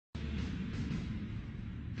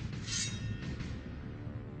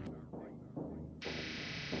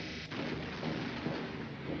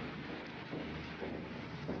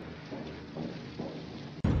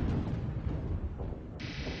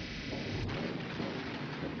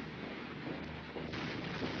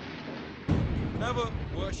never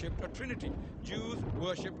worshipped a trinity. Jews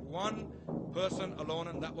worshipped one person alone,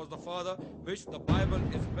 and that was the Father, which the Bible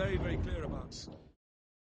is very, very clear about.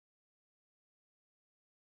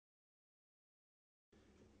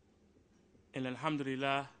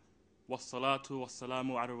 Alhamdulillah, wassalatu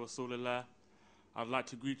wassalamu ala rasulillah. I'd like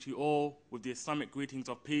to greet you all with the Islamic greetings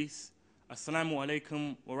of peace. Assalamu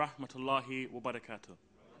alaikum wa rahmatullahi wa barakatuh.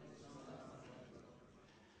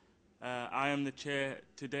 I am the chair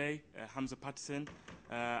today, Hamza Patterson.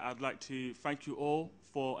 I'd like to thank you all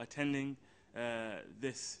for attending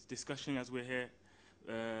this discussion as we're here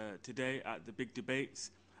today at the big debates.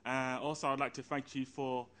 Also, I'd like to thank you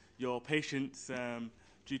for your patience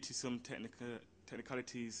due to some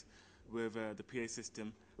technicalities with the PA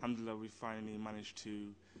system. Alhamdulillah, we finally managed to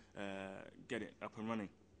get it up and running.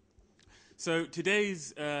 So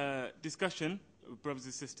today's discussion, brothers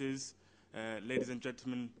and sisters, ladies and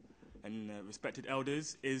gentlemen, and respected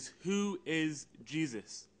elders, is who is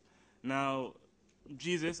Jesus? Now,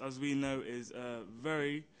 Jesus, as we know, is a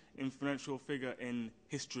very influential figure in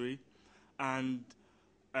history and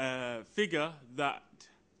a figure that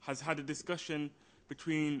has had a discussion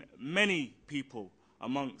between many people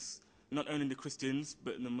amongst not only the Christians,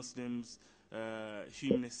 but the Muslims,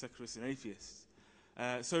 humanists, secularists, and atheists.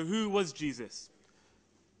 So who was Jesus?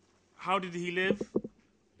 How did he live?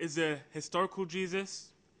 Is the historical Jesus?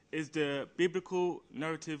 Is the biblical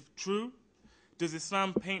narrative true? Does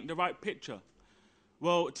Islam paint the right picture?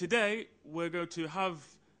 Well, today we're going to have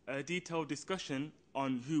a detailed discussion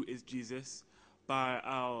on who is Jesus by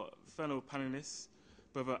our fellow panelists,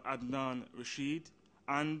 Brother Adnan Rashid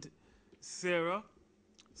and Sarah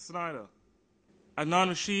Snyder. Adnan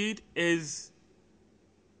Rashid is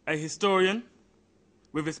a historian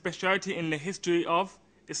with a speciality in the history of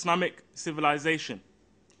Islamic civilization,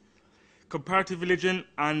 comparative religion,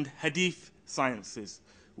 and hadith sciences,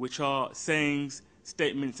 which are sayings,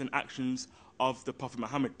 statements, and actions of the Prophet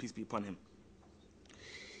Muhammad, peace be upon him.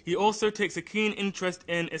 He also takes a keen interest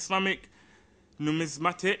in Islamic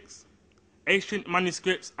numismatics, ancient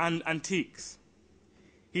manuscripts, and antiques.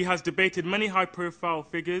 He has debated many high-profile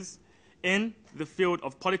figures in the field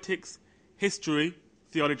of politics, history,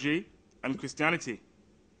 theology, and Christianity.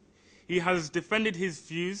 He has defended his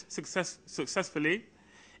views successfully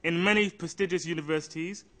in many prestigious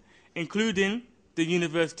universities, including the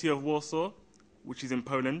University of Warsaw, which is in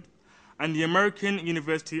Poland, and the American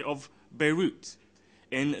University of Beirut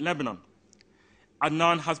in Lebanon.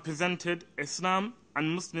 Adnan has represented Islam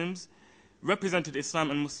and Muslims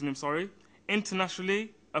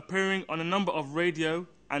internationally, appearing on a number of radio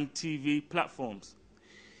and TV platforms.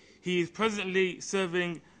 He is presently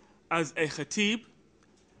serving as a khatib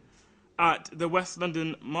at the West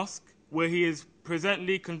London Mosque, where he is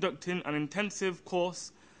presently conducting an intensive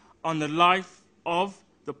course on the life of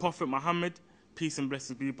the Prophet Muhammad, peace and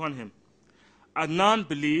blessings be upon him. Adnan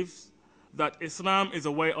believes that Islam is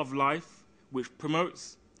a way of life which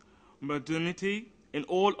promotes modernity in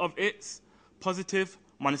all of its positive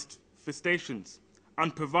manifestations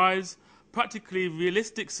and provides practically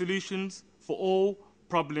realistic solutions for all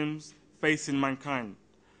problems facing mankind.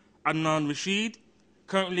 Adnan Rashid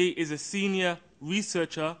currently is a senior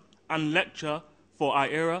researcher and lecturer for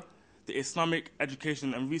IERA, the Islamic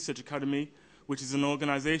Education and Research Academy, which is an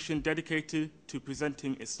organization dedicated to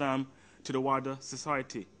presenting Islam to the wider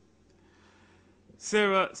society.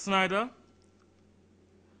 Sarah Snyder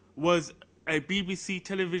was a BBC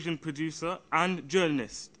television producer and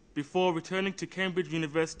journalist before returning to Cambridge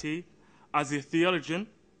University as a theologian,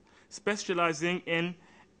 specializing in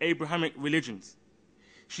Abrahamic religions.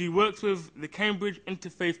 She works with the Cambridge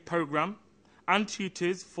Interfaith Programme and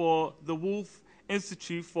tutors for the Wolf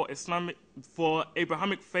Institute for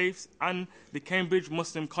Abrahamic Faiths and the Cambridge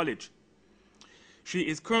Muslim College. She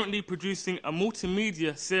is currently producing a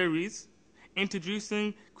multimedia series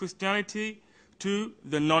introducing Christianity to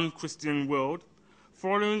the non-Christian world,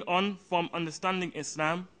 following on from understanding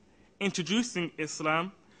Islam, introducing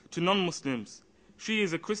Islam to non-Muslims. She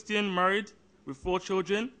is a Christian married with 4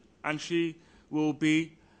 children, and she will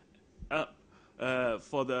be up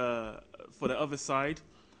for the other side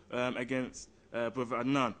against Brother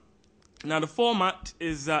Adnan. Now, the format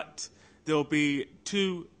is that there will be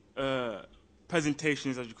 2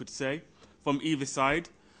 presentations, as you could say, from either side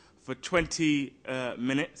for 20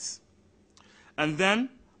 minutes. And then,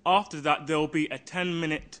 after that, there will be a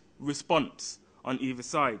 10-minute response on either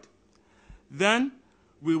side. Then,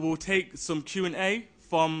 we will take some Q&A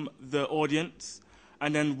from the audience,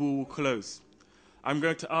 and then we will close. I'm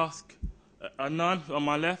going to ask Adnan on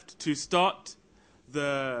my left to start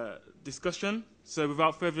the discussion. So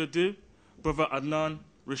without further ado, Brother Adnan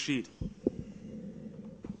Rashid.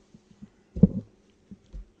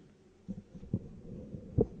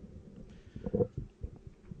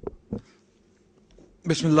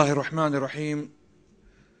 بسم الله الرحمن الرحيم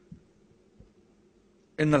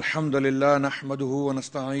إن الحمد لله نحمده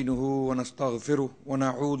ونستعينه ونستغفره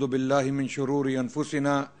ونعوذ بالله من شرور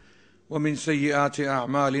أنفسنا ومن سيئات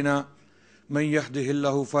أعمالنا من يهده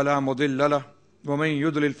الله فلا مضل له ومن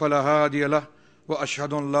يضلل فلا هادي له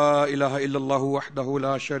وأشهد أن لا إله إلا الله وحده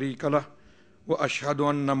لا شريك له وأشهد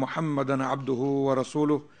أن محمدا عبده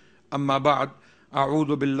ورسوله أما بعد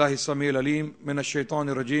أعوذ بالله السميع العليم من الشيطان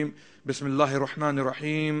الرجيم بسم الله الرحمن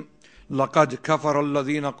الرحيم لقد كفر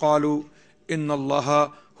الذين قالوا إن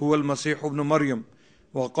الله هو المسيح ابن مريم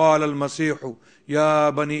وقال المسيح يا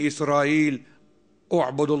بني إسرائيل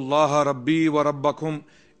اعبدوا الله ربي وربكم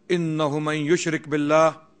إنه من يشرك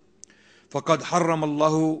بالله فقد حرم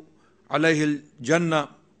الله عليه الجنة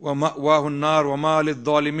ومأواه النار وما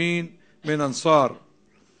للظالمين من أنصار.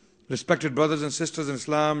 Respected brothers and sisters in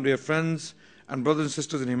Islam, dear friends and brothers and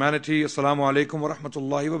sisters in humanity, Assalamu alaikum wa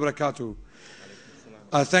rahmatullahi wa barakatuh.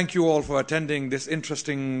 Thank you all for attending this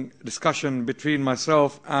interesting discussion between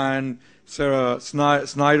myself and Sarah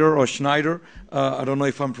Snyder or Schneider. I don't know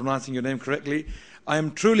if I'm pronouncing your name correctly. I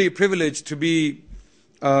am truly privileged to be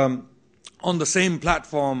on the same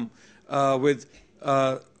platform with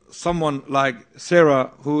someone like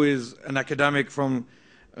Sarah, who is an academic from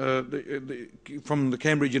the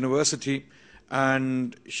Cambridge University,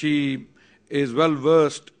 and she is well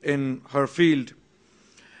versed in her field,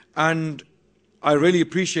 and I really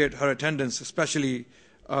appreciate her attendance, especially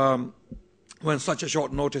when such a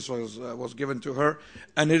short notice was given to her,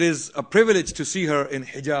 and it is a privilege to see her in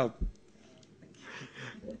hijab.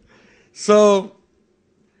 So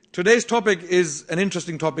today's topic is an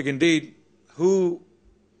interesting topic indeed. Who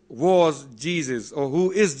was Jesus, or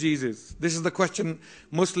who is Jesus? This is the question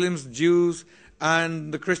Muslims, Jews,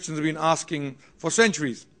 and the Christians have been asking for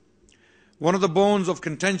centuries. One of the bones of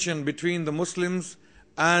contention between the Muslims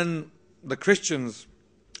and the Christians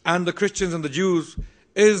and the Jews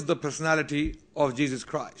is the personality of Jesus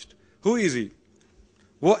Christ. Who is he?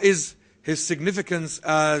 What is his significance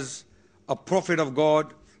as a prophet of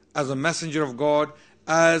God, as a messenger of God,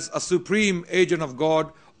 as a supreme agent of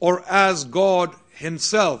God, or as God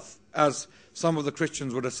himself, as some of the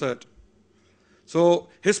Christians would assert? So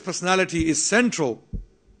his personality is central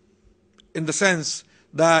in the sense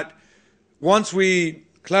that once we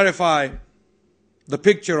clarify the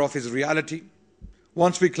picture of his reality,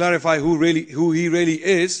 once we clarify who he really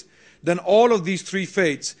is, then all of these three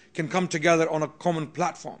faiths can come together on a common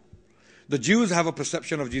platform. The Jews have a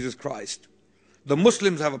perception of Jesus Christ. The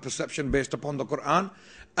Muslims have a perception based upon the Quran,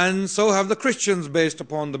 and so have the Christians based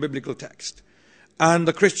upon the biblical text. And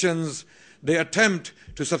the Christians, they attempt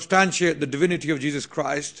to substantiate the divinity of Jesus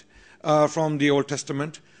Christ from the Old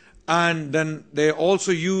Testament, and then they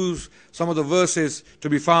also use some of the verses to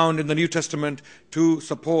be found in the New Testament to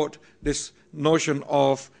support this notion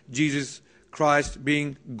of Jesus Christ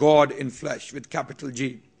being God in flesh with capital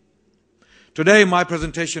G. Today my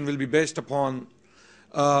presentation will be based upon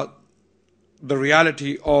the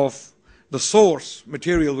reality of the source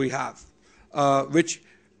material we have, which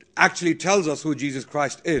actually tells us who Jesus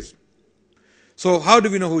Christ is. So how do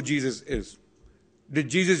we know who Jesus is? Did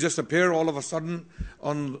Jesus just appear all of a sudden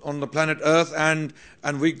on the planet Earth and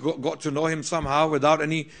we got to know him somehow without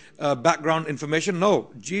any background information? No,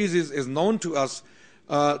 Jesus is known to us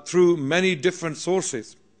through many different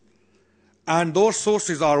sources. And those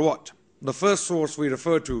sources are what? The first source we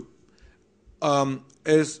refer to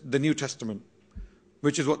is the New Testament,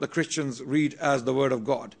 which is what the Christians read as the Word of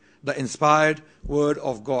God, the inspired Word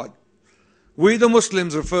of God. We the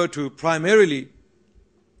Muslims refer to primarily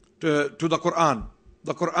to the Quran.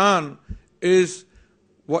 The Quran is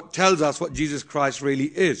what tells us what Jesus Christ really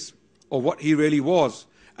is, or what he really was,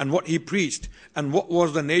 and what he preached, and what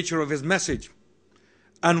was the nature of his message.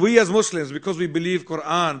 And we as Muslims, because we believe the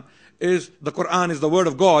Quran is the Word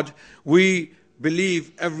of God, we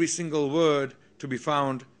believe every single word to be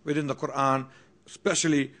found within the Quran,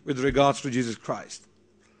 especially with regards to Jesus Christ.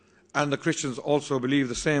 And the Christians also believe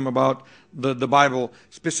the same about the Bible,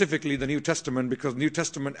 specifically the New Testament, because the New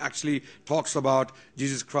Testament actually talks about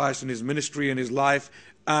Jesus Christ and his ministry and his life,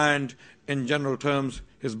 and in general terms,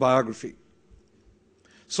 his biography.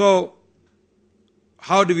 So,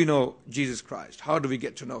 how do we know Jesus Christ? How do we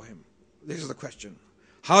get to know him? This is the question.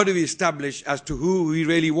 How do we establish as to who he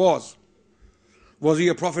really was? Was he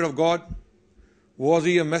a prophet of God? Was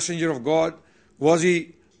he a messenger of God? Was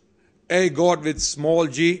he a God with small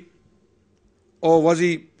g? Or was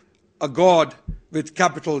he a God with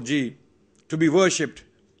capital G, to be worshipped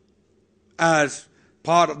as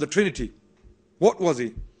part of the Trinity? What was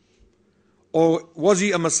he? Or was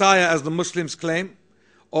he a Messiah as the Muslims claim?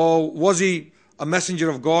 Or was he a messenger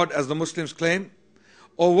of God as the Muslims claim?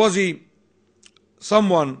 Or was he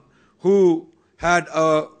someone who had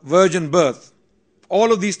a virgin birth?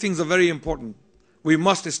 All of these things are very important. We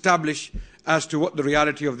must establish as to what the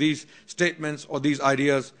reality of these statements or these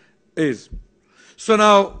ideas is. So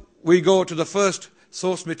now we go to the first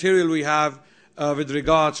source material we have with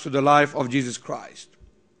regards to the life of Jesus Christ.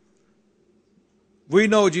 We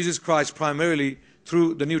know Jesus Christ primarily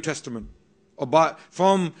through the New Testament, or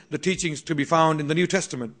from the teachings to be found in the New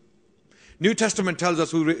Testament. New Testament tells us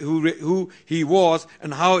who he was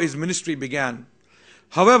and how his ministry began.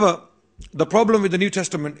 However, the problem with the New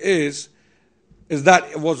Testament is that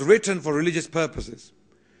it was written for religious purposes.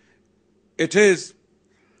 It is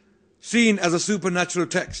seen as a supernatural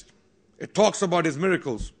text. It talks about his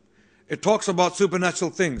miracles. It talks about supernatural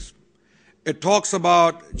things. It talks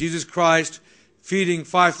about Jesus Christ feeding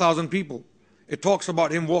 5,000 people. It talks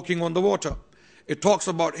about him walking on the water. It talks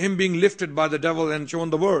about him being lifted by the devil and shown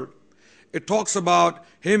the world. It talks about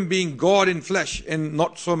him being God in flesh in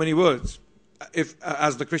not so many words,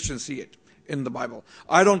 as the Christians see it in the Bible.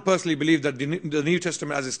 I don't personally believe that the New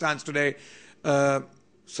Testament as it stands today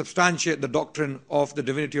substantiate the doctrine of the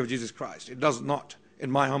divinity of Jesus Christ. It does not, in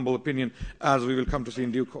my humble opinion, as we will come to see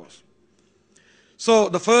in due course. So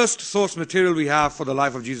the first source material we have for the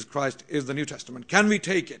life of Jesus Christ is the New Testament. Can we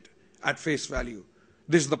take it at face value?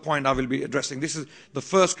 This is the point I will be addressing. This is the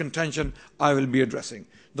first contention I will be addressing.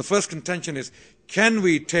 The first contention is, can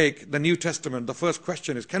we take the New Testament? The first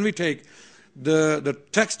question is, can we take the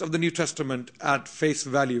text of the New Testament at face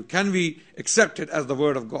value? Can we accept it as the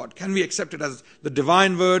Word of God? Can we accept it as the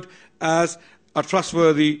divine Word, as a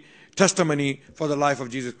trustworthy testimony for the life of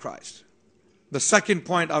Jesus Christ? The second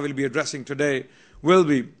point I will be addressing today will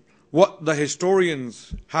be what the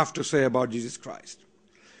historians have to say about Jesus Christ.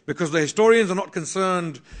 Because the historians are not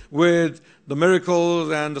concerned with the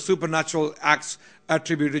miracles and the supernatural acts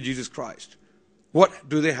attributed to Jesus Christ. What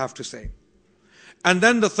do they have to say? And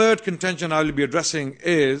then the third contention I will be addressing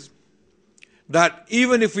is that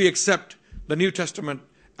even if we accept the New Testament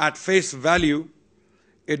at face value,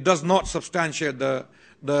 it does not substantiate the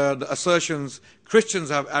assertions Christians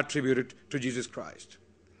have attributed to Jesus Christ.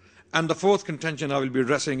 And the fourth contention I will be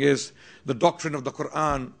addressing is the doctrine of the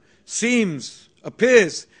Quran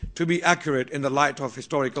appears to be accurate in the light of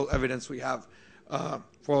historical evidence we have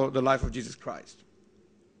for the life of Jesus Christ.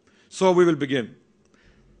 So we will begin.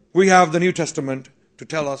 We have the New Testament to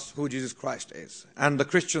tell us who Jesus Christ is. And the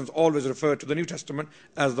Christians always refer to the New Testament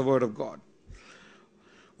as the Word of God.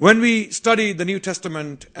 When we study the New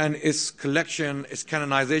Testament and its collection, its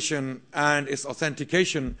canonization, and its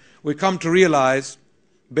authentication, we come to realize,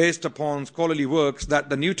 based upon scholarly works, that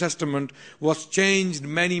the New Testament was changed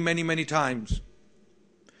many, many, many times.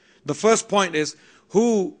 The first point is,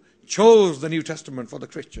 who chose the New Testament for the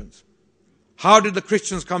Christians? How did the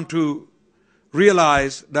Christians come to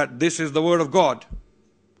realize that this is the Word of God?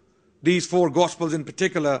 These four Gospels in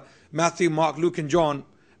particular, Matthew, Mark, Luke, and John,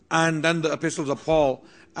 and then the epistles of Paul,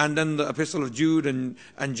 and then the epistle of Jude and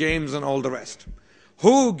James and all the rest.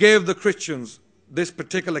 Who gave the Christians this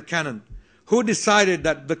particular canon? Who decided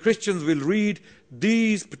that the Christians will read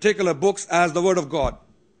these particular books as the Word of God?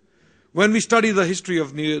 When we study the history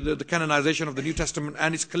of the canonization of the New Testament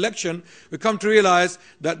and its collection, we come to realize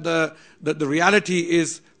that the reality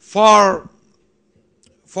is far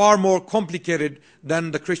more complicated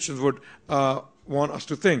than the Christians would want us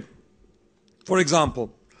to think. For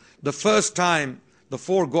example, the first time the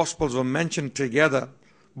four Gospels were mentioned together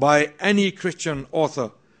by any Christian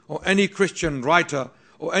author or any Christian writer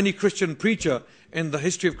or any Christian preacher in the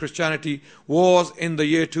history of Christianity was in the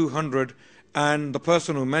year 200, and the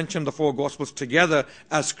person who mentioned the four Gospels together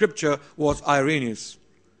as scripture was Irenaeus,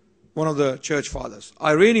 one of the church fathers.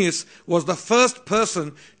 Irenaeus was the first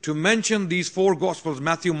person to mention these four Gospels,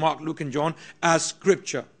 Matthew, Mark, Luke, and John, as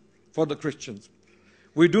scripture for the Christians.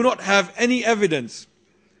 We do not have any evidence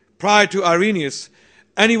prior to Irenaeus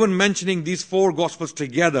anyone mentioning these four Gospels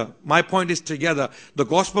together. My point is together. The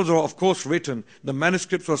Gospels are of course written. The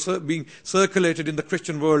manuscripts were being circulated in the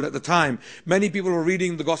Christian world at the time. Many people were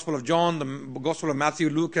reading the Gospel of John, the Gospel of Matthew,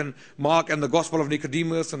 Luke, and Mark, and the Gospel of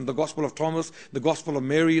Nicodemus, and the Gospel of Thomas, the Gospel of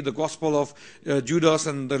Mary, the Gospel of Judas,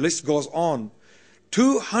 and the list goes on.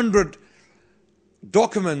 200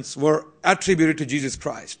 documents were attributed to Jesus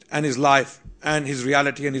Christ and his life and his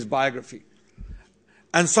reality and his biography.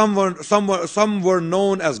 And some were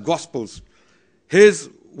known as Gospels. His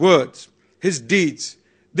words, his deeds.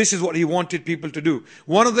 This is what he wanted people to do.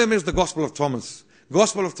 One of them is the Gospel of Thomas.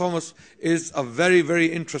 Gospel of Thomas is a very, very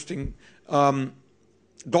interesting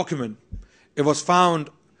document. It was found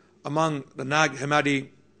among the Nag Hammadi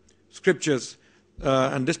scriptures,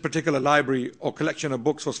 and this particular library or collection of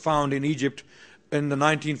books was found in Egypt in the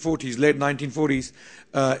 1940s, late 1940s,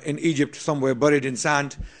 in Egypt somewhere, buried in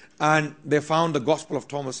sand. And they found the Gospel of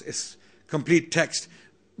Thomas is complete text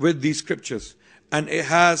with these scriptures. And it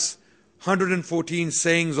has 114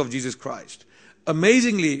 sayings of Jesus Christ.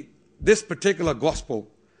 Amazingly, this particular gospel,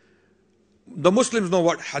 the Muslims know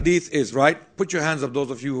what hadith is, right? Put your hands up,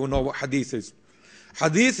 those of you who know what hadith is.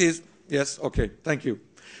 Hadith is, yes, okay, thank you.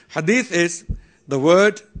 Hadith is the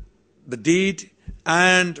word, the deed,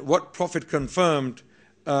 and what Prophet confirmed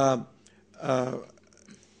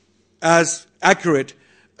as accurate.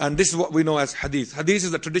 And this is what we know as hadith. Hadith is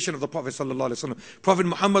the tradition of the Prophet ﷺ. Prophet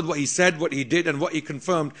Muhammad, what he said, what he did, and what he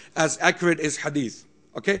confirmed as accurate is hadith.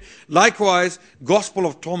 Okay? Likewise, Gospel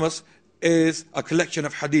of Thomas is a collection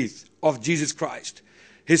of hadith of Jesus Christ.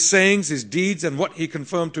 His sayings, his deeds, and what he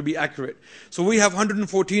confirmed to be accurate. So we have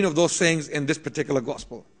 114 of those sayings in this particular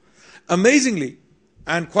gospel. Amazingly,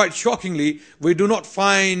 and quite shockingly, we do not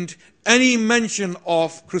find any mention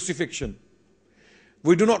of crucifixion.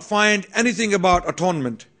 We do not find anything about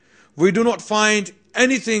atonement. We do not find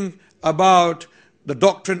anything about the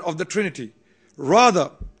doctrine of the Trinity.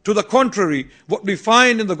 Rather, to the contrary, what we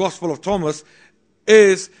find in the Gospel of Thomas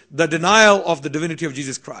is the denial of the divinity of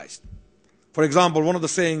Jesus Christ. For example, one of the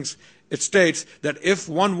sayings, it states that if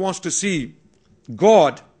one wants to see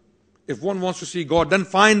God, then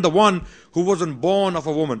find the one who wasn't born of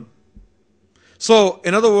a woman. So,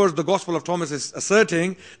 in other words, the Gospel of Thomas is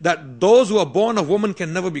asserting that those who are born of woman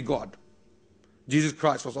can never be God. Jesus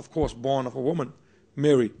Christ was, of course, born of a woman,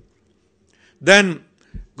 Mary. Then,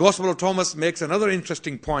 Gospel of Thomas makes another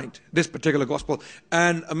interesting point, this particular Gospel.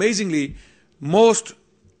 And amazingly, most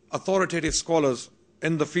authoritative scholars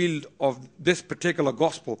in the field of this particular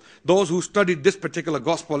Gospel, those who studied this particular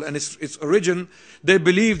Gospel and its origin, they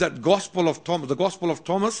believe that the Gospel of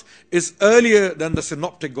Thomas is earlier than the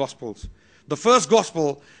Synoptic Gospels. The first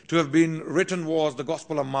Gospel to have been written was the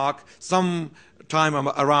Gospel of Mark, sometime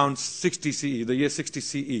around 60 CE, the year 60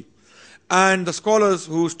 CE. And the scholars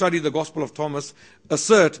who study the Gospel of Thomas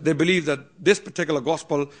assert, they believe that this particular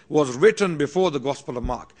Gospel was written before the Gospel of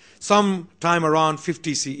Mark, sometime around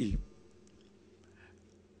 50 CE.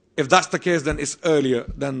 If that's the case, then it's earlier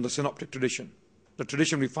than the Synoptic tradition. The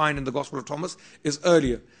tradition we find in the Gospel of Thomas is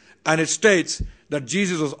earlier. And it states that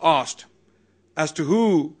Jesus was asked as to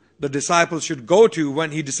who the disciples should go to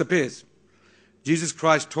when he disappears. Jesus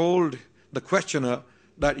Christ told the questioner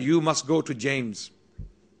that you must go to James.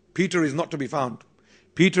 Peter is not to be found.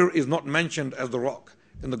 Peter is not mentioned as the rock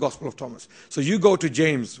in the Gospel of Thomas. So you go to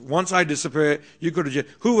James. Once I disappear, you go to James.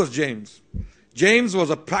 Who was James? James was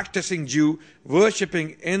a practicing Jew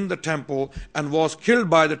worshipping in the temple and was killed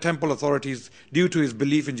by the temple authorities due to his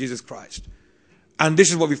belief in Jesus Christ. And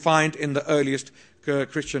this is what we find in the earliest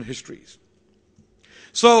Christian histories.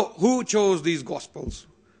 So who chose these Gospels?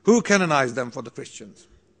 Who canonized them for the Christians?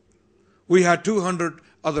 We had 200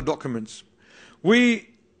 other documents. We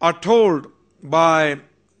are told by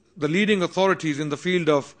the leading authorities in the field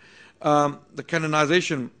of the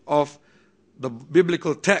canonization of the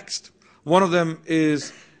biblical text. One of them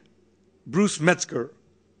is Bruce Metzger.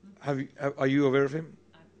 Are you aware of him?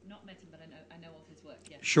 I've not met him, but I know of his work,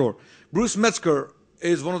 yeah. Sure. Bruce Metzger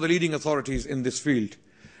is one of the leading authorities in this field.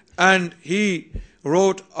 And he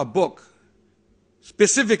wrote a book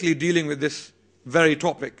specifically dealing with this very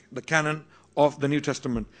topic, the canon of the New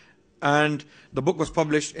Testament. And the book was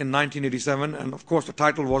published in 1987, and of course the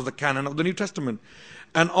title was The Canon of the New Testament.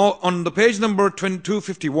 And on the page number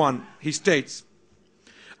 2251, he states,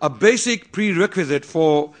 a basic prerequisite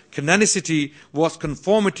for canonicity was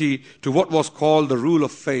conformity to what was called the rule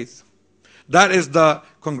of faith. That is the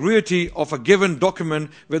congruity of a given document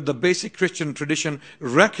with the basic Christian tradition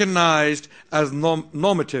recognized as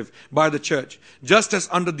normative by the church. Just as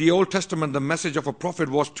under the Old Testament the message of a prophet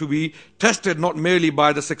was to be tested not merely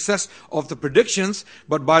by the success of the predictions,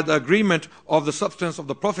 but by the agreement of the substance of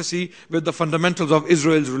the prophecy with the fundamentals of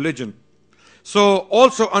Israel's religion. So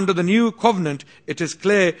also under the new covenant, it is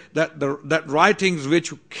clear that writings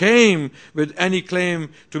which came with any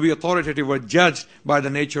claim to be authoritative were judged by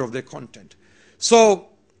the nature of their content. So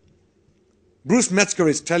Bruce Metzger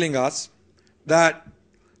is telling us that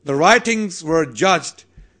the writings were judged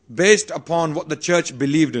based upon what the church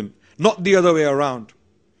believed in, not the other way around.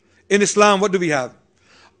 In Islam, what do we have?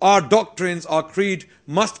 Our doctrines, our creed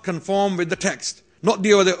must conform with the text, not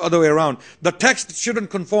the other way around. The text shouldn't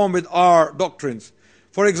conform with our doctrines.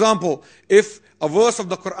 For example, if a verse of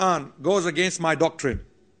the Quran goes against my doctrine,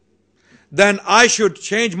 then I should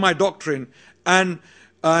change my doctrine and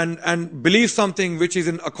believe something which is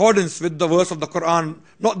in accordance with the verse of the Quran,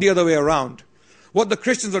 not the other way around. What the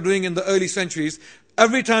Christians are doing in the early centuries,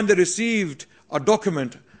 every time they received a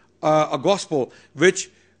document, a gospel which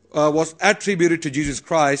was attributed to Jesus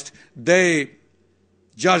Christ, they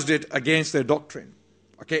judged it against their doctrine.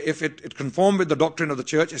 Okay, if it conformed with the doctrine of the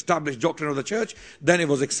church, established doctrine of the church, then it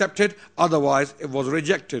was accepted. Otherwise, it was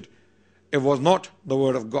rejected. It was not the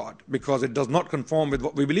word of God because it does not conform with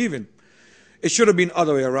what we believe in. It should have been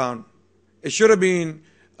other way around. It should have been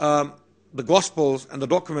the Gospels and the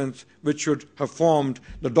documents which should have formed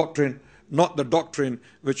the doctrine, not the doctrine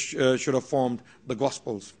which should have formed the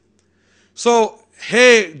Gospels. So,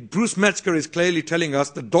 hey, Bruce Metzger is clearly telling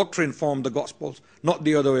us the doctrine formed the Gospels, not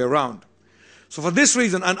the other way around. So for this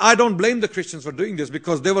reason, and I don't blame the Christians for doing this,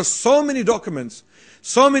 because there were so many documents,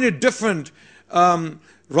 so many different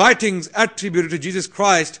writings attributed to Jesus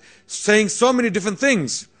Christ, saying so many different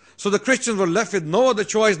things. So the Christians were left with no other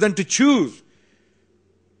choice than to choose,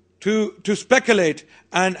 to speculate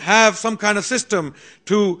and have some kind of system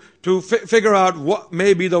to figure out what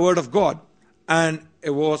may be the word of God. And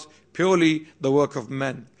it was purely the work of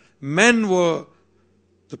men. Men were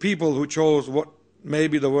the people who chose what may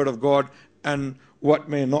be the word of God and what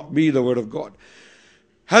may not be the word of God.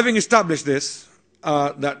 Having established this,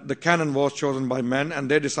 that the canon was chosen by men and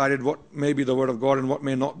they decided what may be the word of God and what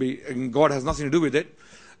may not be, and God has nothing to do with it,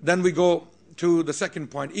 then we go to the second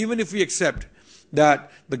point. Even if we accept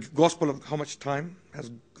that the gospel of, how much time has,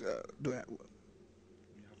 do I have?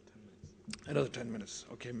 Another 10 minutes.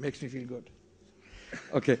 Okay, makes me feel good.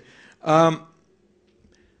 Okay.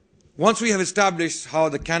 Once we have established how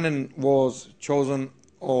the canon was chosen,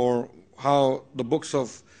 or how the books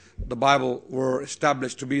of the Bible were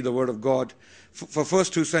established to be the Word of God, for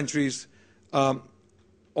first 2 centuries,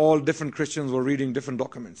 all different Christians were reading different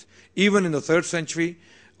documents. Even in the 3rd century,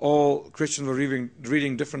 all Christians were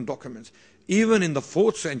reading different documents. Even in the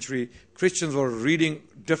 4th century, Christians were reading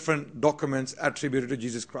different documents attributed to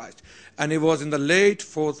Jesus Christ. And it was in the late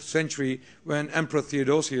 4th century when Emperor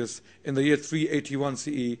Theodosius, in the year 381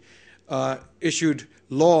 CE, issued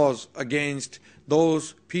laws against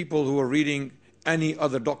those people who were reading any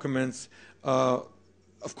other documents,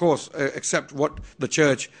 of course, except what the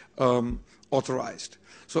church authorized.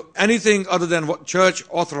 So anything other than what church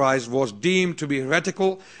authorized was deemed to be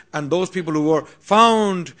heretical, and those people who were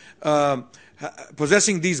found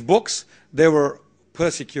possessing these books, they were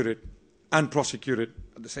persecuted and prosecuted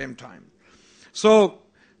at the same time. So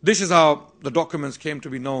this is how the documents came to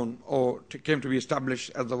be known, or came to be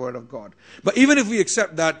established as the Word of God. But even if we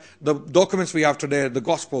accept that the documents we have today, the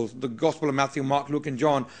Gospels, the Gospel of Matthew, Mark, Luke, and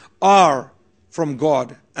John, are from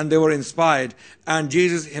God, and they were inspired, and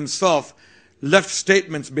Jesus himself left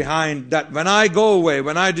statements behind that when I go away,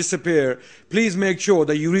 when I disappear, please make sure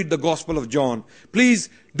that you read the Gospel of John. Please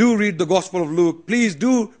do read the Gospel of Luke. Please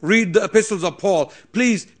do read the epistles of Paul.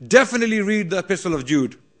 Please definitely read the epistle of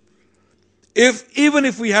Jude. Even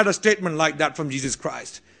if we had a statement like that from Jesus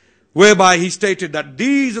Christ, whereby he stated that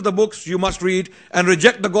these are the books you must read, and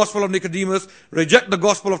reject the Gospel of Nicodemus, reject the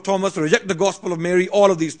Gospel of Thomas, reject the Gospel of Mary,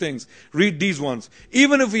 all of these things, read these ones.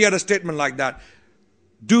 Even if we had a statement like that,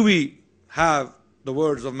 do we have the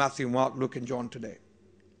words of Matthew, Mark, Luke, and John today?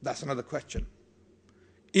 That's another question.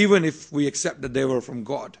 Even if we accept that they were from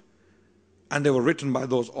God, and they were written by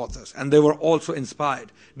those authors, and they were also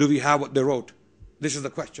inspired, do we have what they wrote? This is the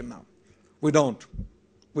question now. We don't.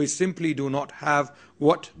 We simply do not have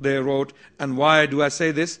what they wrote. And why do I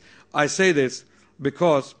say this? I say this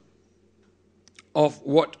because of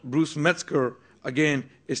what Bruce Metzger, again,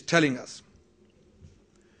 is telling us.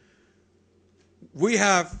 We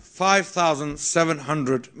have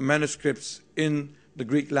 5,700 manuscripts in the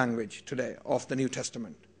Greek language today of the New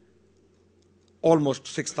Testament. Almost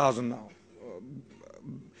 6,000 now,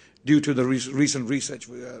 due to the recent research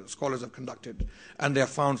scholars have conducted, and they have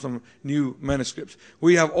found some new manuscripts.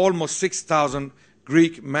 We have almost 6,000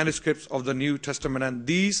 Greek manuscripts of the New Testament, and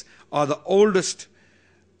these are the oldest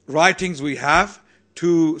writings we have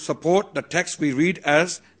to support the text we read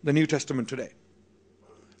as the New Testament today.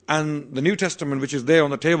 And the New Testament, which is there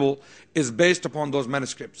on the table, is based upon those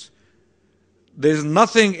manuscripts. There is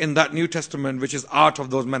nothing in that New Testament which is out of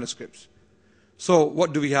those manuscripts. So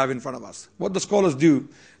what do we have in front of us? What the scholars do,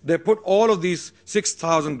 they put all of these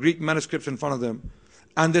 6,000 Greek manuscripts in front of them,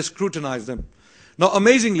 and they scrutinize them. Now,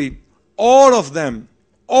 amazingly, all of them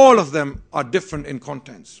are different in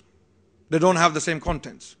contents. They don't have the same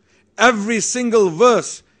contents. Every single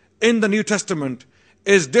verse in the New Testament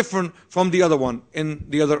is different from the other one in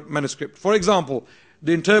the other manuscript. For example,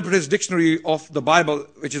 the Interpreter's Dictionary of the Bible,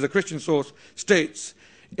 which is a Christian source, states,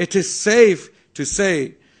 it is safe to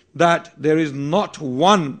say that there is not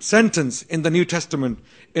one sentence in the New Testament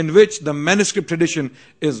in which the manuscript tradition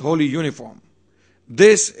is wholly uniform.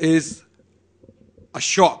 This is a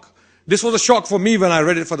shock This was a shock for me when I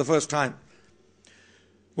read it for the first time.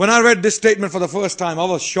 When I read this statement for the first time, I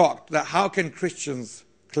was shocked that how can Christians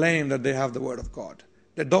claim that they have the Word of God?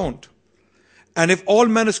 They don't. And if all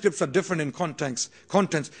manuscripts are different in contents,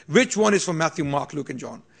 which one is from Matthew, Mark, Luke, and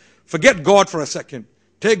John? Forget God for a second.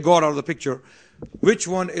 Take God out of the picture. Which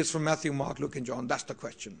one is from Matthew, Mark, Luke, and John? That's the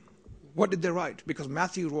question. What did they write? Because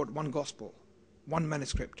Matthew wrote one gospel, one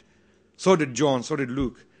manuscript. So did John, so did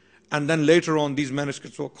Luke. And then later on, these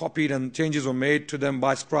manuscripts were copied and changes were made to them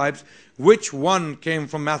by scribes. Which one came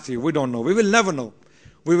from Matthew? We don't know. We will never know.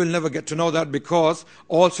 We will never get to know that because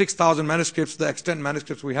all 6,000 manuscripts, the extant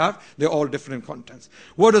manuscripts we have, they're all different in contents.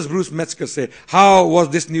 What does Bruce Metzger say? How was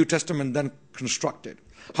this New Testament then constructed?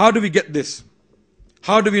 How do we get this?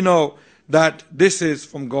 How do we know that this is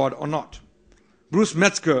from God or not? Bruce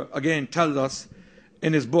Metzger, again, tells us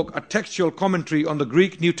in his book, A Textual Commentary on the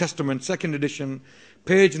Greek New Testament, 2nd edition,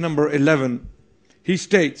 page number 11, he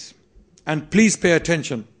states, and please pay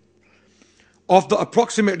attention, of the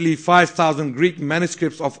approximately 5,000 Greek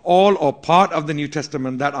manuscripts of all or part of the New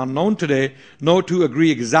Testament that are known today, no two agree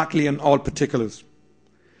exactly in all particulars.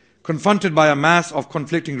 Confronted by a mass of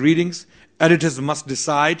conflicting readings, editors must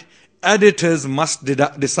decide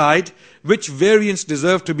which variants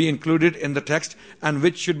deserve to be included in the text and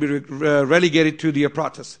which should be relegated to the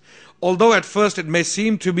apparatus. Although at first it may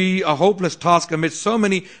seem to be a hopeless task amidst so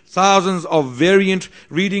many thousands of variant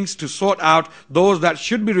readings to sort out those that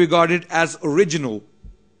should be regarded as original,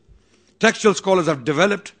 textual scholars have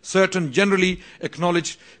developed certain generally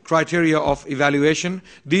acknowledged criteria of evaluation.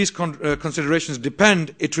 These considerations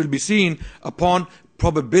depend, it will be seen, upon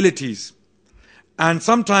probabilities. And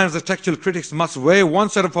sometimes the textual critics must weigh one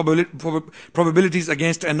set of probabilities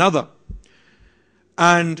against another.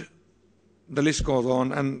 And the list goes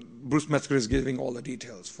on, and Bruce Metzger is giving all the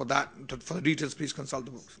details. For the details, please consult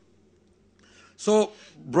the books. So,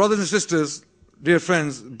 brothers and sisters, dear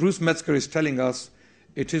friends, Bruce Metzger is telling us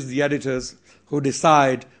it is the editors who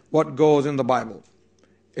decide what goes in the Bible.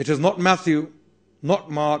 It is not Matthew,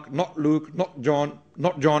 not Mark, not Luke, not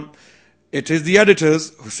John. It is the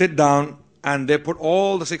editors who sit down and they put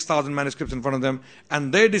all the 6,000 manuscripts in front of them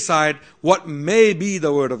and they decide what may be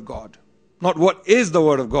the Word of God. Not what is the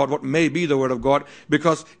Word of God, what may be the Word of God,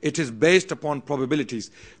 because it is based upon probabilities.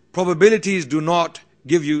 Probabilities do not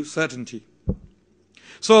give you certainty.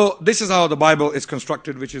 So this is how the Bible is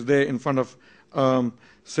constructed, which is there in front of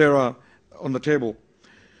Sarah on the table.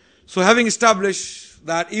 So having established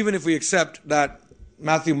that even if we accept that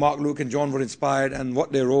Matthew, Mark, Luke, and John were inspired and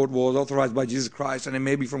what they wrote was authorized by Jesus Christ and it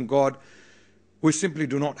may be from God, we simply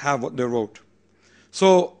do not have what they wrote.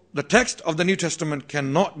 So the text of the New Testament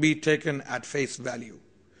cannot be taken at face value.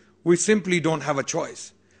 We simply don't have a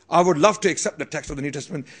choice. I would love to accept the text of the New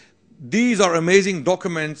Testament. These are amazing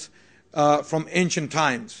documents from ancient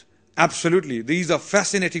times. Absolutely. These are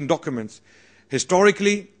fascinating documents.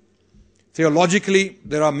 Historically, theologically,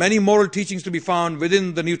 there are many moral teachings to be found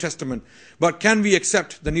within the New Testament. But can we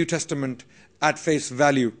accept the New Testament at face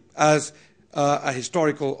value as a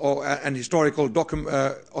historical or an historical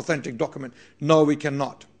authentic document? No, we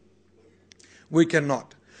cannot. We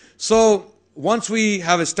cannot. So once we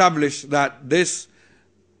have established that this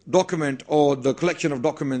document or the collection of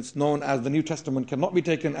documents known as the New Testament cannot be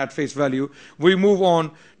taken at face value, we move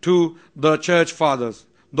on to the church fathers,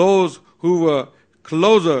 those who were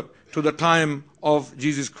closer to the time of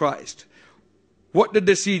Jesus Christ. What did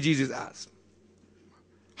they see Jesus as?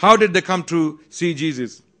 How did they come to see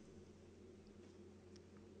Jesus?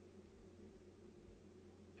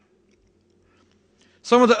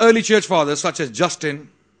 Some of the early church fathers, such as Justin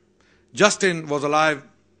was alive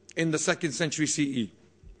in the 2nd century CE.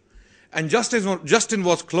 And Justin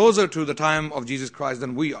was closer to the time of Jesus Christ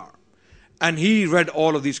than we are. And he read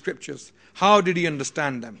all of these scriptures. How did he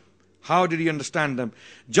understand them? How did he understand them?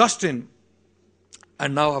 Justin,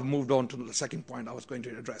 and now I've moved on to the second point I was going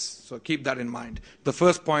to address. So keep that in mind. The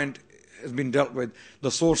first point has been dealt with.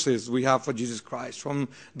 The sources we have for Jesus Christ from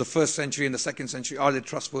the 1st century and the 2nd century, are they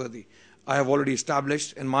trustworthy? I have already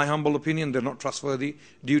established, in my humble opinion, they're not trustworthy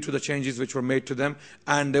due to the changes which were made to them,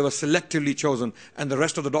 and they were selectively chosen, and the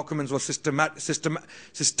rest of the documents were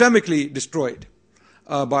systemically destroyed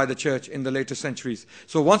by the church in the later centuries.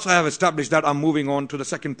 So once I have established that, I'm moving on to the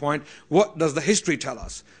second point. What does the history tell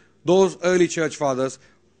us? Those early church fathers,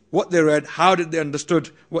 what they read, how did they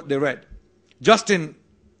understood what they read? Justin,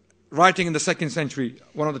 writing in the 2nd century,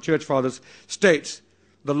 one of the church fathers, states,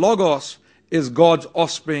 the Logos is God's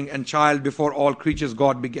offspring and child before all creatures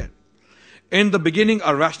God began. In the beginning,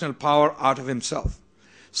 a rational power out of himself.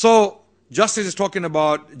 So, Justin is talking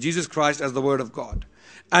about Jesus Christ as the Word of God.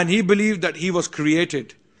 And he believed that he was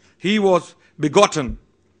created. He was begotten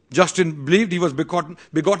Justin believed he was begotten.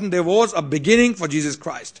 There was a beginning for Jesus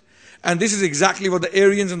Christ. And this is exactly what the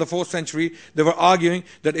Arians in the 4th century, they were arguing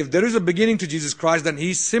that if there is a beginning to Jesus Christ, then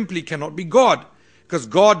he simply cannot be God. Because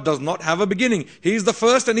God does not have a beginning. He is the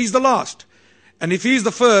first and he's the last. And if he is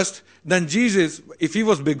the first, then Jesus, if he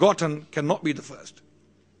was begotten, cannot be the first.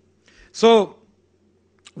 So,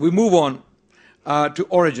 we move on to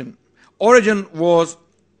Origen. Origen was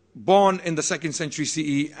born in the 2nd century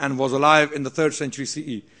CE and was alive in the 3rd century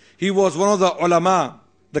CE. He was one of the ulama,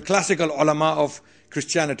 the classical ulama of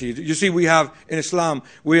Christianity. You see, we have in Islam,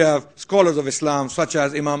 we have scholars of Islam such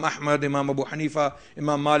as Imam Ahmad, Imam Abu Hanifa,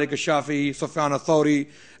 Imam Malik al-Shafi'i, Sufyan al-Thawri,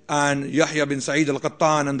 and Yahya bin Sa'id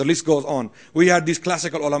al-Qattan, and the list goes on. We had these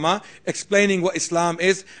classical ulama explaining what Islam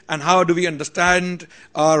is and how do we understand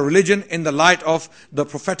our religion in the light of the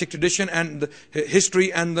prophetic tradition and the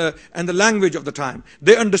history and the language of the time.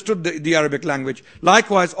 They understood the Arabic language.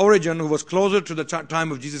 Likewise, Origen, who was closer to the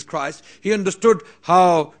time of Jesus Christ, he understood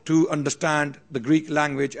how to understand the Greek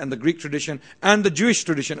language and the Greek tradition and the Jewish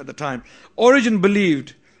tradition at the time. Origen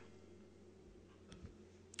believed,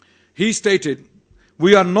 he stated,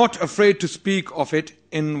 we are not afraid to speak of it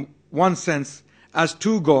in one sense as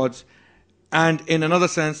two gods and in another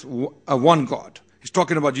sense one God. He's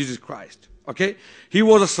talking about Jesus Christ. Okay? He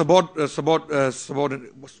was a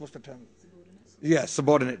subordinate. What's the term? Yeah,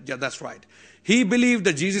 subordinate. Yeah, that's right. He believed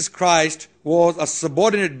that Jesus Christ was a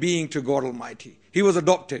subordinate being to God Almighty. He was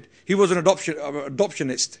adopted. He was an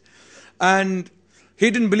adoptionist. And he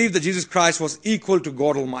didn't believe that Jesus Christ was equal to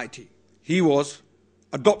God Almighty. He was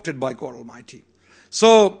adopted by God Almighty.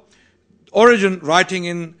 So, Origen, writing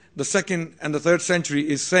in the 2nd and the 3rd century,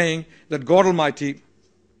 is saying that God Almighty...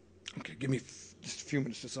 Okay, give me just a few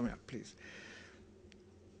minutes to sum it up, please.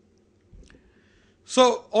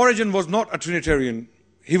 So, Origen was not a Trinitarian.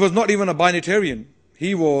 He was not even a binitarian.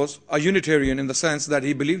 He was a Unitarian in the sense that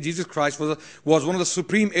he believed Jesus Christ was one of the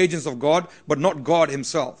supreme agents of God, but not God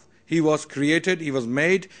himself. He was created, he was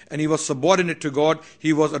made, and he was subordinate to God.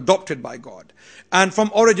 He was adopted by God. And from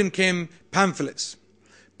Origen came Pamphilus.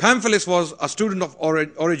 Pamphilus was a student of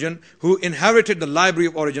Origen who inherited the library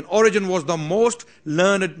of Origen. Origen was the most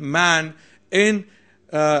learned man in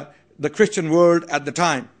the Christian world at the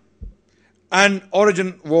time. And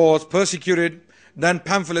Origen was persecuted. Then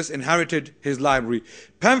Pamphilus inherited his library.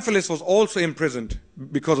 Pamphilus was also imprisoned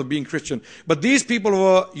because of being Christian. But these people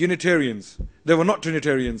were Unitarians. They were not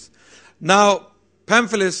Trinitarians. Now,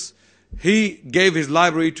 Pamphilus, he gave his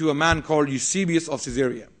library to a man called Eusebius of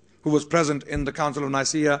Caesarea, who was present in the Council of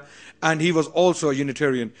Nicaea, and he was also a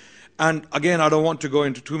Unitarian. And again, I don't want to go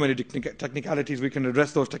into too many technicalities. We can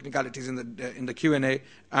address those technicalities in the Q&A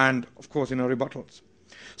and, of course, in our rebuttals.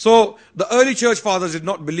 So, the early church fathers did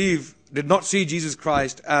not see Jesus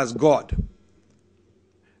Christ as God.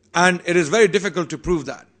 And it is very difficult to prove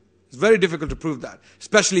that. It's very difficult to prove that,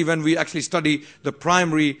 especially when we actually study the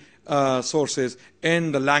primary sources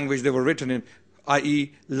in the language they were written in,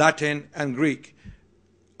 i.e. Latin and Greek.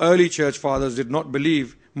 Early church fathers did not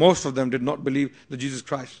believe, most of them did not believe that Jesus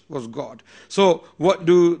Christ was God. So what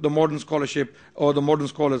do the modern scholarship or the modern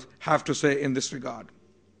scholars have to say in this regard?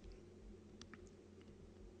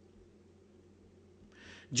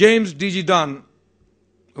 James D.G. Dunn,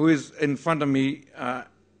 who is in front of me,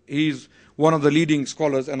 he's one of the leading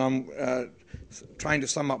scholars, and I'm trying to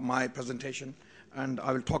sum up my presentation, and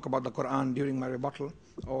I will talk about the Quran during my rebuttal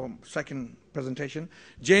or second presentation.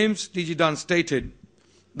 James D.G. Dunn stated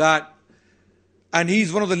that, and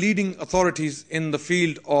he's one of the leading authorities in the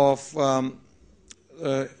field of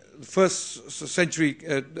first century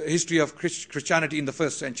history of Christianity in the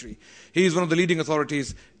 1st century. He is one of the leading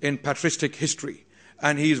authorities in patristic history.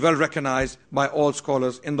 And he is well recognized by all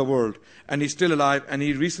scholars in the world. And he's still alive. And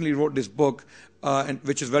he recently wrote this book,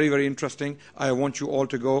 which is very, very interesting. I want you all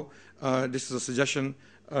to go. This is a suggestion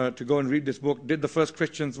to go and read this book. Did the First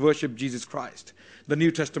Christians Worship Jesus Christ? The New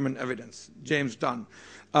Testament Evidence. James Dunn.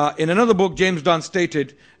 In another book, James Dunn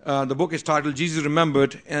stated, the book is titled Jesus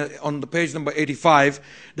Remembered, on the page number 85,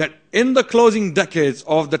 that in the closing decades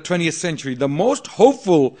of the 20th century, the most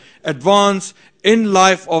hopeful advance in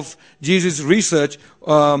life of Jesus' research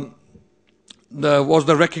was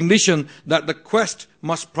the recognition that the quest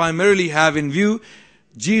must primarily have in view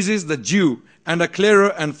Jesus the Jew and a clearer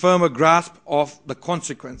and firmer grasp of the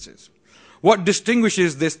consequences. What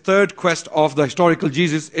distinguishes this third quest of the historical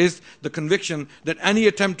Jesus is the conviction that any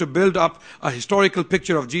attempt to build up a historical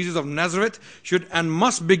picture of Jesus of Nazareth should and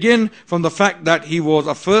must begin from the fact that he was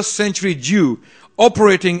a 1st century Jew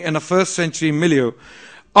operating in a 1st century milieu.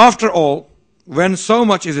 After all, when so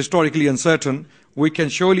much is historically uncertain, we can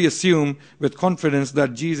surely assume with confidence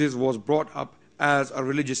that Jesus was brought up as a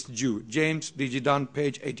religious Jew. James D.G. Dunn,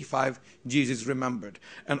 page 85, Jesus Remembered.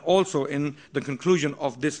 And also in the conclusion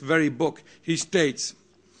of this very book, he states,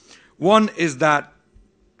 one is that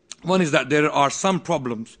there are some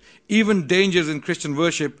problems, even dangers in Christian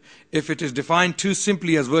worship if it is defined too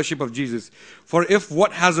simply as worship of Jesus. For if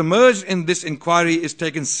what has emerged in this inquiry is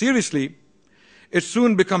taken seriously, it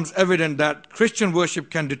soon becomes evident that Christian worship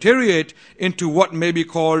can deteriorate into what may be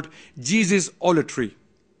called Jesus-olatry.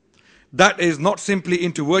 That is not simply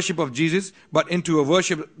into worship of Jesus, but into a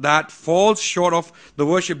worship that falls short of the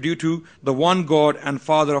worship due to the one God and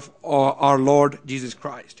Father of our Lord Jesus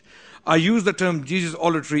Christ. I use the term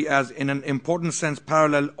Jesus-olatry as in an important sense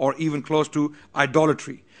parallel or even close to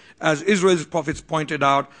idolatry. As Israel's prophets pointed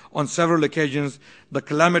out on several occasions, the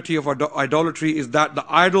calamity of idolatry is that the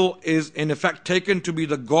idol is in effect taken to be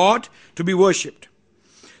the God to be worshipped.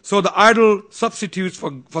 So the idol substitutes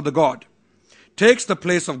for the God, takes the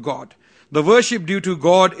place of God. The worship due to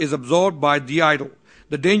God is absorbed by the idol.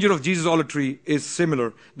 The danger of Jesus-olatry is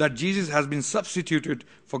similar, that Jesus has been substituted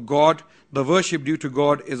for God. The worship due to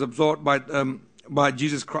God is absorbed by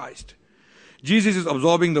Jesus Christ. Jesus is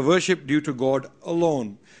absorbing the worship due to God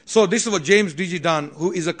alone. So this is what James D.G. Dunn,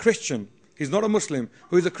 who is a Christian, he's not a Muslim,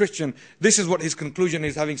 who is a Christian, this is what his conclusion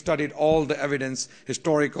is, having studied all the evidence,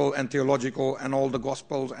 historical and theological, and all the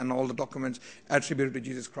Gospels and all the documents attributed to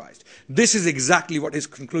Jesus Christ. This is exactly what his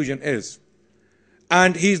conclusion is.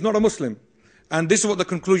 And he's not a Muslim. And this is what the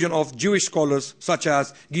conclusion of Jewish scholars such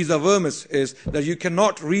as Giza Vermes is, that you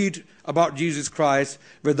cannot read about Jesus Christ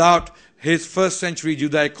without his first century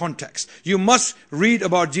Judaic context. You must read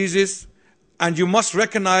about Jesus and you must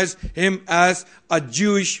recognize him as a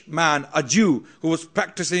Jewish man, a Jew who was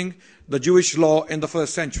practicing the Jewish law in the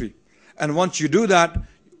first century. And once you do that,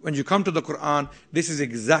 when you come to the Quran, this is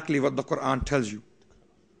exactly what the Quran tells you.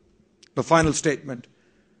 The final statement.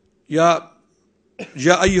 Ya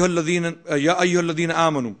ayyuhalladhina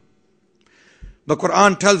amanu. The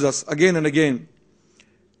Quran tells us again and again,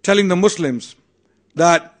 telling the Muslims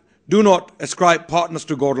that do not ascribe partners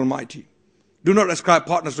to God Almighty. Do not ascribe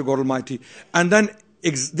partners to God Almighty. And then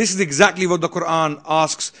this is exactly what the Quran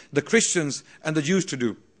asks the Christians and the Jews to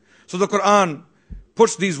do. So the Quran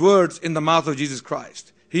puts these words in the mouth of Jesus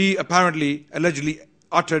Christ. He apparently, allegedly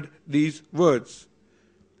uttered these words.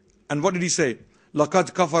 And what did he say?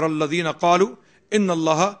 لَقَدْ كَفَرَ الَّذِينَ قَالُوا إِنَّ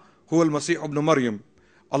اللَّهَ هُوَ الْمَسِيحُ ابْنُ مَرْيَمَ.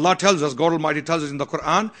 Allah tells us, God Almighty tells us in the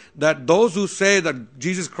Quran, that those who say that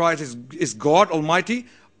Jesus Christ is God Almighty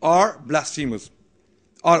are blasphemers.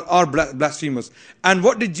 Are blasphemers. And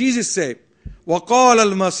what did Jesus say? وَقَالَ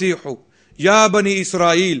الْمَسِيحُ يَا بَنِي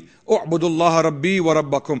إِسْرَائِيلِ اُعْبُدُوا اللَّهَ رَبِّي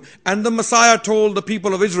وَرَبَّكُمْ. And the Messiah told the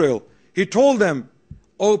people of Israel, he told them,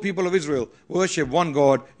 O people of Israel, worship one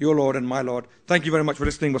God, your Lord and my Lord. Thank you very much for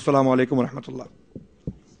listening. Wassalamu alaikum wa rahmatullah.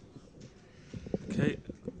 Okay,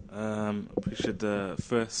 appreciate the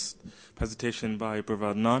first presentation by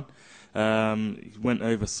Brother Adnan. He went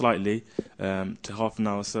over slightly to half an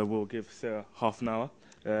hour, so we'll give Sarah half an hour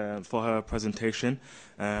for her presentation,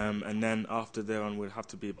 and then after there on we'll have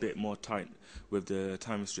to be a bit more tight with the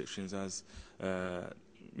time restrictions, as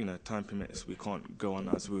time permits, we can't go on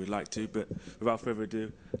as we would like to. But without further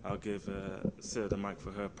ado, I'll give Sarah the mic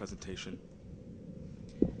for her presentation.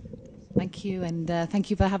 Thank you, and thank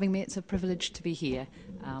you for having me. It's a privilege to be here.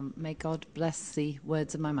 May God bless the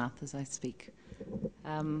words of my mouth as I speak.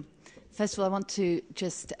 First of all, I want to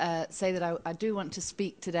just say that I do want to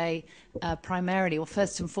speak today primarily, or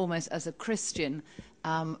first and foremost, as a Christian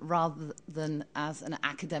rather than as an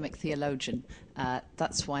academic theologian.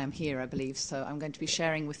 That's why I'm here, I believe. So I'm going to be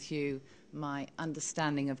sharing with you my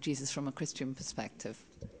understanding of Jesus from a Christian perspective.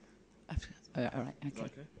 All right,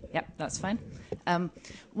 okay. Yep, that's fine.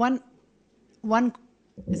 One,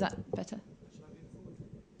 is that better?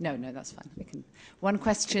 No, that's fine. One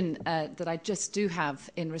question that I just do have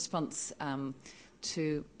in response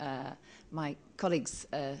to my colleague's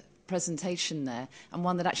presentation there, and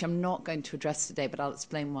one that actually I'm not going to address today, but I'll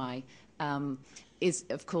explain why, is,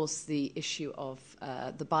 of course, the issue of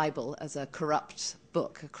the Bible as a corrupt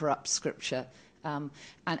book, a corrupt scripture, and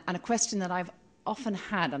a question that I've often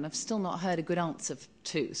had, and I've still not heard a good answer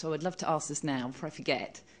to, so I would love to ask this now before I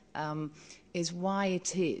forget, is why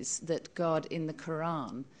it is that God in the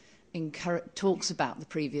Quran talks about the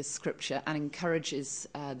previous scripture and encourages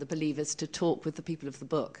the believers to talk with the people of the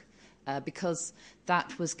book, because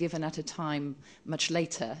that was given at a time much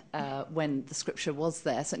later when the scripture was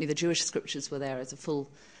there. Certainly the Jewish scriptures were there as a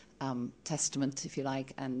full testament, if you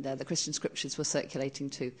like, and the Christian scriptures were circulating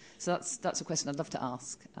too. So that's a question I'd love to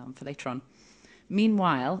ask for later on.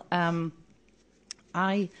 Meanwhile,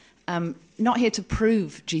 I not here to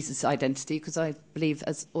prove Jesus' identity, because I believe,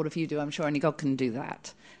 as all of you do, I'm sure only God can do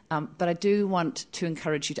that. But I do want to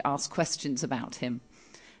encourage you to ask questions about him.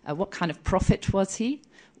 What kind of prophet was he?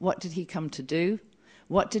 What did he come to do?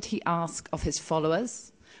 What did he ask of his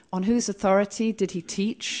followers? On whose authority did he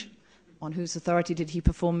teach? On whose authority did he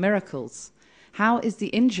perform miracles? How is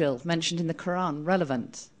the Injil mentioned in the Quran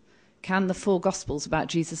relevant? Can the 4 Gospels about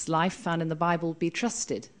Jesus' life found in the Bible be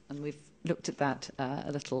trusted? And we've looked at that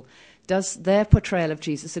a little. Does their portrayal of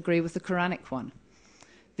Jesus agree with the Quranic one?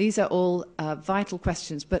 These are all vital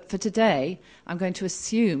questions, but for today, I'm going to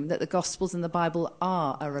assume that the Gospels and the Bible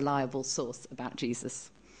are a reliable source about Jesus.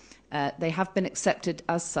 They have been accepted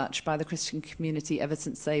as such by the Christian community ever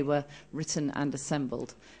since they were written and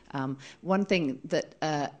assembled. One thing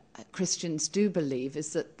that Christians do believe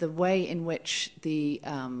is that the way in which the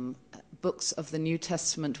books of the New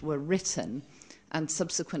Testament were written and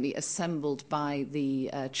subsequently assembled by the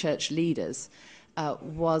church leaders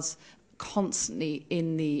was constantly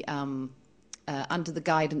in the under the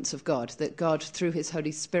guidance of God, that God, through his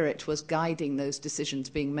Holy Spirit, was guiding those decisions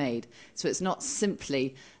being made. So it's not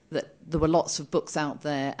simply that there were lots of books out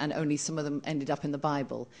there and only some of them ended up in the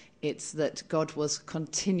Bible. It's that God was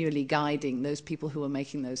continually guiding those people who were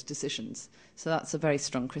making those decisions. So that's a very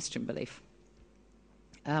strong Christian belief.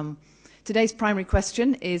 Today's primary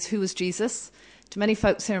question is, who was Jesus? To many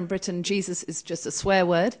folks here in Britain, Jesus is just a swear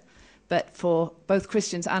word, but for both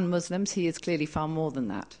Christians and Muslims, he is clearly far more than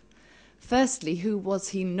that. Firstly, who was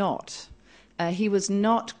he not? He was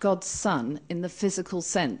not God's son in the physical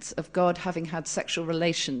sense of God having had sexual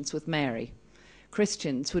relations with Mary.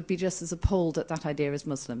 Christians would be just as appalled at that idea as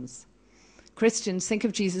Muslims. Christians think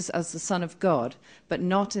of Jesus as the Son of God, but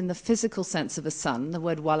not in the physical sense of a son, the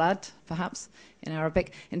word walad, perhaps, in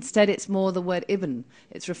Arabic. Instead, it's more the word ibn.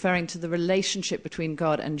 It's referring to the relationship between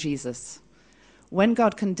God and Jesus. When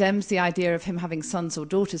God condemns the idea of him having sons or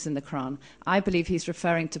daughters in the Quran, I believe he's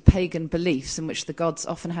referring to pagan beliefs in which the gods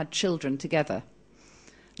often had children together.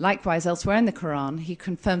 Likewise, elsewhere in the Quran, he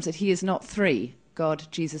confirms that he is not 3, God,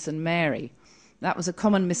 Jesus, and Mary. That was a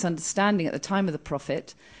common misunderstanding at the time of the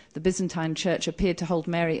prophet. The Byzantine church appeared to hold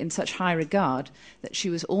Mary in such high regard that she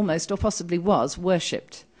was almost, or possibly was,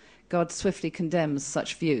 worshipped. God swiftly condemns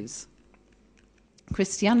such views.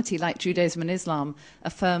 Christianity, like Judaism and Islam,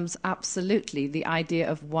 affirms absolutely the idea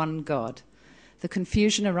of one God. The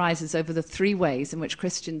confusion arises over the 3 ways in which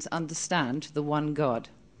Christians understand the one God.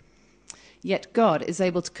 Yet God is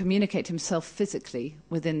able to communicate himself physically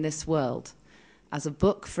within this world. As a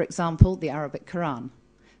book, for example, the Arabic Quran.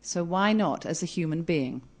 So why not as a human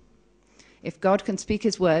being? If God can speak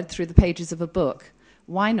his word through the pages of a book,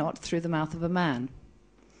 why not through the mouth of a man?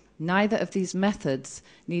 Neither of these methods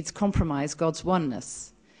needs compromise God's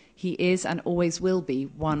oneness. He is and always will be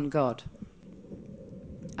one God.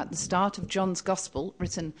 At the start of John's Gospel,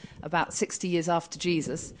 written about 60 years after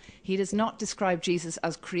Jesus, he does not describe Jesus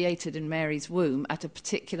as created in Mary's womb at a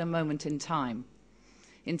particular moment in time.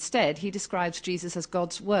 Instead, he describes Jesus as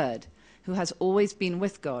God's Word, who has always been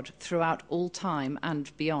with God throughout all time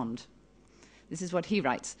and beyond. This is what he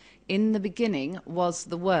writes: "In the beginning was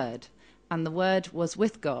the Word, and the Word was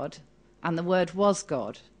with God, and the Word was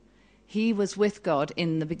God. He was with God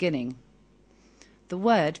in the beginning. The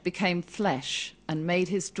Word became flesh and made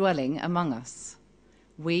his dwelling among us.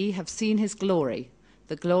 We have seen his glory,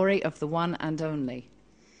 the glory of the one and only."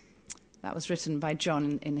 That was written by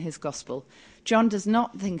John in his Gospel. John does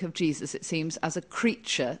not think of Jesus, it seems, as a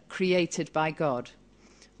creature created by God.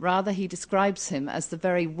 Rather, he describes him as the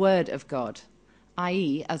very Word of God,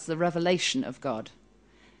 i.e., as the revelation of God.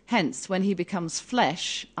 Hence, when he becomes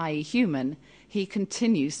flesh, i.e. human, he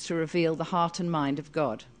continues to reveal the heart and mind of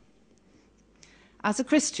God. As a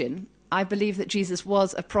Christian, I believe that Jesus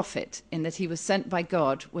was a prophet in that he was sent by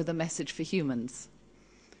God with a message for humans.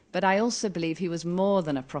 But I also believe he was more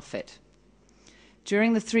than a prophet.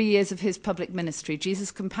 During the 3 years of his public ministry,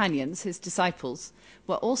 Jesus' companions, his disciples,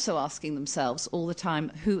 were also asking themselves all the time,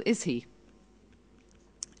 who is he?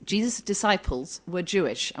 Jesus' disciples were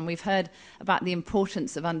Jewish, and we've heard about the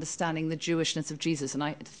importance of understanding the Jewishness of Jesus, and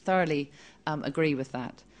I thoroughly agree with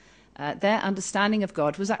that. Their understanding of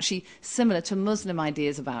God was actually similar to Muslim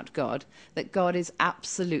ideas about God, that God is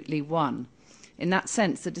absolutely one. In that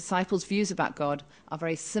sense, the disciples' views about God are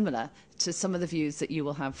very similar to some of the views that you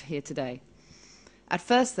will have here today. At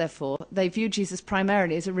first, therefore, they viewed Jesus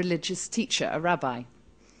primarily as a religious teacher, a rabbi.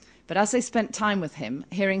 But as they spent time with him,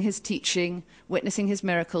 hearing his teaching, witnessing his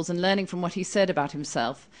miracles, and learning from what he said about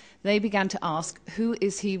himself, they began to ask, who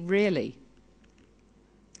is he really?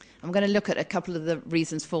 I'm going to look at a couple of the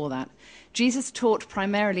reasons for that. Jesus taught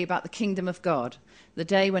primarily about the kingdom of God, the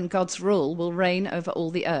day when God's rule will reign over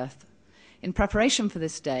all the earth. In preparation for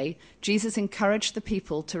this day, Jesus encouraged the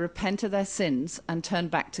people to repent of their sins and turn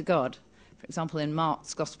back to God. For example, in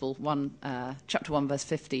Mark's Gospel, chapter 1, verse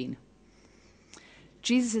 15.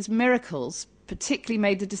 Jesus' miracles particularly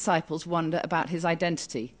made the disciples wonder about his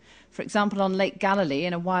identity. For example, on Lake Galilee,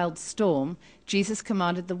 in a wild storm, Jesus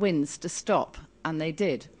commanded the winds to stop, and they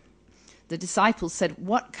did. The disciples said,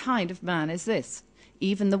 "What kind of man is this?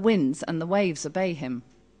 Even the winds and the waves obey him."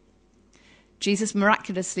 Jesus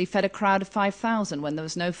miraculously fed a crowd of 5,000 when there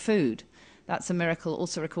was no food. That's a miracle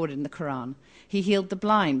also recorded in the Quran. He healed the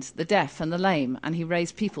blind, the deaf, and the lame, and he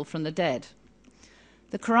raised people from the dead.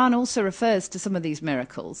 The Quran also refers to some of these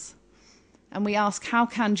miracles. And we ask, how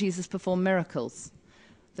can Jesus perform miracles?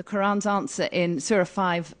 The Quran's answer in Surah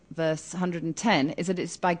 5, verse 110, is that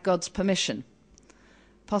it's by God's permission.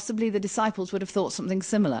 Possibly the disciples would have thought something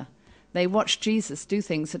similar. They watched Jesus do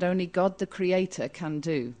things that only God the Creator can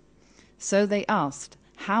do. So they asked,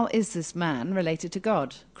 how is this man related to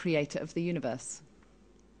God, Creator of the universe?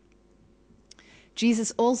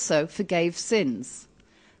 Jesus also forgave sins.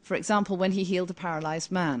 For example, when he healed a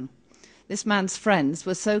paralyzed man. This man's friends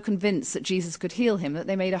were so convinced that Jesus could heal him that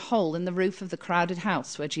they made a hole in the roof of the crowded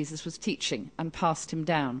house where Jesus was teaching and passed him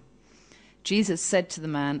down. Jesus said to the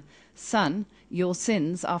man, "Son, your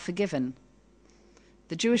sins are forgiven."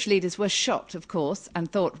 The Jewish leaders were shocked, of course, and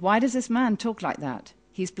thought, why does this man talk like that?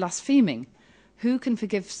 He's blaspheming. Who can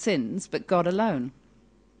forgive sins but God alone?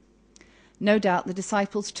 No doubt the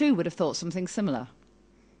disciples too would have thought something similar.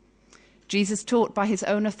 Jesus taught by his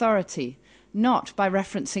own authority, not by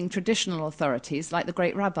referencing traditional authorities like the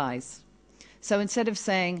great rabbis. So instead of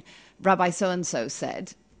saying, Rabbi so-and-so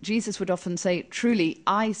said, Jesus would often say, "Truly,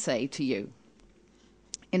 I say to you."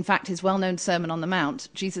 In fact, his well-known Sermon on the Mount,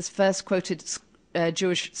 Jesus first quoted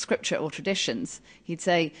Jewish scripture or traditions. He'd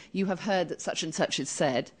say, "You have heard that such and such is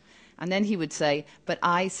said." And then he would say, "But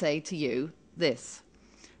I say to you this."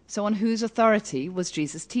 So on whose authority was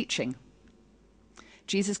Jesus teaching?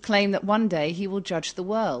 Jesus claimed that one day he will judge the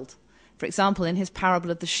world. For example, in his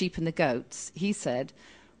parable of the sheep and the goats, he said,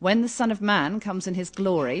 "When the Son of Man comes in his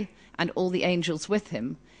glory, and all the angels with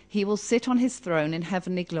him, he will sit on his throne in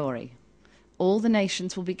heavenly glory. All the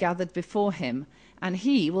nations will be gathered before him, and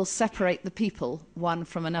he will separate the people one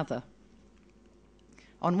from another."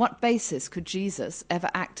 On what basis could Jesus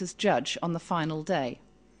ever act as judge on the final day?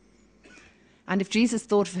 And if Jesus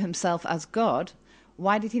thought of himself as God,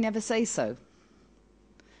 why did he never say so?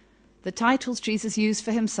 The titles Jesus used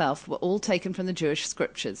for himself were all taken from the Jewish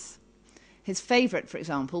scriptures. His favorite, for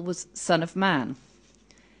example, was Son of Man.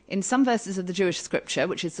 In some verses of the Jewish scripture,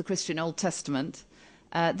 which is the Christian Old Testament,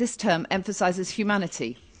 this term emphasizes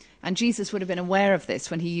humanity, and Jesus would have been aware of this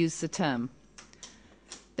when he used the term.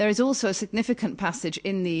 There is also a significant passage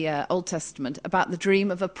in the Old Testament about the dream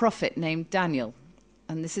of a prophet named Daniel,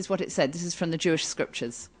 and this is what it said. This is from the Jewish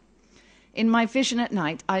scriptures. "In my vision at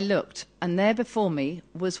night I looked, and there before me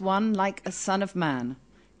was one like a son of man,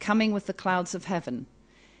 coming with the clouds of heaven.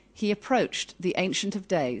 He approached the Ancient of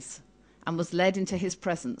Days and was led into his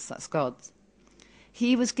presence," that's God.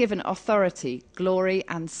 "He was given authority, glory,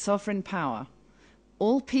 and sovereign power.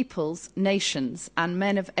 All peoples, nations, and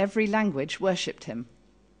men of every language worshipped him."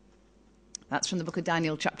 That's from the book of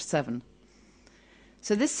Daniel, chapter 7.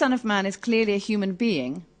 So this Son of Man is clearly a human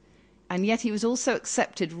being, and yet he was also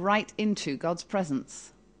accepted right into God's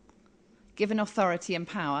presence, given authority and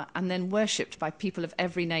power, and then worshipped by people of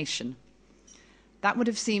every nation. That would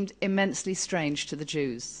have seemed immensely strange to the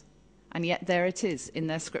Jews, and yet there it is in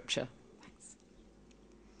their scripture. Thanks.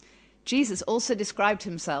 Jesus also described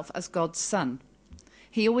himself as God's Son.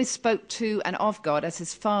 He always spoke to and of God as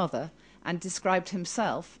his Father, and described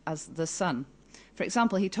himself as the Son. For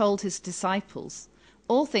example, he told his disciples,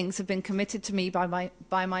 "All things have been committed to me by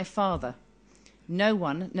my Father. No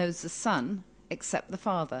one knows the Son except the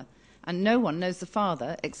Father, and no one knows the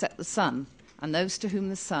Father except the Son, and those to whom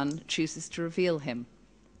the Son chooses to reveal him."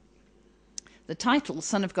 The title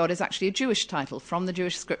Son of God is actually a Jewish title from the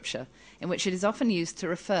Jewish scripture, in which it is often used to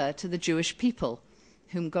refer to the Jewish people,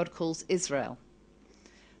 whom God calls Israel.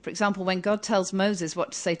 For example, when God tells Moses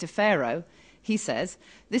what to say to Pharaoh, he says,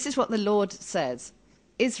 "This is what the Lord says,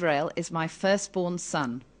 Israel is my firstborn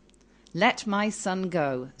son. Let my son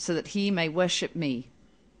go so that he may worship me."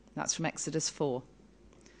 That's from Exodus 4.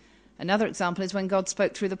 Another example is when God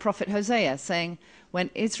spoke through the prophet Hosea, saying, "When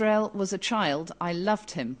Israel was a child, I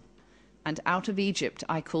loved him, and out of Egypt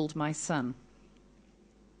I called my son."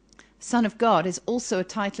 Son of God is also a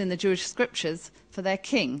title in the Jewish scriptures for their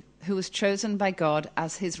king, who was chosen by God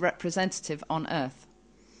as his representative on earth.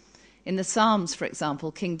 In the Psalms, for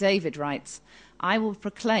example, King David writes, I will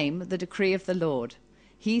proclaim the decree of the Lord.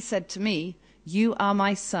 He said to me, 'You are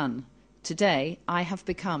my son. Today I have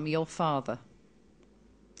become your father.'"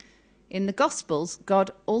 In the Gospels,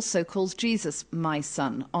 God also calls Jesus my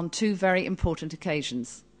son on two very important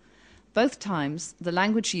occasions. Both times, the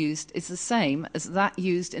language used is the same as that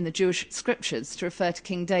used in the Jewish scriptures to refer to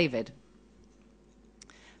King David.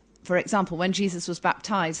 For example, when Jesus was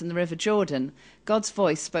baptized in the River Jordan, God's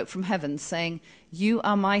voice spoke from heaven saying, "You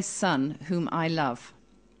are my son whom I love."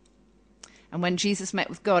 And when Jesus met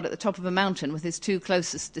with God at the top of a mountain with his two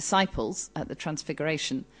closest disciples at the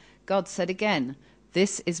Transfiguration, God said again,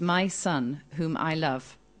 "This is my son whom I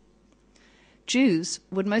love." Jews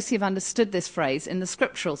would mostly have understood this phrase in the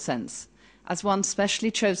scriptural sense, as one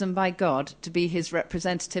specially chosen by God to be his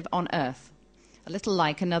representative on earth, a little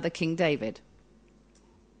like another King David.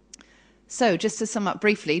 So, just to sum up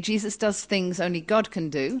briefly, Jesus does things only God can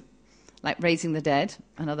do, like raising the dead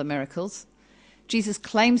and other miracles. Jesus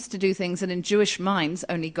claims to do things that in Jewish minds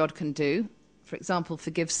only God can do, for example,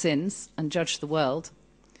 forgive sins and judge the world.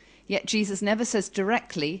 Yet Jesus never says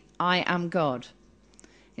directly, "I am God."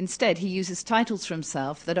 Instead, he uses titles for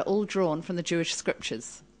himself that are all drawn from the Jewish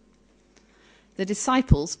scriptures. The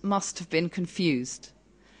disciples must have been confused.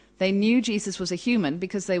 They knew Jesus was a human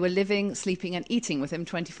because they were living, sleeping, and eating with him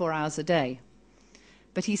 24 hours a day.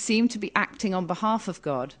 But he seemed to be acting on behalf of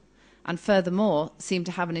God, and furthermore, seemed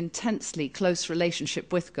to have an intensely close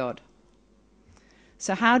relationship with God.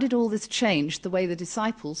 So how did all this change the way the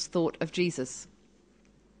disciples thought of Jesus?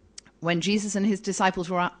 When Jesus and his disciples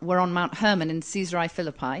were on Mount Hermon in Caesarea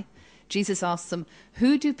Philippi, Jesus asked them,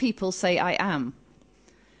 "Who do people say I am?"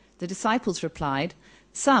 The disciples replied,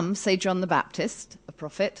 "Some say John the Baptist, a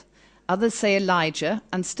prophet, others say Elijah,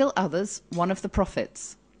 and still others, one of the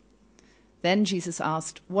prophets." Then Jesus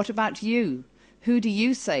asked, "What about you? Who do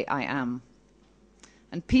you say I am?"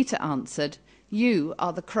 And Peter answered, "You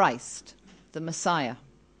are the Christ, the Messiah."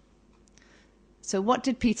 So what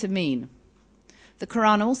did Peter mean? The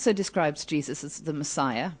Quran also describes Jesus as the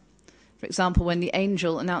Messiah. For example, when the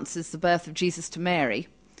angel announces the birth of Jesus to Mary,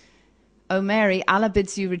 "O Mary, Allah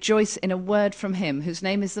bids you rejoice in a word from him, whose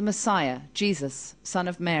name is the Messiah, Jesus, son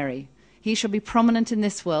of Mary. He shall be prominent in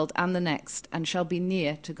this world and the next, and shall be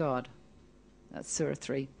near to God." That's Surah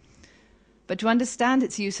 3. But to understand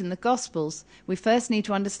its use in the Gospels, we first need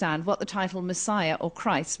to understand what the title Messiah or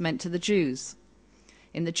Christ meant to the Jews.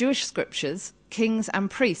 In the Jewish scriptures, kings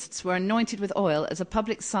and priests were anointed with oil as a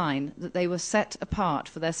public sign that they were set apart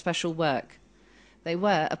for their special work. They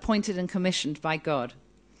were appointed and commissioned by God.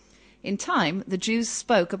 In time, the Jews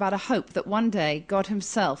spoke about a hope that one day God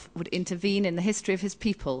himself would intervene in the history of his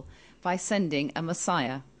people by sending a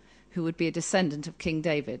Messiah, who would be a descendant of King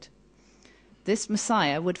David. This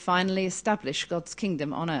Messiah would finally establish God's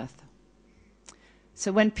kingdom on earth.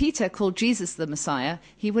 So when Peter called Jesus the Messiah,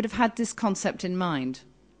 he would have had this concept in mind.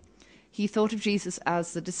 He thought of Jesus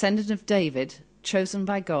as the descendant of David, chosen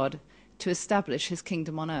by God to establish his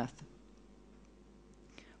kingdom on earth.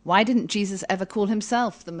 Why didn't Jesus ever call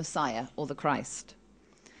himself the Messiah or the Christ?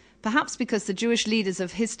 Perhaps because the Jewish leaders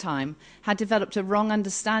of his time had developed a wrong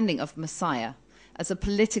understanding of Messiah as a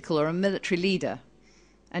political or a military leader,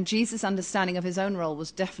 and Jesus' understanding of his own role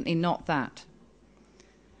was definitely not that.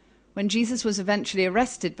 When Jesus was eventually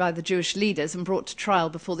arrested by the Jewish leaders and brought to trial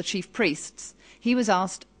before the chief priests, he was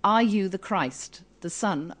asked, "Are you the Christ, the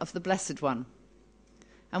Son of the Blessed One?"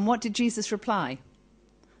 And what did Jesus reply?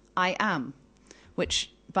 "I am,"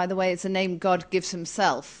 which, by the way, is a name God gives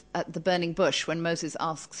himself at the burning bush when Moses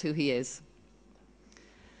asks who he is.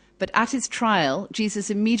 But at his trial, Jesus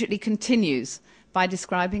immediately continues by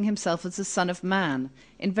describing himself as the Son of Man,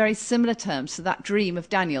 in very similar terms to that dream of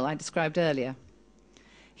Daniel I described earlier.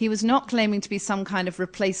 He was not claiming to be some kind of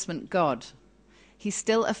replacement God. He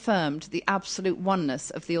still affirmed the absolute oneness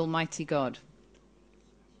of the Almighty God.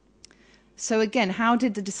 So again, how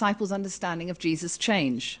did the disciples' understanding of Jesus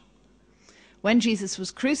change? When Jesus was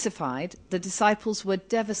crucified, the disciples were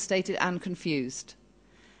devastated and confused.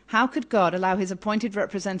 How could God allow his appointed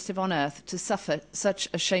representative on earth to suffer such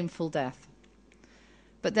a shameful death?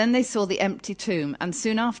 But then they saw the empty tomb and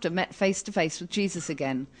soon after met face to face with Jesus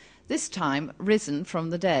again, this time risen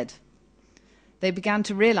from the dead. They began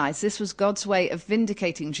to realize this was God's way of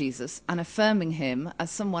vindicating Jesus and affirming him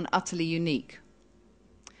as someone utterly unique.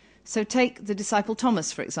 So take the disciple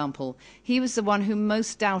Thomas, for example. He was the one who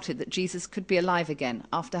most doubted that Jesus could be alive again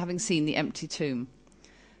after having seen the empty tomb.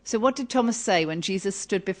 So what did Thomas say when Jesus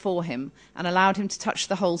stood before him and allowed him to touch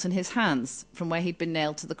the holes in his hands from where he'd been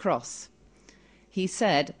nailed to the cross? He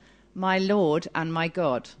said, "My Lord and my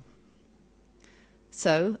God."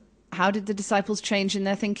 So How did the disciples change in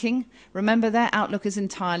their thinking? Remember, their outlook is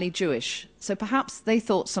entirely Jewish, so perhaps they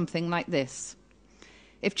thought something like this.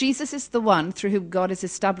 If Jesus is the one through whom God is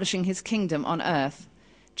establishing his kingdom on earth,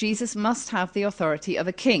 Jesus must have the authority of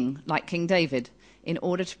a king, like King David, in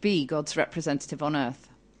order to be God's representative on earth.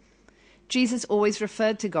 Jesus always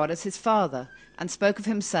referred to God as his Father and spoke of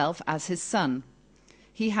himself as his Son.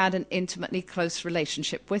 He had an intimately close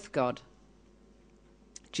relationship with God.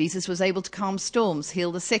 Jesus was able to calm storms,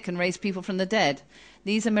 heal the sick, and raise people from the dead.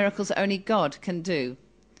 These are miracles that only God can do.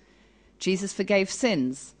 Jesus forgave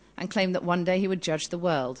sins and claimed that one day he would judge the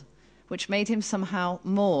world, which made him somehow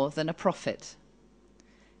more than a prophet.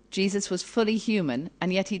 Jesus was fully human,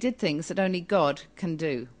 and yet he did things that only God can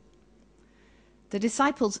do. The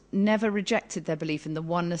disciples never rejected their belief in the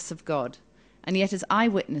oneness of God, and yet as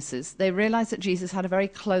eyewitnesses, they realized that Jesus had a very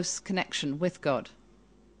close connection with God.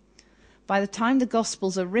 By the time the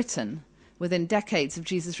Gospels are written, within decades of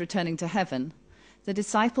Jesus returning to heaven, the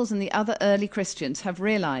disciples and the other early Christians have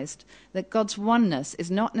realized that God's oneness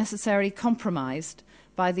is not necessarily compromised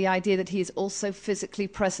by the idea that he is also physically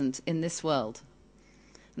present in this world.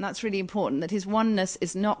 And that's really important, that his oneness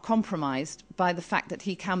is not compromised by the fact that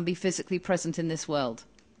he can be physically present in this world.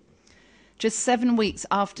 Just 7 weeks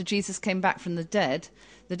after Jesus came back from the dead,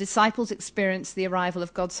 the disciples experienced the arrival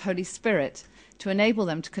of God's Holy Spirit to enable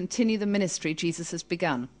them to continue the ministry Jesus has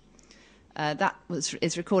begun.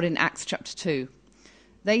 Is recorded in Acts chapter 2.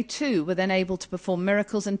 They too were then able to perform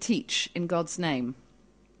miracles and teach in God's name.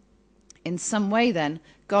 In some way then,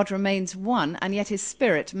 God remains one, and yet his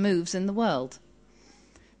Spirit moves in the world.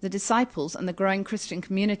 The disciples and the growing Christian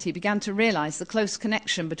community began to realize the close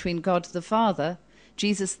connection between God the Father,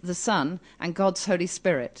 Jesus the Son, and God's Holy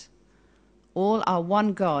Spirit. All are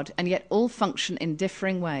one God, and yet all function in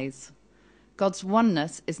differing ways. God's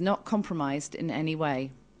oneness is not compromised in any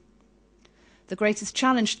way. The greatest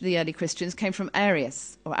challenge to the early Christians came from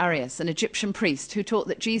Arius, an Egyptian priest, who taught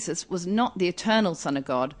that Jesus was not the eternal Son of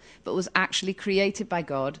God, but was actually created by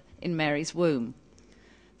God in Mary's womb.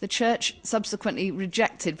 The church subsequently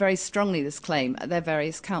rejected very strongly this claim at their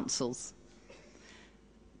various councils,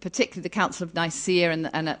 particularly the Council of Nicaea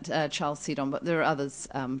and at Chalcedon, but there are others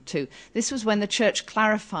too. This was when the church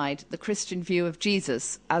clarified the Christian view of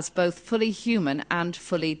Jesus as both fully human and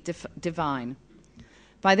fully divine.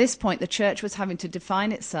 By this point, the church was having to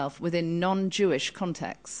define itself within non-Jewish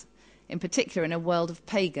contexts, in particular in a world of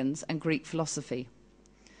pagans and Greek philosophy.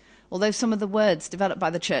 Although some of the words developed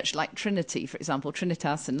by the church, like Trinity, for example,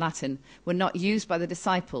 Trinitas in Latin, were not used by the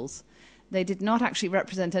disciples, they did not actually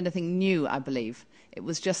represent anything new, I believe. It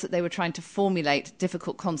was just that they were trying to formulate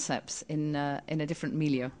difficult concepts in a different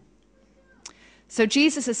milieu. So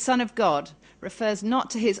Jesus as Son of God refers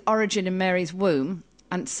not to his origin in Mary's womb,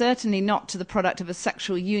 and certainly not to the product of a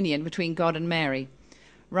sexual union between God and Mary.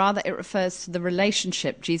 Rather, it refers to the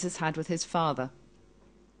relationship Jesus had with his Father.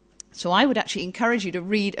 So I would actually encourage you to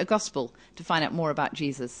read a gospel to find out more about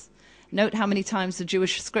Jesus. Note how many times the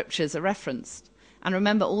Jewish scriptures are referenced. And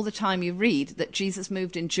remember all the time you read that Jesus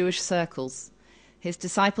moved in Jewish circles. His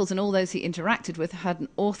disciples and all those he interacted with had an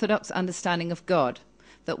orthodox understanding of God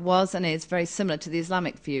that was and is very similar to the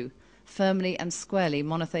Islamic view, firmly and squarely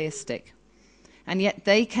monotheistic. And yet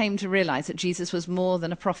they came to realize that Jesus was more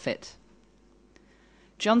than a prophet.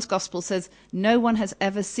 John's Gospel says, "No one has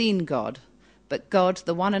ever seen God, but God,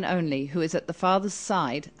 the one and only, who is at the Father's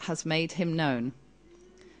side, has made him known."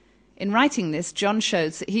 In writing this, John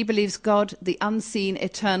shows that he believes God, the unseen,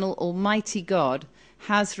 eternal, almighty God,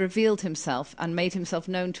 has revealed himself and made himself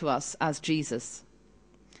known to us as Jesus.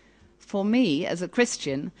 For me, as a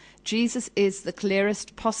Christian, Jesus is the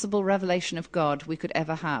clearest possible revelation of God we could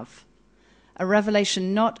ever have. A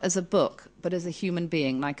revelation not as a book, but as a human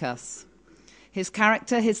being like us. His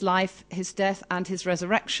character, his life, his death, and his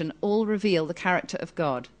resurrection all reveal the character of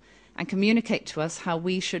God and communicate to us how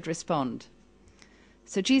we should respond.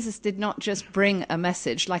 So Jesus did not just bring a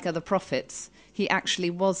message like other prophets, he actually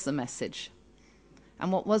was the message.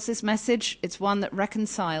 And what was this message? It's one that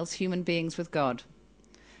reconciles human beings with God.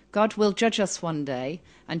 God will judge us one day,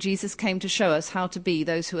 and Jesus came to show us how to be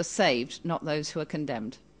those who are saved, not those who are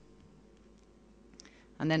condemned.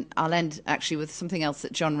 And then I'll end actually with something else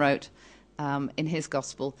that John wrote in his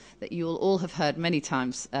gospel that you will all have heard many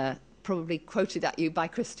times, probably quoted at you by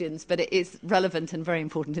Christians, but it is relevant and very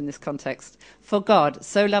important in this context. "For God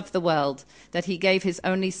so loved the world that he gave his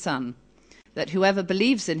only Son, that whoever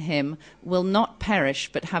believes in him will not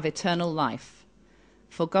perish but have eternal life.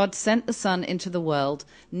 For God sent the Son into the world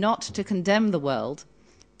not to condemn the world,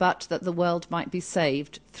 but that the world might be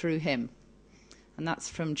saved through him." And that's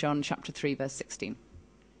from John chapter 3, verse 16.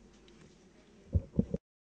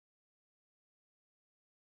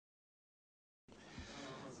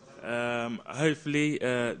 Hopefully,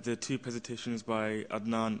 the two presentations by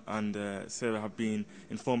Adnan and Sarah have been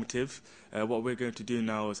informative. What we're going to do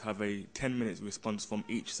now is have a 10-minute response from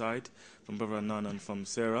each side, from Brother Adnan and from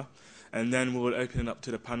Sarah, and then we will open it up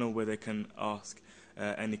to the panel where they can ask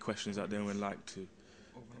any questions that they would like to.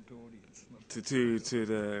 Open up the audience.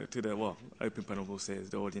 To the open panel, we'll say, is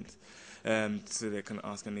the audience. So they can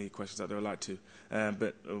ask any questions that they would like to.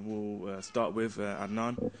 But we'll start with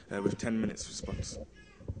Adnan with 10 minutes response.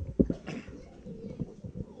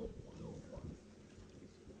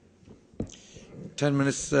 (10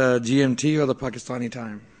 minutes) GMT or the Pakistani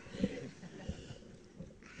time?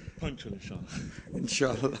 Punctual, inshallah.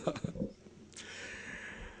 Inshallah.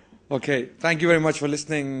 Okay, thank you very much for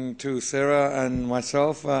listening to Sarah and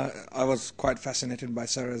myself. I was quite fascinated by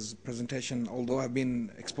Sarah's presentation, although I've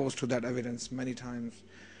been exposed to that evidence many times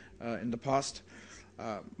in the past.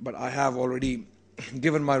 But I have already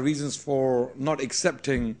given my reasons for not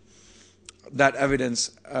accepting that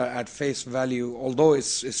evidence at face value, although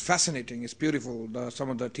it's fascinating, it's beautiful. Some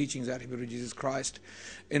of the teachings attributed to Jesus Christ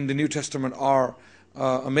in the New Testament are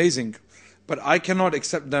amazing. But I cannot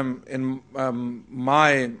accept them in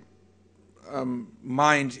my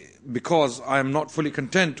mind because I am not fully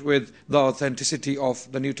content with the authenticity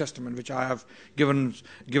of the New Testament, which I have given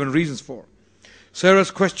reasons for.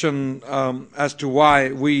 Sarah's question as to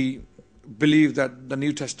why we believe that the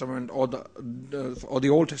New Testament or the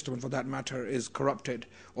Old Testament, for that matter, is corrupted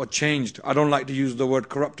or changed. I don't like to use the word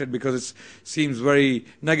corrupted because it seems very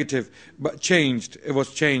negative, but changed. It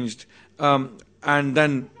was changed, and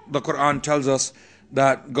then the Quran tells us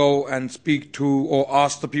that go and speak to or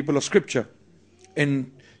ask the people of Scripture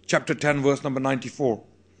in chapter 10, verse number 94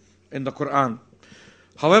 in the Quran.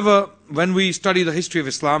 However, when we study the history of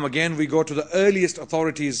Islam, again we go to the earliest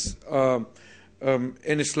authorities in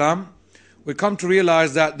Islam, we come to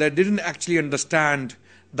realize that they didn't actually understand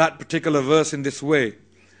that particular verse in this way.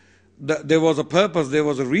 There was a purpose, there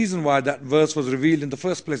was a reason why that verse was revealed in the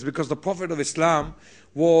first place, because the Prophet of Islam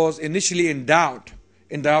was initially in doubt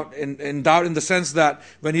in the sense that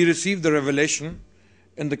when he received the revelation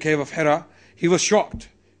in the cave of Hira, he was shocked.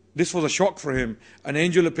 This was a shock for him. An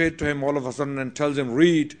angel appeared to him all of a sudden and tells him,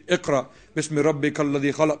 read, Iqra, Bismi Rabbika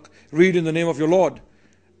alladhi khalaq, read in the name of your Lord.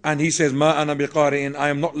 And he says, Ma ana biqari'in, I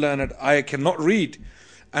am not learned, I cannot read.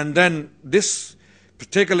 And then this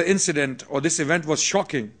particular incident or this event was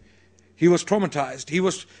shocking. He was traumatized, he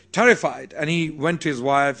was terrified, and he went to his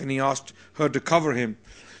wife and he asked her to cover him.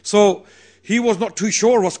 So he was not too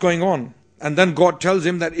sure what's going on. And then God tells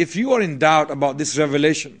him that if you are in doubt about this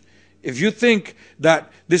revelation, if you think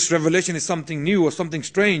that this revelation is something new or something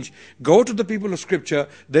strange, go to the people of Scripture.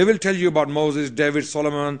 They will tell you about Moses, David,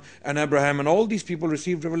 Solomon, and Abraham, and all these people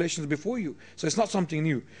received revelations before you. So it's not something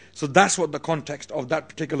new. So that's what the context of that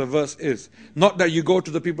particular verse is. Not that you go to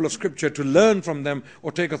the people of Scripture to learn from them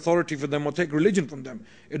or take authority from them or take religion from them.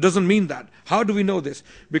 It doesn't mean that. How do we know this?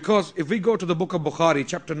 Because if we go to the book of Bukhari,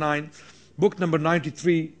 chapter 9, book number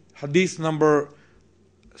 93, hadith number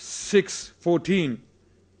 614,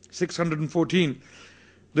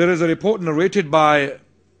 there is a report narrated by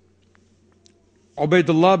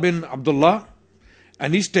Ubaidullah bin Abdullah,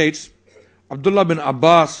 and he states, Abdullah bin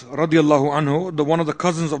Abbas radiallahu anhu, one of the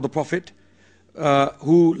cousins of the Prophet,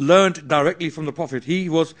 who learned directly from the Prophet. He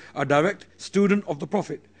was a direct student of the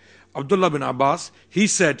Prophet. Abdullah bin Abbas, he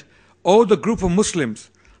said, O the group of Muslims,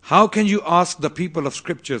 how can you ask the people of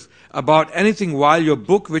Scriptures about anything while your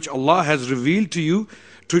book which Allah has revealed to you,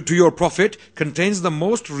 to your Prophet, contains the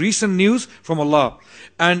most recent news from Allah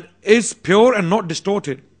and is pure and not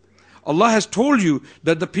distorted? Allah has told you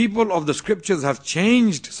that the people of the Scriptures have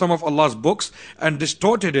changed some of Allah's books and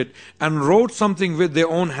distorted it and wrote something with their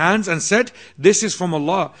own hands and said, this is from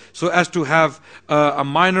Allah, so as to have a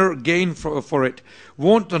minor gain for it.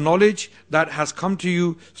 Won't the knowledge that has come to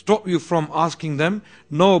you stop you from asking them?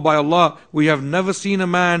 No, by Allah, we have never seen a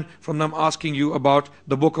man from them asking you about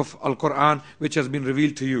the book of Al-Quran which has been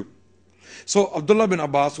revealed to you. So Abdullah bin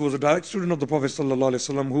Abbas, who was a direct student of the Prophet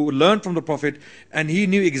ﷺ, who learned from the Prophet, and he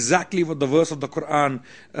knew exactly what the verse of the Quran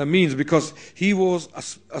means, because he was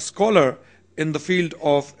a scholar in the field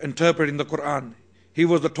of interpreting the Quran. He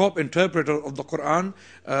was the top interpreter of the Quran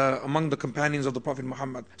among the companions of the Prophet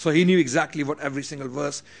Muhammad. So he knew exactly what every single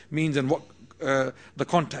verse means and what the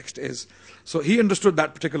context is. So he understood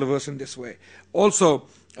that particular verse in this way. Also,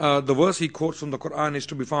 the verse he quotes from the Quran is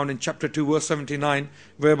to be found in chapter 2, verse 79,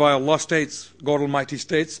 whereby Allah states, God Almighty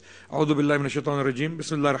states, A'udhu billahi minash shaitanir rajim,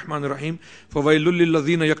 Bismillahir Rahmanir Rahim, فَوَيْلُّ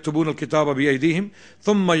لِلَّذِينَ يَكْتُبُونَ الْكِتَابَ بِأَيْدِيهِمْ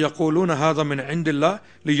ثُمَّ يَقُولُونَ هَذَا مِنْ عِنْدِ اللَّهِ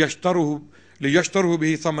لِيَشْتَرُوا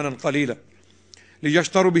بِهِ ثَمَنًا قَلِيلًا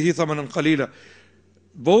لِيَشْتَرُوا بِهِ ثَمَنًا قَلِيلًا.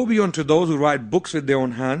 Woe be unto those who write books with their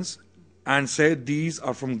own hands and say these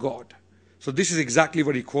are from God. So this is exactly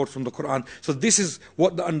what he quotes from the Quran. So this is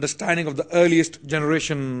what the understanding of the earliest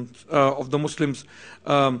generation of the Muslims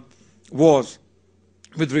was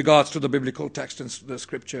with regards to the biblical text and the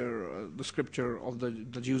scripture of the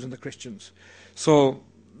Jews and the Christians. So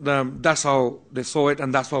that's how they saw it,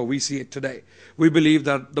 and that's how we see it today. We believe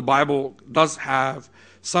that the Bible does have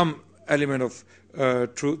some element of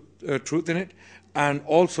truth in it, and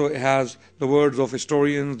also it has the words of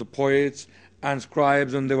historians, the poets, and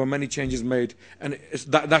scribes, and there were many changes made. And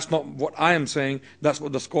that's not what I am saying, that's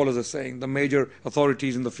what the scholars are saying, the major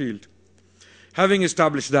authorities in the field. Having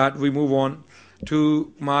established that, we move on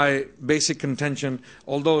to my basic contention.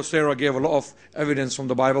 Although Sarah gave a lot of evidence from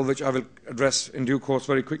the Bible, which I will address in due course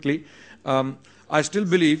very quickly, I still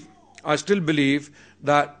believe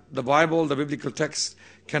that the Bible, the biblical text,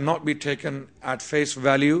 cannot be taken at face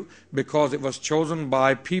value because it was chosen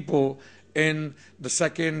by people in the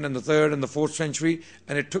 2nd and the 3rd and the 4th century,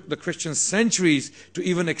 and it took the Christians centuries to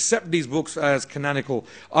even accept these books as canonical.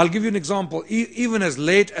 I'll give you an example. Even as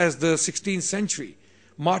late as the 16th century,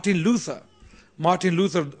 Martin Luther,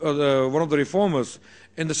 one of the reformers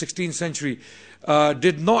in the 16th century,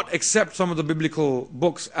 did not accept some of the biblical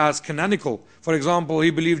books as canonical. For example, he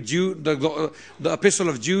believed the epistle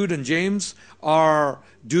of Jude and James are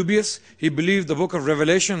dubious. He believed the book of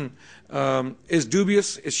Revelation is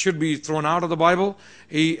dubious. It should be thrown out of the Bible.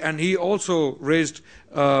 He also raised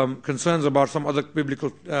concerns about some other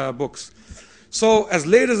biblical books. So as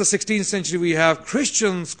late as the 16th century, we have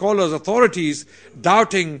Christian scholars, authorities,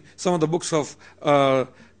 doubting some of the books of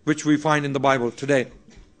which we find in the Bible today.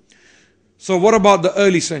 So what about the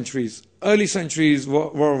early centuries? Early centuries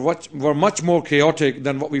were much more chaotic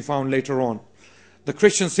than what we found later on. The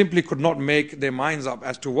Christians simply could not make their minds up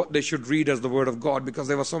as to what they should read as the Word of God because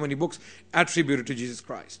there were so many books attributed to Jesus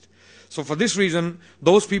Christ. So for this reason,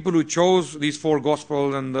 those people who chose these 4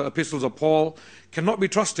 Gospels and the epistles of Paul cannot be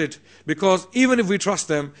trusted, because even if we trust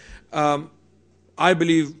them, I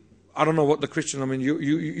believe, I don't know what the Christian, I mean,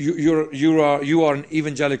 you are an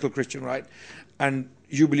evangelical Christian, right? And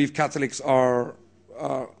you believe Catholics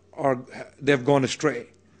they've gone astray.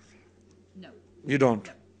 No. You don't?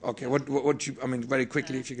 No. Okay, what you, I mean, very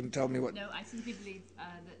quickly, if you can tell me what. No, I simply believe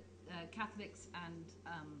that Catholics and,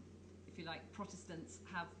 if you like, Protestants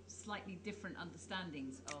have slightly different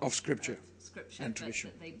understandings of Scripture and tradition.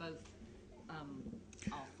 But they both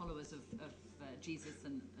are followers of Jesus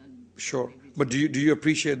and sure. But do you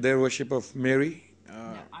appreciate their worship of Mary?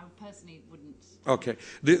 No, I personally wouldn't. Okay,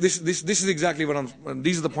 this is exactly what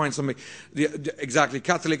these are the points I'm making. Exactly,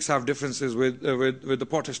 Catholics have differences with the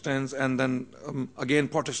Protestants, and then again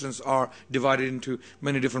Protestants are divided into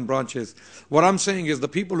many different branches. What I'm saying is the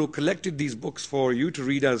people who collected these books for you to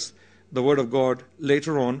read as the Word of God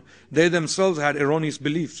later on, they themselves had erroneous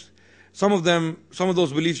beliefs. Some of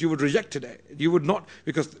those beliefs you would reject today. You would not,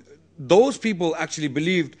 because those people actually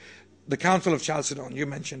believed. The Council of Chalcedon, you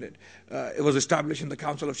mentioned it. It was established in the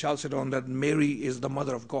Council of Chalcedon that Mary is the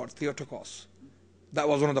mother of God, Theotokos. That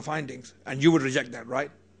was one of the findings. And you would reject that,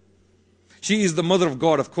 right? She is the mother of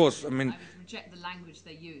God, of course. I would reject the language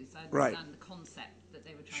they used. I understand the concept that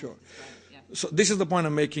they were trying to describe. Yeah. So this is the point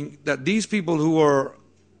I'm making, that these people who were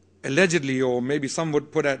allegedly, or maybe some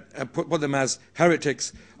would put them as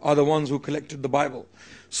heretics, are the ones who collected the Bible.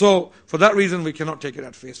 So for that reason, we cannot take it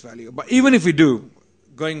at face value. But even if we do,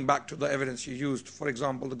 going back to the evidence you used, for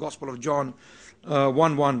example, the Gospel of John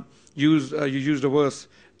 1:1, you used a verse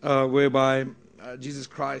whereby Jesus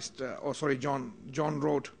Christ, John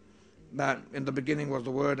wrote that in the beginning was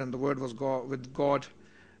the Word, and the Word was with God.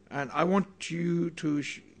 And I want you to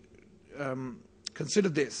consider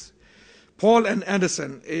this. Paul N.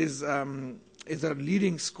 Anderson is a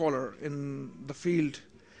leading scholar in the field.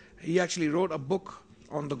 He actually wrote a book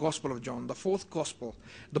on the Gospel of John, the 4th Gospel.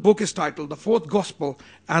 The book is titled The 4th Gospel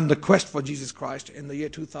and the Quest for Jesus Christ, in the year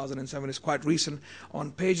 2007. It's quite recent.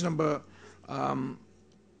 On page number,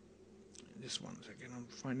 just one second, I'm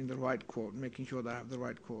finding the right quote, making sure that I have the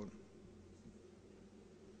right quote.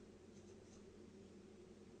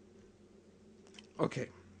 Okay.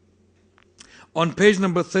 On page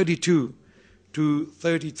number 32 to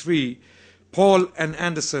 33, Paul N.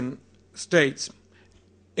 Anderson states,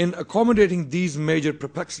 in accommodating these major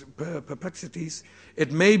perplexities,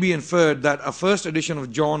 it may be inferred that a first edition of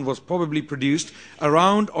John was probably produced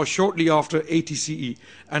around or shortly after 80 CE,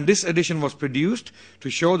 and this edition was produced to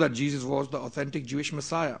show that Jesus was the authentic Jewish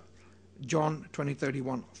Messiah. John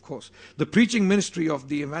 20:31, of course. The preaching ministry of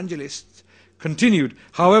the evangelists continued.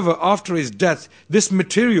 However, after his death, this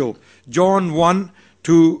material, John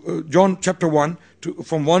chapter 1,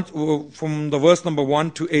 from the verse number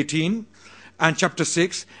 1 to 18, and chapter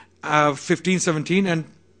 6, 15, 17 and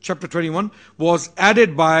chapter 21 was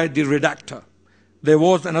added by the redactor. There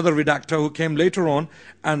was another redactor who came later on,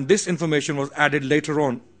 and this information was added later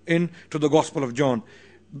on into the Gospel of John.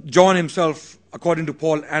 John himself, according to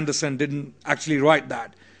Paul Anderson, didn't actually write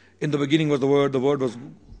that. In the beginning was the Word was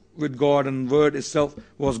with God, and the Word itself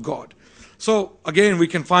was God. So again, we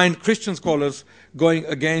can find Christian scholars going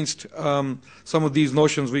against some of these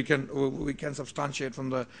notions we can substantiate from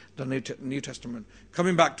the New Testament.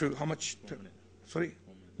 Coming back to how much?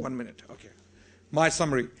 1 minute. Okay. My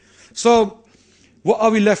summary. So what are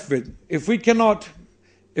we left with? If we cannot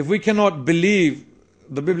believe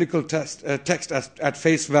the biblical text at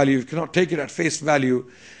face value, if we cannot take it at face value,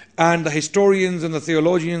 and the historians and the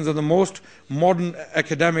theologians and the most modern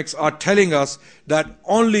academics are telling us that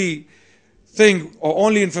only thing or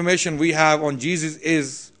only information we have on Jesus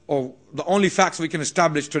is, or the only facts we can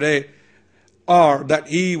establish today are that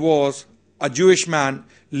he was a Jewish man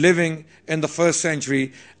living in the 1st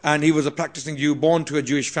century, and he was a practicing Jew born to a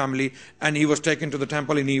Jewish family, and he was taken to the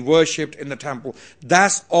temple and he worshipped in the temple.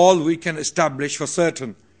 That's all we can establish for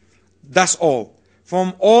certain. That's all.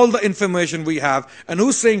 From all the information we have. And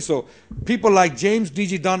who's saying so? People like James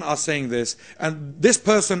D.G. Dunn are saying this. And this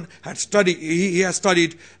person had studied, he has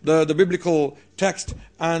studied the biblical text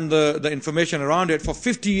and the information around it for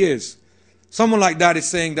 50 years. Someone like that is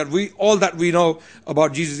saying that all that we know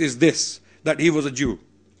about Jesus is this, that he was a Jew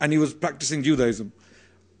and he was practicing Judaism.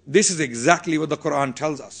 This is exactly what the Quran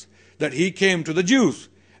tells us, that he came to the Jews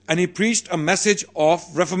and he preached a message of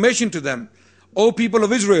reformation to them. O people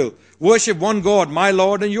of Israel, worship one God, my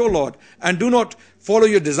Lord and your Lord, and do not follow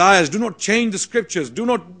your desires, do not change the scriptures, do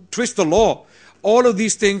not twist the law. All of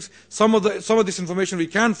these things, some of this information we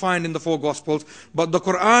can find in the 4 Gospels, but the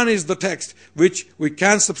Quran is the text which we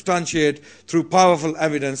can substantiate through powerful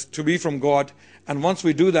evidence to be from God. And once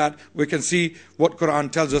we do that, we can see what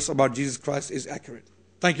Quran tells us about Jesus Christ is accurate.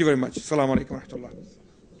 Thank you very much. Assalamu alaikum wa rahmatullah.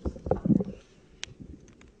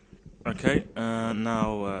 Okay,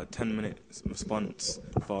 now 10 minutes response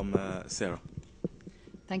from Sarah.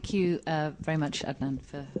 Thank you very much, Adnan,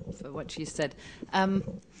 for what you said.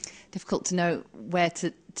 Difficult to know where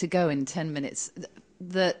to go in 10 minutes.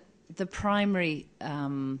 The primary,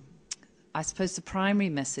 I suppose the primary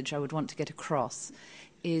message I would want to get across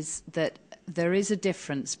is that there is a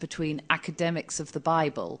difference between academics of the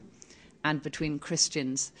Bible and between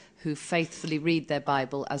Christians who faithfully read their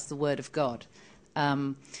Bible as the Word of God.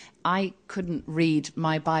 I couldn't read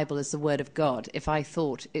my Bible as the Word of God if I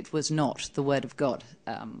thought it was not the Word of God.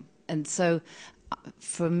 And so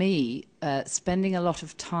for me, spending a lot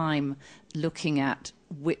of time looking at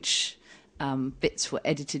which bits were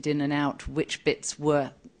edited in and out, which bits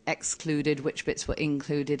were excluded, which bits were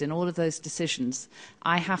included, and all of those decisions,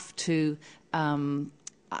 I have to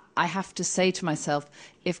say to myself,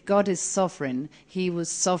 if God is sovereign, he was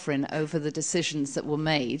sovereign over the decisions that were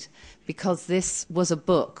made, because this was a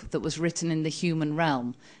book that was written in the human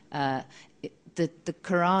realm. The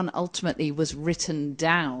Quran ultimately was written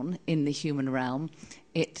down in the human realm.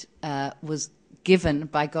 It was given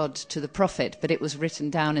by God to the prophet, but it was written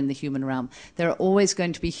down in the human realm. There are always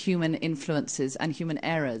going to be human influences and human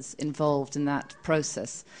errors involved in that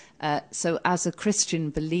process. So as a Christian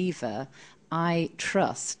believer, I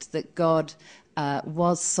trust that God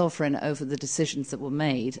was sovereign over the decisions that were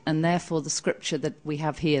made, and therefore the scripture that we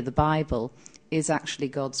have here, the Bible, is actually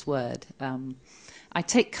God's word. I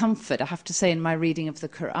take comfort, I have to say, in my reading of the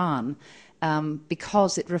Quran,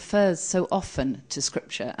 because it refers so often to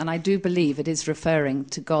scripture, and I do believe it is referring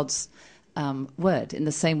to God's word in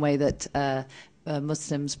the same way that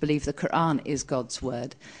Muslims believe the Quran is God's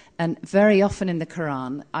word. And very often in the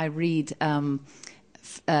Quran I read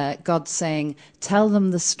God saying, tell them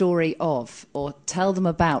the story of, or tell them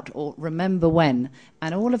about, or remember when.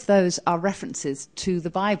 And all of those are references to the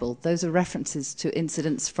Bible. Those are references to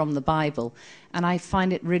incidents from the Bible. And I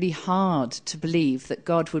find it really hard to believe that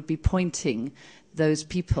God would be pointing those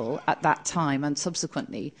people at that time and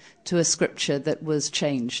subsequently to a scripture that was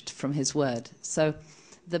changed from his word. So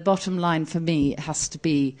the bottom line for me has to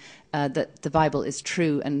be that the Bible is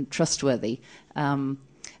true and trustworthy.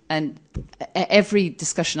 And every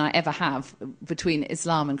discussion I ever have between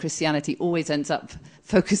Islam and Christianity always ends up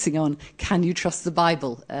focusing on, can you trust the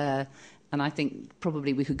Bible? And I think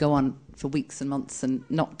probably we could go on for weeks and months and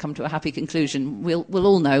not come to a happy conclusion. We'll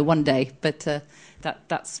all know one day, but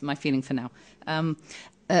that's my feeling for now.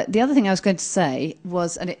 The other thing I was going to say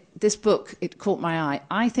was, and this book, it caught my eye,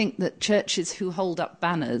 I think that churches who hold up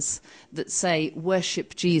banners that say,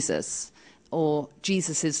 worship Jesus, or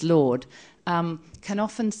Jesus is Lord, can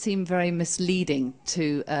often seem very misleading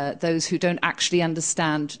to those who don't actually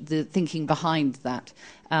understand the thinking behind that.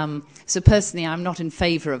 So personally, I'm not in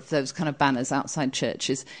favour of those kind of banners outside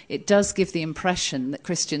churches. It does give the impression that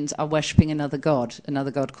Christians are worshipping another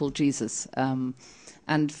God called Jesus.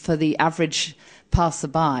 And for the average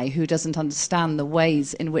passerby who doesn't understand the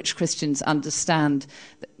ways in which Christians understand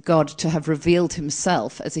God to have revealed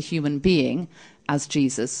himself as a human being, as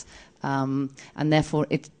Jesus, and therefore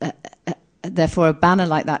a banner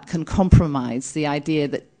like that can compromise the idea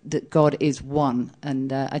that God is one.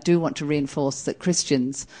 And I do want to reinforce that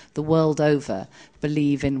Christians, the world over,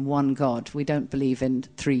 believe in one God. We don't believe in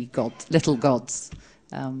three gods, little gods.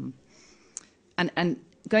 And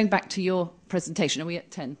going back to your presentation, are we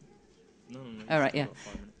at 10? No. All right, yeah.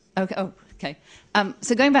 Okay. Oh, okay.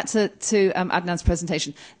 So going back to Adnan's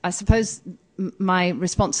presentation, I suppose my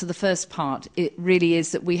response to the first part, it really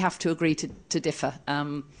is that we have to agree to differ.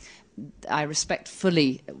 I respect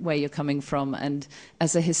fully where you're coming from, and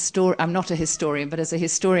as a I'm not a historian, but as a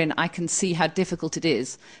historian, I can see how difficult it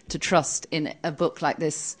is to trust in a book like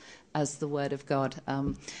this as the Word of God.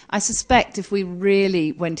 I suspect if we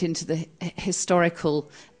really went into the historical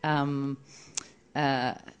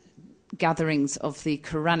gatherings of the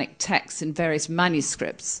Quranic texts in various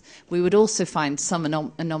manuscripts, we would also find some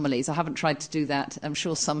anomalies. I haven't tried to do that. I'm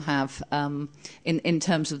sure some have, in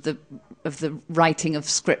terms of the writing of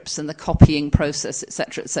scripts and the copying process,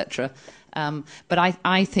 etc., etc. But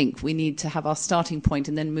I think we need to have our starting point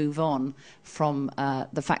and then move on from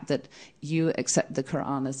the fact that you accept the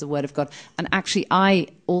Quran as the Word of God. And actually, I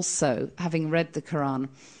also, having read the Quran,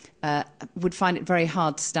 would find it very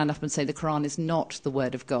hard to stand up and say the Quran is not the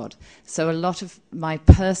Word of God. So a lot of my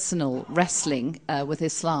personal wrestling with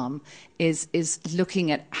Islam is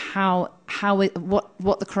looking at what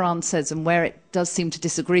the Quran says and where it does seem to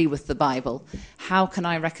disagree with the Bible. How can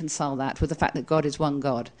I reconcile that with the fact that God is one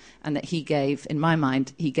God and that he gave, in my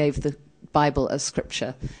mind, he gave the Bible as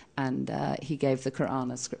scripture and he gave the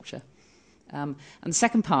Quran as scripture. And the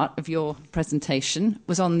second part of your presentation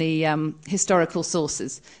was on the historical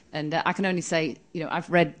sources. And I can only say, I've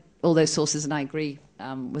read all those sources and I agree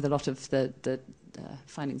with a lot of the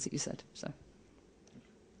findings that you said. So.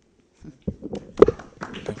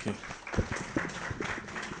 Thank you.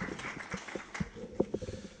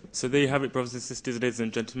 So there you have it, brothers and sisters, ladies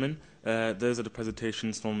and gentlemen. Those are the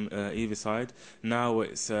presentations from either side. Now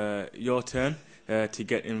it's your turn to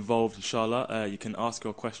get involved, inshallah. You can ask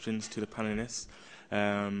your questions to the panelists.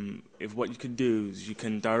 If what you can do is you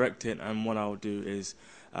can direct it, and what I'll do is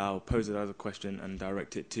I'll pose it as a question and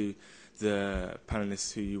direct it to the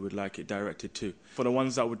panelists who you would like it directed to. For the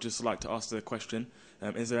ones that would just like to ask the question,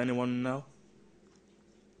 is there anyone now?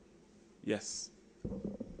 Yes.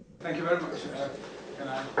 Thank you very much.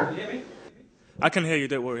 Can you hear me? I can hear you,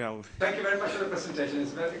 don't worry. Thank you very much for the presentation.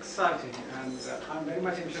 It's very exciting, and I'm very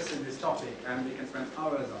much interested in this topic, and we can spend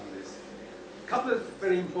hours on this. A couple of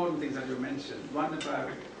very important things that you mentioned. One about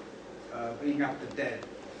bringing up the dead,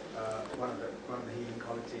 one of the healing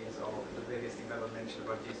qualities, or the various things that were mentioned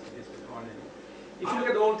about Jesus this morning. If you look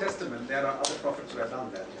at the Old Testament, there are other prophets who have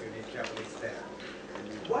done that. If you read carefully, it's there.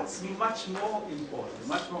 What's much more important,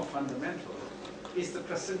 much more fundamental, is the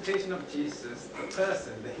presentation of Jesus, the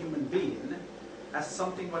person, the human being, as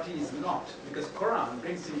something what he is not, because Quran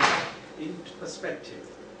brings him into perspective.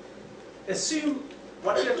 Assume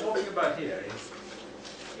what we are talking about here is,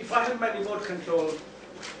 if I had my remote control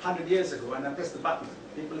 100 years ago and I pressed the button,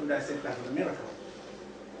 people would have said that was a miracle.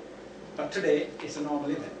 But today, it's a normal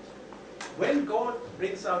event. When God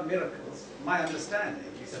brings out miracles, my understanding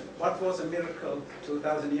is that what was a miracle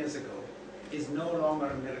 2,000 years ago is no longer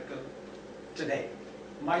a miracle today.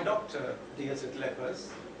 My doctor deals with lepers,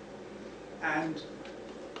 and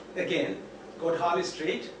again, go to Harley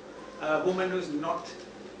Street, a woman who's not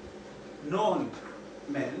known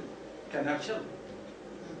men can have children.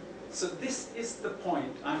 So this is the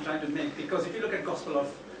point I'm trying to make, because if you look at Gospel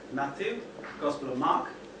of Matthew, Gospel of Mark,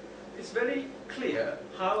 it's very clear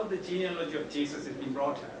how the genealogy of Jesus is being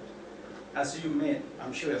brought out. As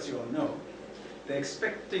I'm sure as you all know, they're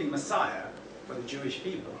expecting Messiah for the Jewish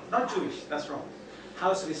people. Not Jewish, that's wrong.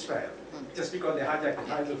 House of Israel. Just because they hijacked the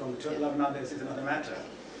title from the 12 others is another matter.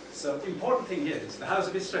 So the important thing here is the House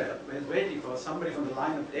of Israel was waiting for somebody from the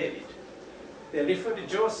line of David. They refer to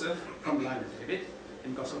Joseph from the line of David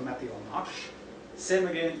in Gospel of Matthew or Mark. Same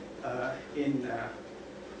again in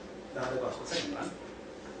the other Gospel, second one.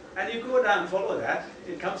 And you go down and follow that,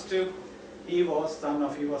 it comes to he was son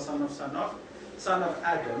of Adam,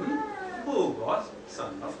 who was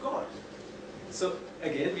son of God. So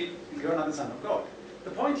again, we go another son of God. The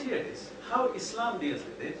point here is how Islam deals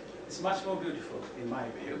with it is much more beautiful, in my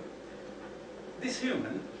view. this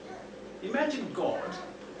human, imagine God,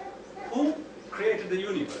 who created the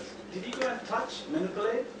universe. Did he go and touch,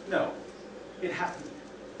 manipulate? No. It happened.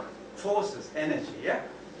 Forces, energy, yeah?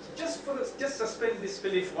 Just suspend this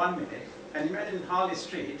belief 1 minute and imagine Harley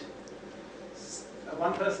Street,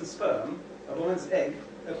 one person's sperm, a woman's egg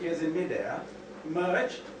appears in midair,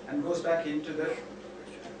 merge and goes back into the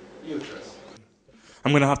uterus.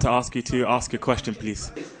 I'm going to have to ask you to ask a question,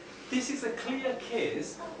 please. This is a clear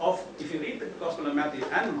case of, if you read the Gospel of Matthew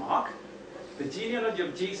and Mark, the genealogy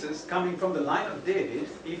of Jesus coming from the line of David,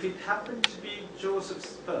 if it happened to be Joseph's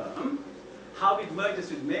sperm, how it merges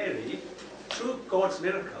with Mary through God's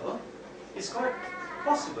miracle is quite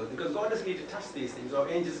possible, because God doesn't need to touch these things, or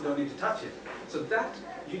angels don't need to touch it. So that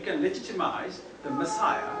you can legitimize the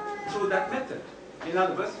Messiah through that method. In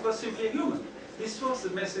other words, it was simply a human. This was the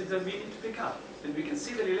message that we need to pick up. And we can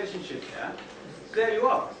see the relationship here. There you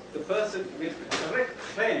are. The person with correct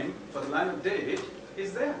claim for the line of David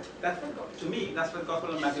is there. That's what God, to me, that's what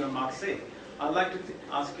Gospel of Matthew and Mark say. I'd like to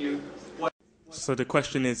ask you what... So the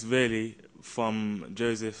question is really, from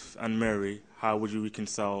Joseph and Mary, how would you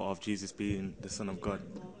reconcile of Jesus being the Son of God?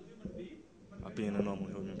 Being a normal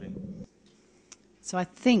human being. So I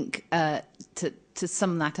think, to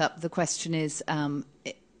sum that up, the question is,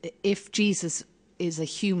 if Jesus is a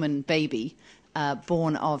human baby,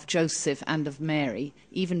 born of Joseph and of Mary,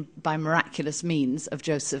 even by miraculous means of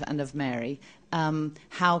Joseph and of Mary,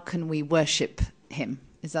 how can we worship him?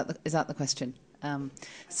 Is that the question?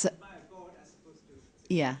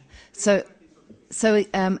 Yeah. So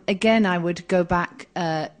again, I would go back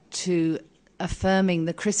to affirming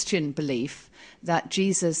the Christian belief that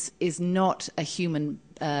Jesus is not a human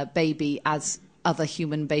baby as other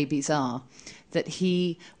human babies are. That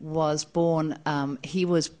he was born, he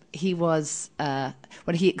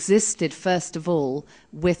existed first of all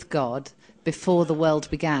with God before the world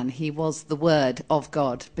began. He was the Word of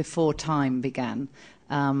God before time began,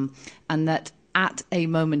 and that at a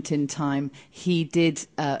moment in time he did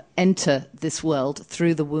enter this world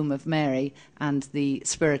through the womb of Mary and the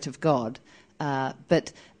Spirit of God,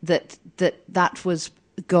 but that was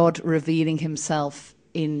God revealing himself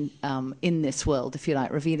in this world, if you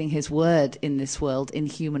like, revealing his word in this world in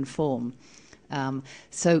human form.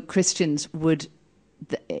 So Christians would,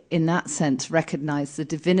 in that sense, recognize the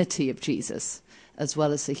divinity of Jesus as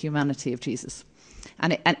well as the humanity of Jesus.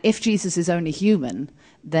 And if Jesus is only human,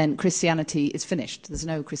 then Christianity is finished. There's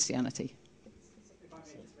no Christianity.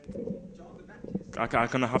 I'm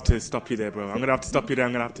going to have to stop you there, bro. I'm going to have to stop you there.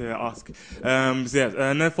 I'm going to have to ask.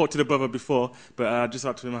 No thought to the brother before, but I'd just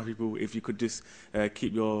like to remind people, if you could just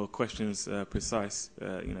keep your questions precise,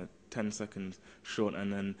 10 seconds short,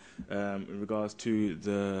 and then in regards to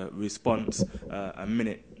the response, a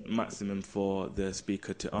minute maximum for the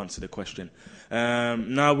speaker to answer the question.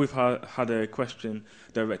 Now we've had a question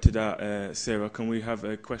directed at Sarah. Can we have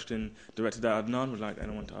a question directed at Adnan? Would like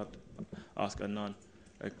anyone to ask Adnan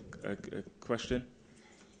a question?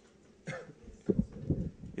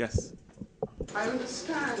 Yes. I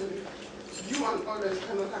understand you and others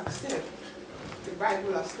cannot accept the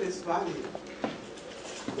Bible as face value.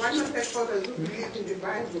 Why not let others who believe in the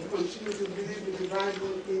Bible continue to believe in the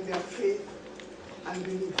Bible in their faith and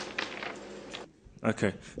belief?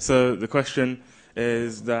 Okay, so the question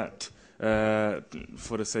is that,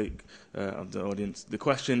 for the sake of the audience, the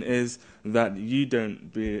question is that you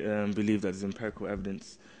don't believe that there's empirical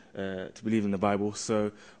evidence to believe in the Bible,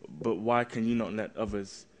 but why can you not let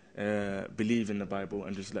others believe in the Bible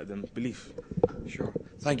and just let them believe? Sure.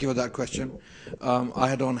 Thank you for that question.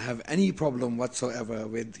 I don't have any problem whatsoever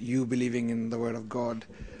with you believing in the Word of God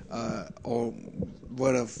or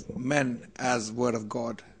Word of men as Word of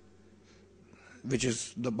God, which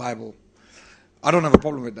is the Bible. I don't have a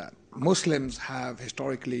problem with that. Muslims have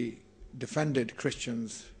historically defended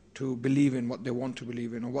Christians to believe in what they want to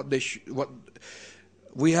believe in, or what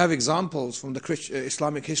we have examples from the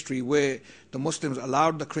Islamic history where the Muslims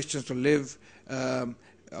allowed the Christians to live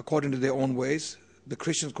according to their own ways. The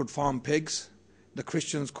Christians could farm pigs, the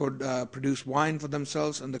Christians could produce wine for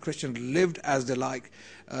themselves, and the Christians lived as they like.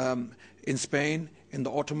 In Spain, in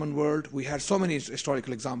the Ottoman world, we had so many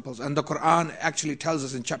historical examples. And the Quran actually tells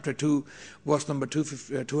us in chapter 2, verse number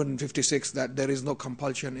 256, that there is no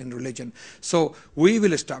compulsion in religion. So we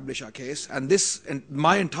will establish our case. And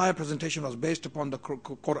my entire presentation was based upon the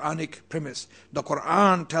Quranic premise. The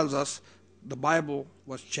Quran tells us the Bible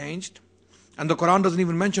was changed. And the Quran doesn't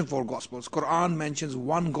even mention 4 Gospels. Quran mentions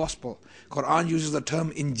 1 Gospel. Quran uses the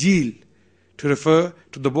term Injil to refer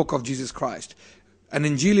to the book of Jesus Christ. An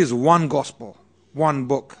Injil is 1 Gospel, 1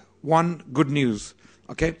 book, 1 good news.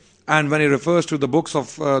 Okay? And when it refers to the books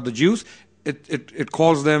of the Jews, it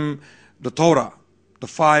calls them the Torah, the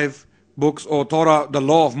 5 books, or Torah, the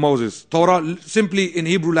law of Moses. Torah simply in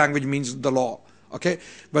Hebrew language means the law. Okay,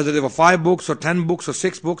 whether there were 5 books or 10 books or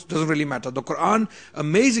 6 books, doesn't really matter. The Quran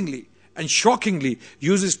amazingly and shockingly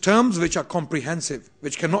uses terms which are comprehensive,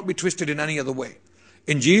 which cannot be twisted in any other way.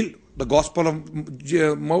 Injil, the gospel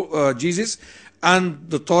of Jesus, and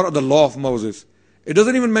the Torah, the law of Moses. It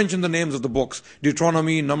doesn't even mention the names of the books,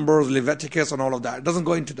 Deuteronomy, Numbers, Leviticus, and all of that. It doesn't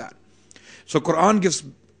go into that. So Quran gives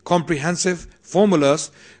comprehensive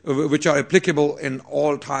formulas which are applicable in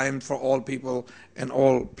all time for all people and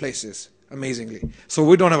all places. Amazingly. So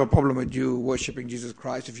we don't have a problem with you worshipping Jesus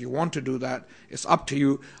Christ. If you want to do that, it's up to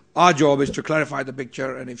you. Our job is to clarify the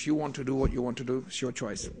picture, and if you want to do what you want to do, it's your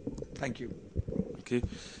choice. Thank you.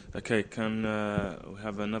 Okay, can we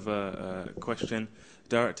have another question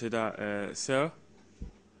directed at Sarah?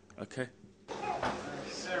 Okay.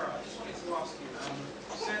 Sarah, I just wanted to ask you,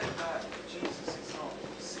 you said that Jesus is not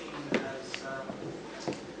seen as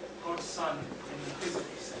God's son in the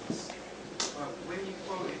physical sense. But when you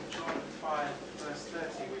quoted John 5, verse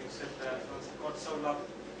 30, where you said that God so loved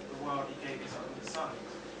the world, he gave his only son,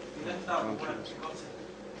 you left out the word begotten.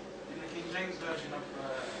 In the King James version of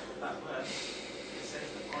that verse, it says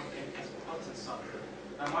that God gave his begotten son.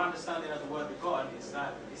 Now, my understanding of the word begotten is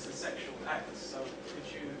that it's a sexual act. So, could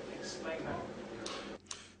you explain that?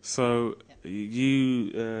 So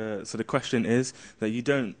so the question is that you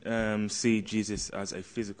don't see Jesus as a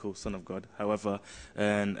physical son of God. However,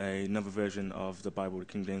 in another version of the Bible, the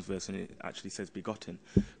King James version, it actually says begotten,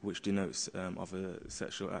 which denotes of a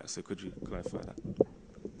sexual act. So could you clarify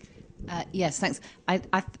that? Yes, thanks. I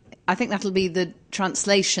think that'll be the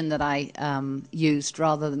translation that I used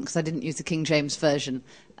rather than, because I didn't use the King James version.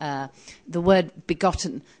 The word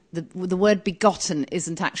begotten. The word begotten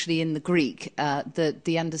isn't actually in the Greek.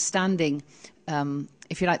 The understanding,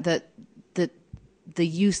 if you like, the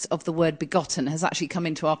use of the word begotten has actually come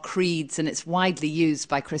into our creeds, and it's widely used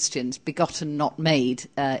by Christians. Begotten, not made,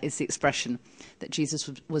 is the expression, that Jesus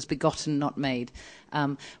was begotten, not made.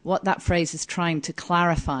 What that phrase is trying to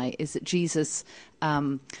clarify is that Jesus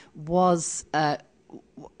was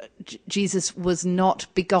not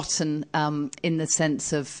begotten in the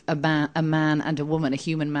sense of a man and a woman, a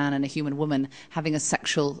human man and a human woman having a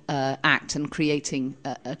sexual act and creating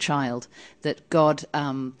a child. That God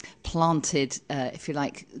planted, if you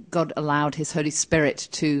like, God allowed his Holy Spirit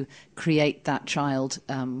to create that child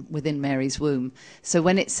within Mary's womb. So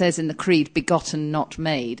when it says in the Creed, begotten, not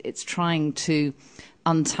made, it's trying to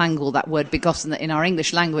untangle that word begotten that in our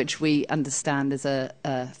English language we understand as a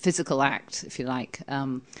physical act, if you like,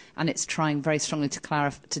 and it's trying very strongly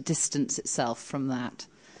to distance itself from that.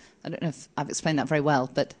 I don't know if I've explained that very well,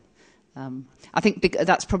 but I think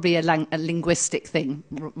that's probably a linguistic thing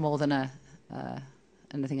more than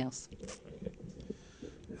anything else.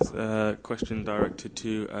 Question directed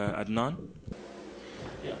to Adnan.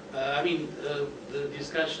 Yeah, the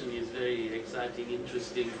discussion is very exciting,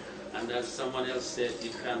 interesting, and as someone else said,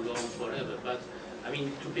 it can go on forever. But,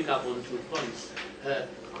 to pick up on 2 points,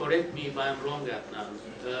 correct me if I'm wrong,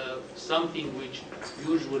 Adnan, something which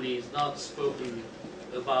usually is not spoken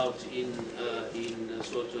about in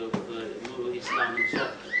sort of Islam and so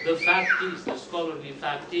on. The fact is, the scholarly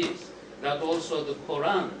fact is, that also the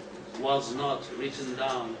Quran was not written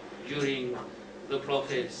down during the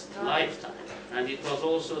Prophet's lifetime. And it was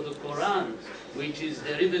also the Quran, which is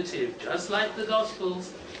derivative, just like the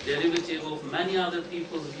Gospels, derivative of many other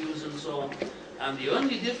people's views and so on. And the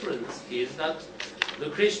only difference is that the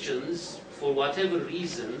Christians, for whatever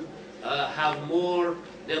reason, have more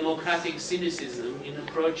democratic cynicism in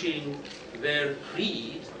approaching their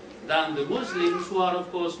creed than the Muslims, who are,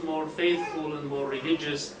 of course, more faithful and more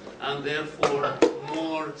religious, and therefore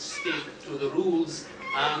more stick to the rules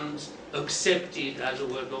and accept it as a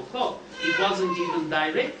word of God. It wasn't even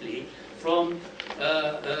directly from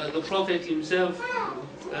the Prophet himself,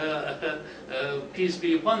 peace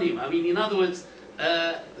be upon him. In other words,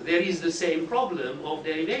 there is the same problem of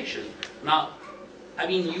derivation. Now,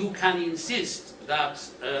 you can insist that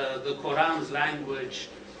the Quran's language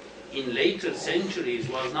in later centuries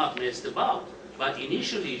was not messed about, but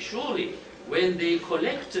initially, surely, when they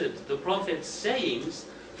collected the Prophet's sayings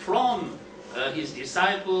from his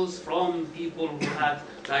disciples, from people who had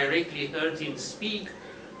directly heard him speak,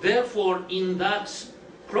 therefore, in that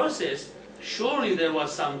process, surely there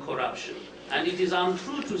was some corruption. And it is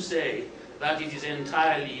untrue to say that it is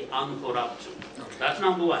entirely uncorrupted. That's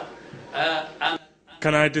number one.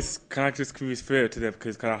 Can I just be fair to them,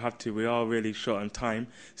 because I have to? We are really short on time,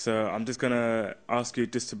 so I'm just gonna ask you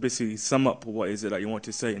just to basically sum up what is it that you want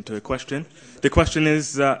to say into a question. The question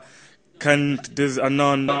is that does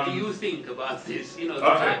Adnan... What do you think about this? You know, the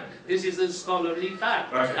fact, this is a scholarly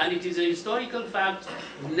fact, and it is a historical fact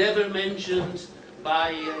never mentioned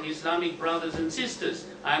by Islamic brothers and sisters.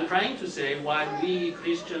 I am trying to say, while we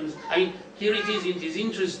Christians, I mean, here it is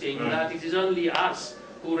interesting that it is only us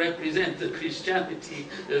who represent the Christianity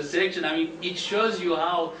section. I mean, it shows you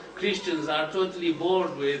how Christians are totally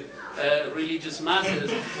bored with religious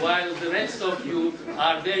matters, while the rest of you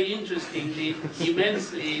are very interestingly,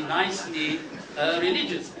 immensely, nicely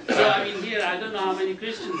religious. So, I mean, here, I don't know how many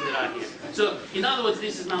Christians there are here. So, in other words,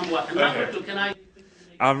 this is number one. And number two, can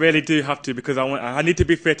I really do have to, because I need to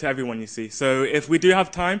be fair to everyone, you see. So if we do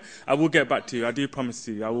have time, I will get back to you. I do promise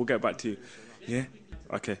you, I will get back to you. Yeah?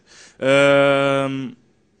 Okay.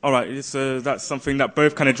 All right, so that's something that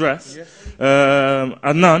both can address.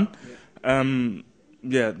 Adnan,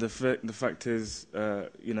 the fact is,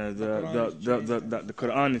 you know, that the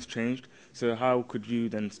Quran is changed. So how could you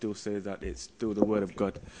then still say that it's still the word of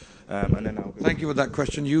God? And then Thank you for that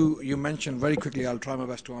question. You mentioned very quickly, I'll try my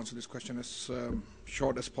best to answer this question as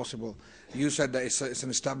short as possible. You said that it's an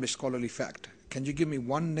established scholarly fact. Can you give me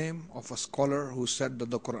one name of a scholar who said that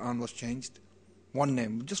the Quran was changed? One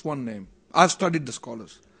name, just one name. I've studied the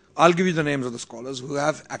scholars. I'll give you the names of the scholars who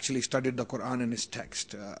have actually studied the Quran and its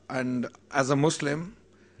text. And as a Muslim,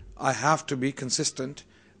 I have to be consistent,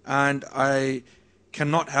 and I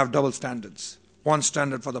cannot have double standards. One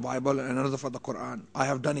standard for the Bible and another for the Quran. I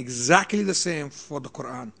have done exactly the same for the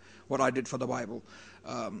Quran, what I did for the Bible,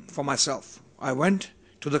 for myself. I went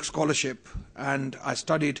to the scholarship and I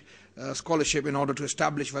studied scholarship in order to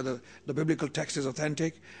establish whether the biblical text is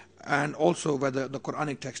authentic and also whether the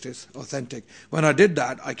Quranic text is authentic. When I did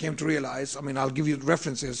that, I came to realize, I mean, I'll give you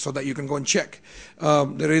references so that you can go and check.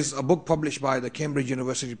 There is a book published by the Cambridge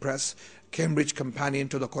University Press, Cambridge Companion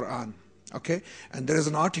to the Quran. Okay, and there is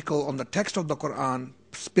an article on the text of the Quran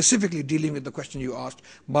specifically dealing with the question you asked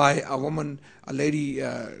by a woman, a lady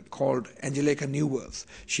called Angelica Neuwirth.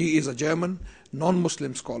 She is a German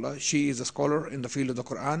non-Muslim scholar. She is a scholar in the field of the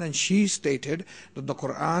Quran, and she stated that the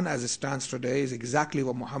Quran as it stands today is exactly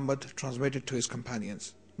what Muhammad transmitted to his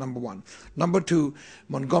companions. Number one. Number two,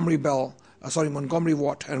 Montgomery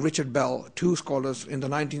Watt and Richard Bell, two scholars in the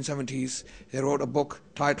 1970s, they wrote a book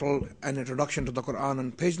titled An Introduction to the Quran.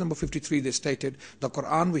 On page number 53, they stated the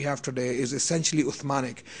Quran we have today is essentially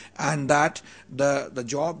Uthmanic, and that the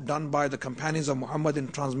job done by the companions of Muhammad in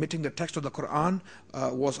transmitting the text of the Quran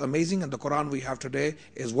was amazing, and the Quran we have today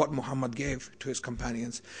is what Muhammad gave to his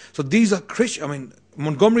companions. So these are Christian. I mean,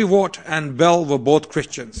 Montgomery Watt and Bell were both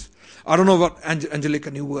Christians. I don't know what Angelica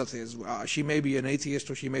Neuwirth is. She may be an atheist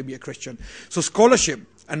or she may be a Christian. So scholarship,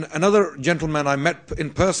 and another gentleman I met in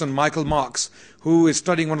person, Michael Marx, who is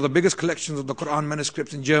studying one of the biggest collections of the Quran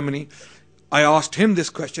manuscripts in Germany. I asked him this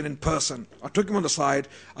question in person. I took him on the side.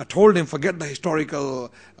 I told him, forget the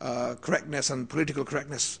historical correctness and political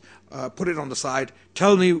correctness. Put it on the side.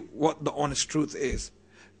 Tell me what the honest truth is.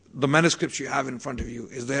 The manuscripts you have in front of you,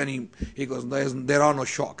 is there any? He goes, there are no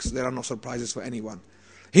shocks. There are no surprises for anyone.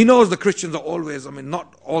 He knows the Christians are always, I mean,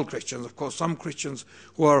 not all Christians, of course, some Christians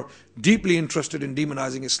who are deeply interested in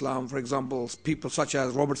demonizing Islam. For example, people such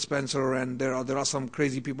as Robert Spencer, and there are some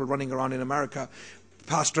crazy people running around in America,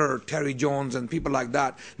 Pastor Terry Jones and people like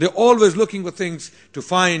that. They're always looking for things to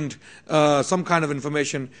find some kind of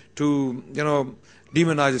information to,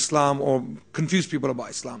 demonize Islam or confuse people about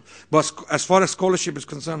Islam. But as far as scholarship is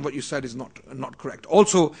concerned, what you said is not correct.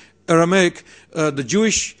 Also, Aramaic, the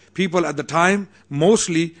Jewish people at the time,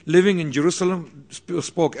 mostly living in Jerusalem,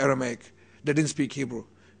 spoke Aramaic. They didn't speak Hebrew.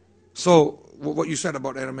 So what you said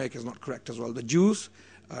about Aramaic is not correct as well. The Jews,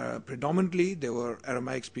 predominantly, they were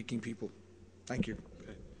Aramaic-speaking people. Thank you.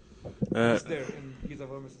 It's there in Giza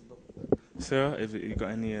Vermes' book. Sarah, have you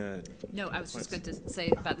got any... No, I was just going to say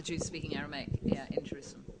about the Jews speaking Aramaic, in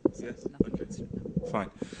Jerusalem. So yes? Okay.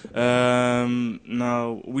 Fine.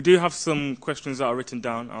 Now, we do have some questions that are written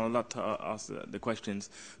down. I would like to ask the questions,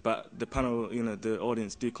 but the panel, the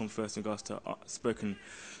audience do come first in regards to spoken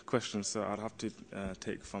questions, so I'd have to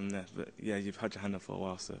take from there. But yeah, you've had your hand up for a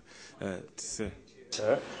while, so... Sir,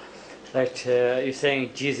 like you're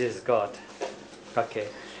saying Jesus is God. Okay.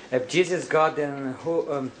 If Jesus is God, then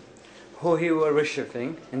who he were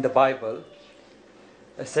worshipping in the Bible,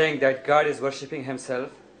 saying that God is worshipping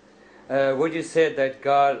himself, would you say that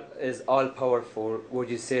God is all-powerful? Would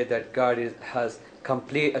you say that God has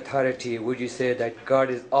complete authority? Would you say that God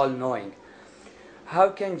is all-knowing? How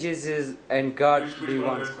can Jesus and God be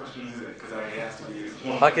one?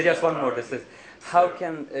 Okay, just one more. This is how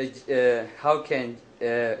can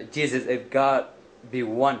Jesus and God be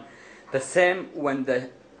one? The same when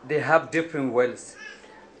they have different wills.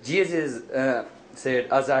 Jesus said,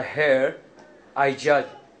 as I hear, I judge,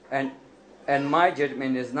 and my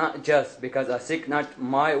judgment is not just, because I seek not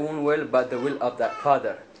my own will, but the will of that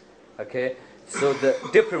Father. Okay? So the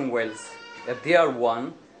different wills, if they are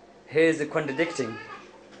one, he is contradicting.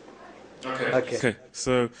 Okay.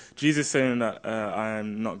 So Jesus saying that I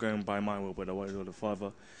am not going by my will, but the will of the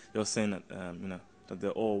Father. You're saying that that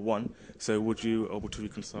they're all one. So would you able to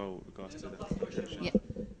reconcile with regards to that? Yeah.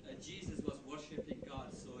 Jesus was worshiping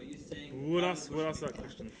God. So are you saying? We'll ask that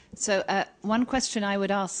question. So one question I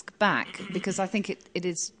would ask back, because I think it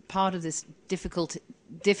is part of this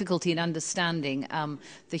difficulty in understanding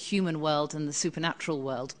the human world and the supernatural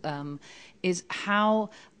world, is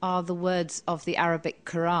how are the words of the Arabic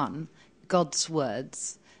Quran God's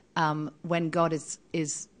words when God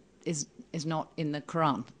is not in the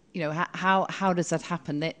Quran? You know, how does that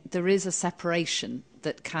happen? There is a separation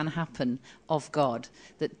that can happen of God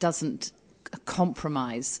that doesn't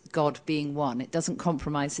compromise God being one. It doesn't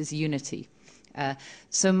compromise his unity.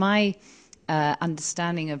 So my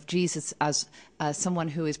understanding of Jesus as someone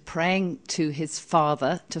who is praying to his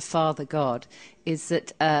Father, to Father God, is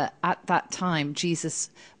that at that time Jesus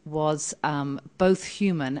was both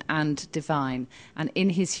human and divine. And in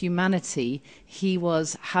his humanity, he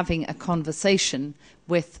was having a conversation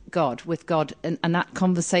with God. And that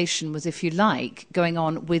conversation was, if you like, going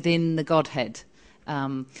on within the Godhead.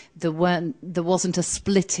 There wasn't a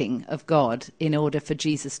splitting of God in order for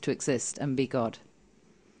Jesus to exist and be God.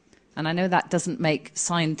 And I know that doesn't make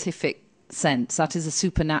scientific sense. That is a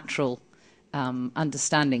supernatural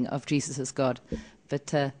understanding of Jesus as God. But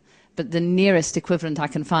the nearest equivalent I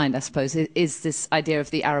can find, I suppose, is this idea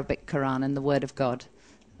of the Arabic Quran and the Word of God.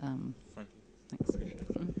 Thanks.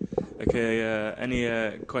 Okay,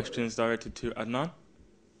 any questions directed to Adnan?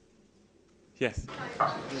 Yes. What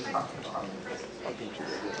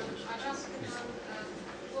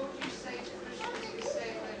would you say to Christians who say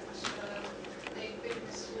that they've been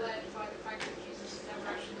misled by the fact that Jesus never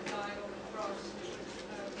actually died on the cross, which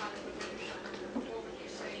was Hallelujah? What would you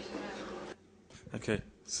say to them? Okay,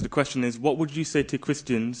 so the question is, what would you say to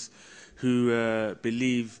Christians who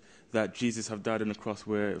believe that Jesus have died on the cross,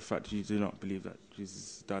 where in fact you do not believe that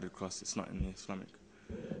Jesus died on the cross? It's not in the Islamic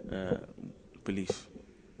belief.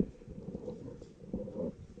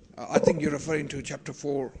 I think you're referring to chapter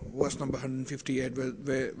 4, verse number 158,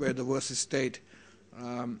 where the verses state,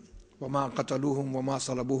 وَمَا قَتَلُوهُمْ وَمَا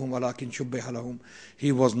صَلَبُوهُمْ وَلَكِنْ شُبِّهَ لَهُمْ.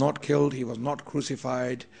 He was not killed, he was not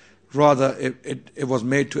crucified, rather it was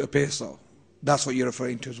made to appear so. That's what you're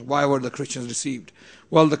referring to. So why were the Christians deceived?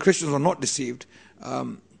 Well, the Christians were not deceived.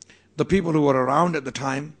 The people who were around at the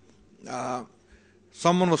time,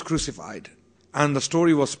 someone was crucified, and the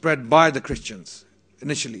story was spread by the Christians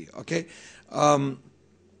initially, okay?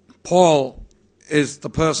 Paul is the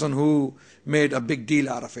person who made a big deal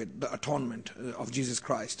out of it, the atonement of Jesus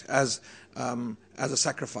Christ as a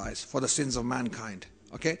sacrifice for the sins of mankind.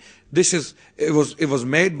 Okay, it was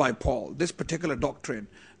made by Paul. This particular doctrine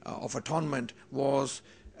of atonement was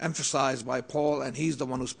emphasized by Paul, and he's the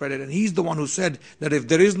one who spread it, and he's the one who said that if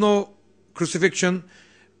there is no crucifixion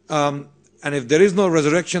and if there is no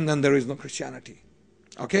resurrection, then there is no Christianity.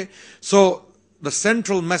 Okay, so the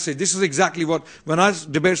central message, this is exactly what, when I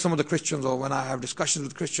debate some of the Christians or when I have discussions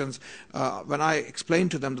with Christians, when I explain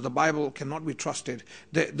to them that the Bible cannot be trusted,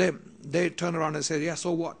 they turn around and say, yeah,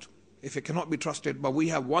 so what? If it cannot be trusted, but we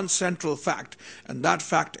have one central fact, and that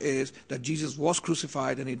fact is that Jesus was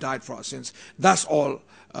crucified and he died for our sins. That's all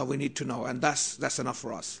we need to know, and that's enough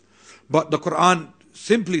for us. But the Quran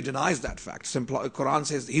simply denies that fact. The Quran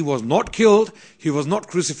says he was not killed, he was not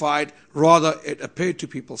crucified, rather it appeared to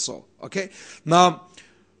people so. Okay? Now,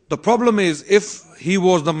 the problem is, if he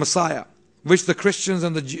was the Messiah, which the Christians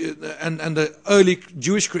and the early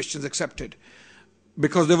Jewish Christians accepted,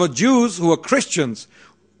 because there were Jews who were Christians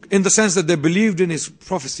in the sense that they believed in his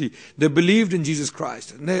prophecy, they believed in Jesus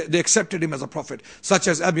Christ, and they accepted him as a prophet, such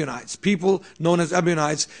as Ebionites. People known as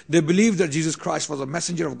Ebionites, they believed that Jesus Christ was a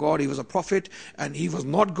messenger of God, he was a prophet, and he was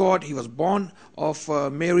not God, he was born of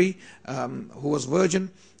Mary, who was virgin,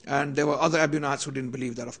 and there were other Ebionites who didn't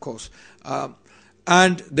believe that, of course.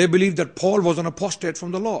 And they believed that Paul was an apostate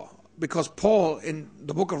from the law, because Paul, in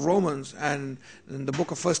the book of Romans and in the book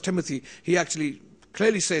of 1 Timothy, he actually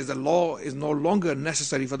clearly says the law is no longer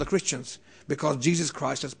necessary for the Christians because Jesus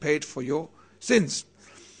Christ has paid for your sins.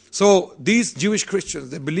 So these Jewish Christians,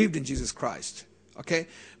 they believed in Jesus Christ, okay,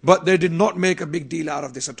 but they did not make a big deal out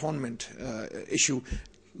of this atonement issue.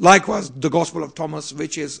 Likewise, the Gospel of Thomas,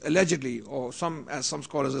 which is allegedly, or as some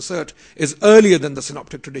scholars assert, is earlier than the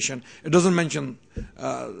synoptic tradition. It doesn't mention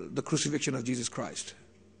the crucifixion of Jesus Christ.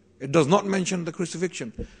 It does not mention the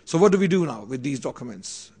crucifixion. So what do we do now with these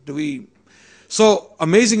documents? So,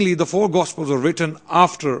 amazingly, the 4 Gospels were written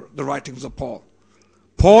after the writings of Paul.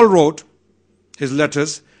 Paul wrote his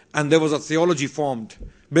letters, and there was a theology formed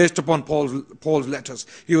based upon Paul's letters.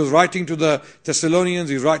 He was writing to the Thessalonians,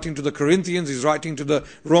 he's writing to the Corinthians, he's writing to the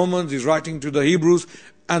Romans, he's writing to the Hebrews,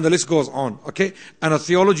 and the list goes on, okay? And a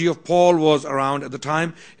theology of Paul was around at the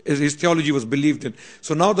time. His theology was believed in.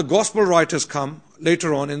 So now the Gospel writers come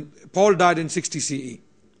later on, and Paul died in 60 CE.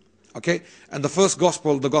 Okay, and the first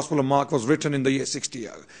gospel, the Gospel of Mark, was written in the year 60,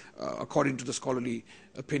 according to the scholarly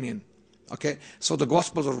opinion. Okay, so the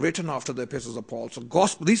Gospels were written after the epistles of Paul. So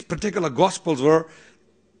these particular Gospels were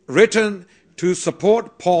written to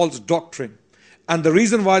support Paul's doctrine. And the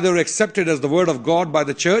reason why they were accepted as the word of God by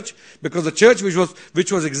the church, because the church which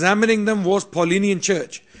was examining them was Paulinian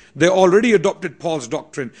church. They already adopted Paul's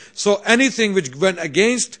doctrine. So anything which went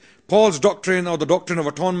against Paul's doctrine or the doctrine of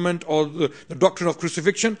atonement or the doctrine of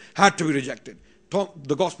crucifixion had to be rejected.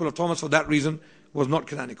 The Gospel of Thomas, for that reason, was not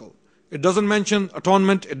canonical. It doesn't mention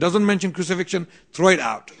atonement, it doesn't mention crucifixion, throw it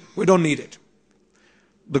out. We don't need it.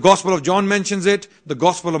 The Gospel of John mentions it, the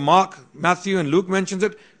Gospel of Mark, Matthew and Luke mentions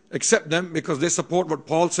it. Accept them because they support what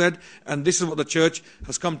Paul said, and this is what the church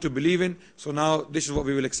has come to believe in. So now this is what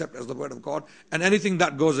we will accept as the word of God. And anything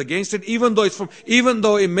that goes against it, even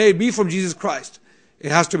though it may be from Jesus Christ,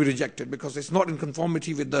 it has to be rejected because it's not in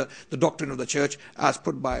conformity with the doctrine of the church as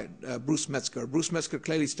put by Bruce Metzger. Bruce Metzger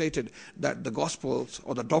clearly stated that the Gospels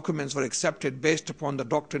or the documents were accepted based upon the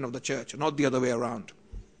doctrine of the church, not the other way around.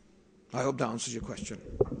 I hope that answers your question.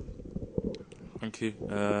 Thank you.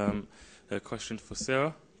 A question for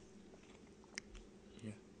Sarah?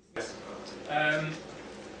 Yes.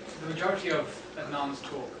 The majority of Adnan's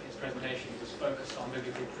talk, his presentation, was focused on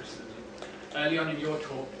biblical criticism. Early on in your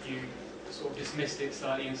talk, you sort of dismissed it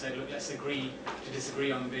slightly and said, look, let's agree to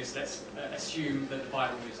disagree on this, let's assume that the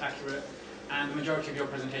Bible is accurate. And the majority of your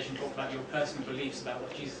presentation talked about your personal beliefs about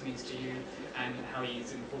what Jesus means to you and how he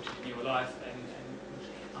is important in your life, and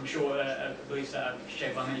I'm sure beliefs that are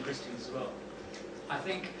shared by many Christians as well. I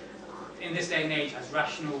think in this day and age, as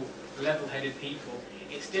rational, level-headed people,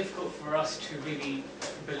 it's difficult for us to really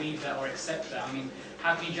believe that or accept that. I mean,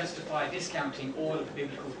 how can you justify discounting all of the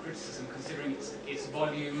biblical criticism, considering its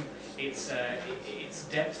volume, its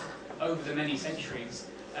depth over the many centuries,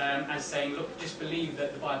 as saying, look, just believe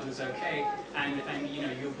that the Bible is okay, and you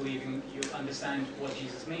know, you'll understand what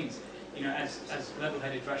Jesus means. You know, as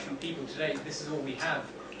level-headed, rational people today, this is all we have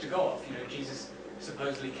to go off. You know, Jesus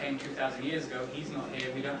supposedly came 2,000 years ago. He's not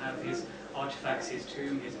here. We don't have his artifacts, his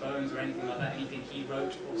tomb, his bones, or anything like that, anything he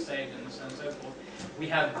wrote or said, and so on and so forth. We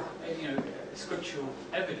have, you know, scriptural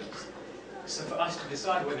evidence. So for us to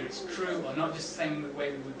decide whether it's true or not, just the same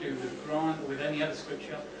way we would do with the Quran or with any other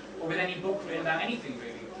scripture, or with any book written about anything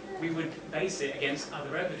really, we would base it against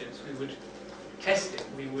other evidence. We would test it.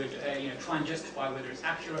 We would, you know, try and justify whether it's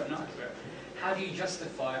accurate or not accurate. How do you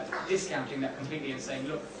justify discounting that completely and saying,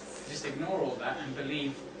 look, just ignore all that and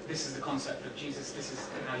believe this is the concept of Jesus, this is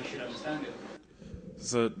how you should understand it?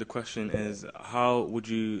 So the question is, how would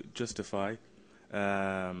you justify, you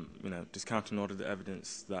know, discounting all of the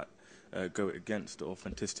evidence that go against the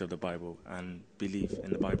authenticity of the Bible and belief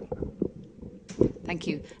in the Bible? Thank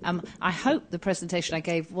you. I hope the presentation I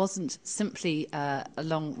gave wasn't simply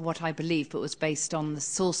along what I believe, but was based on the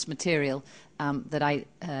source material that I,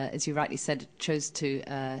 as you rightly said, chose to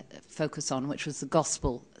focus on, which was the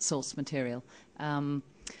gospel source material.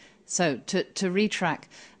 So to retrack,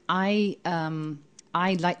 I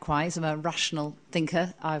likewise am a rational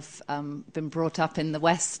thinker. I've been brought up in the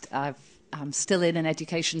West. I'm still in an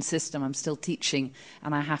education system, I'm still teaching,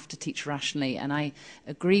 and I have to teach rationally. And I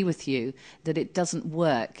agree with you that it doesn't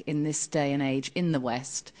work in this day and age in the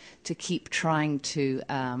West to keep trying to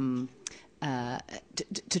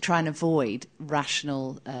try and avoid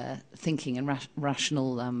rational thinking and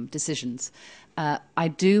rational decisions. I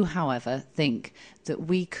do, however, think that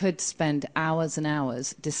we could spend hours and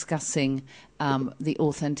hours discussing the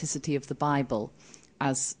authenticity of the Bible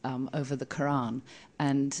as over the Quran.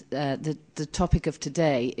 And the topic of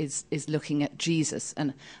today is looking at Jesus.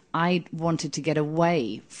 And I wanted to get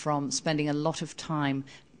away from spending a lot of time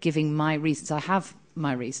giving my reasons. I have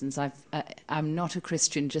my reasons. I'm not a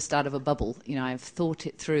Christian just out of a bubble. You know, I've thought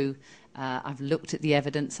it through. I've looked at the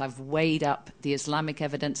evidence. I've weighed up the Islamic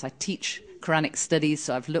evidence. I teach Quranic studies,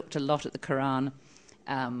 so I've looked a lot at the Quran.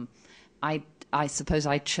 I suppose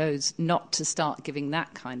I chose not to start giving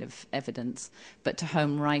that kind of evidence, but to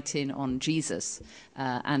home right in on Jesus.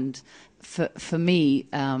 And for me,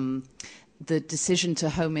 the decision to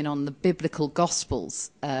home in on the biblical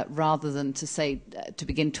Gospels rather than to say, to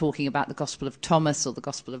begin talking about the Gospel of Thomas or the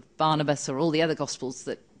Gospel of Barnabas or all the other Gospels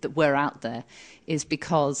that were out there, is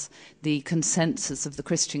because the consensus of the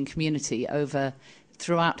Christian community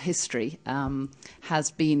throughout history has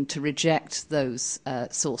been to reject those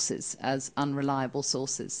sources as unreliable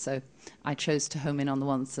sources. So I chose to home in on the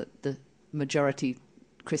ones that the majority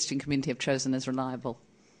Christian community have chosen as reliable.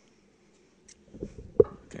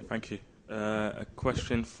 Okay, thank you. A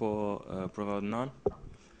question for Brother Adnan.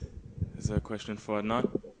 Is there a question for Adnan?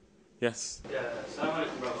 Yes. Yeah, Assalamu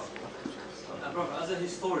alaikum, brother. Brother, as a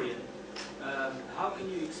historian, how can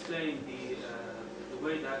you explain the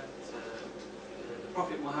way that the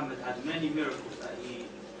Prophet Muhammad had many miracles that he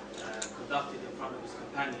conducted in front of his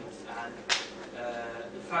companions, and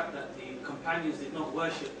the fact that the companions did not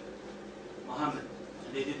worship Muhammad,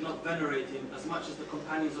 and they did not venerate him as much as the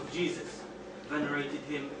companions of Jesus venerated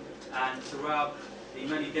him, and throughout the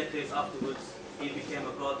many decades afterwards, he became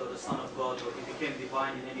a god or the son of God, or he became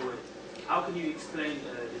divine in any way. How can you explain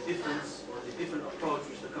the difference or the different approach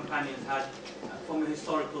which the companions had from a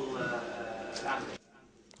historical angle?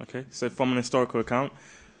 Okay, so from an historical account,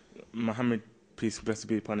 Muhammad, peace and blessed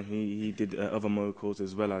be upon him, he did other miracles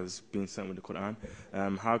as well as being sent with the Quran.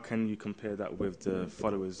 How can you compare that with the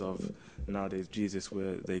followers of nowadays Jesus,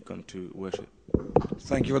 where they've gone to worship?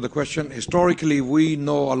 Thank you for the question. Historically, we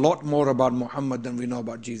know a lot more about Muhammad than we know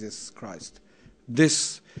about Jesus Christ.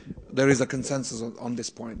 There is a consensus on this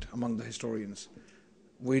point among the historians.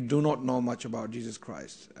 We do not know much about Jesus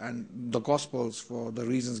Christ. And the Gospels, for the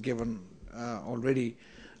reasons given already,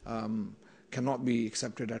 cannot be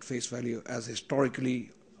accepted at face value as historically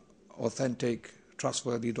authentic,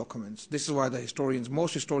 trustworthy documents. This is why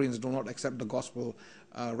most historians do not accept the Gospel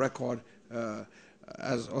record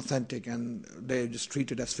as authentic, and they just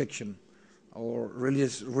treat it as fiction or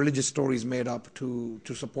religious stories made up to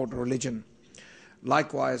support a religion.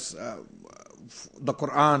 Likewise, the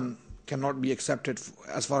Quran cannot be accepted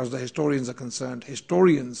as far as the historians are concerned.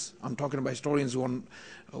 Historians, I'm talking about historians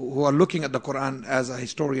who are looking at the Quran as a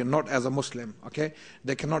historian, not as a Muslim, okay?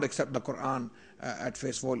 They cannot accept the Quran at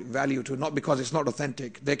face value too, not because it's not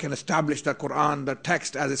authentic. They can establish that Quran, the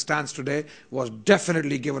text as it stands today, was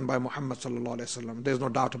definitely given by Muhammad sallallahu alaihi wasallam. There's no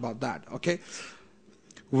doubt about that, okay?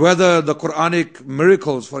 Whether the Quranic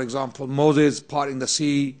miracles, for example, Moses parting the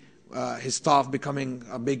sea, his staff becoming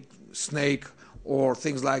a big snake, or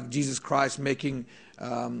things like Jesus Christ making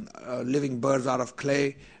living birds out of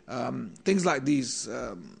clay, things like these,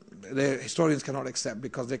 the historians cannot accept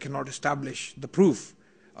because they cannot establish the proof.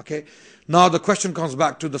 Okay. Now the question comes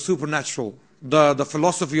back to the supernatural, the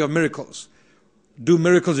philosophy of miracles. Do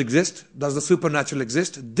miracles exist? Does the supernatural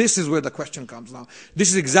exist? This is where the question comes now. This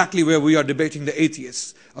is exactly where we are debating the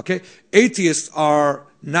atheists. Okay. Atheists are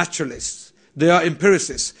naturalists. They are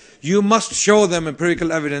empiricists. You must show them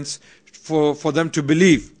empirical evidence for them to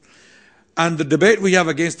believe. And the debate we have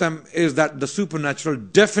against them is that the supernatural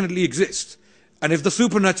definitely exists. And if the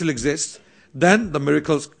supernatural exists, then the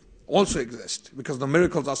miracles also exist, because the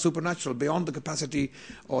miracles are supernatural, beyond the capacity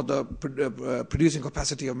or the producing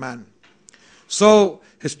capacity of man. So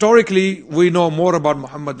historically, we know more about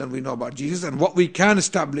Muhammad than we know about Jesus. And what we can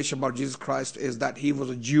establish about Jesus Christ is that he was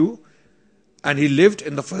a Jew and he lived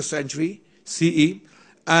in the 1st century CE.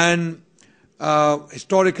 And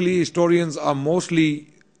historically, historians are mostly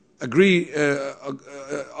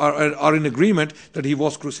are in agreement that he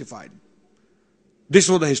was crucified. This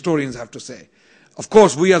is what the historians have to say. Of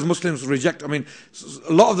course, we as Muslims reject. I mean,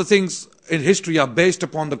 a lot of the things in history are based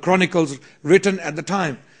upon the chronicles written at the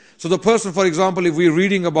time. So the person, for example, if we're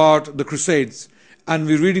reading about the Crusades and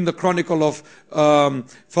we're reading the chronicle of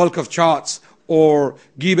Fulk of Chartres or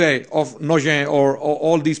Guibert of Nogent or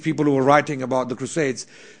all these people who were writing about the Crusades,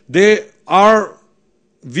 our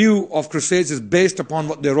view of Crusades is based upon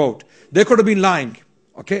what they wrote. They could have been lying.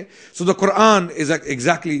 Okay, so the Quran is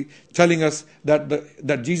exactly telling us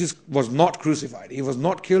that Jesus was not crucified. He was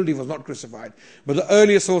not killed, he was not crucified. But the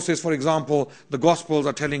earlier sources, for example, the Gospels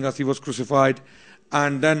are telling us he was crucified.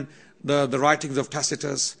 And then the writings of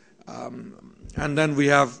Tacitus. And then we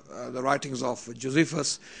have the writings of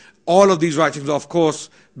Josephus. All of these writings are, of course,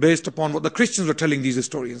 based upon what the Christians were telling these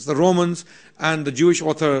historians. The Romans and the Jewish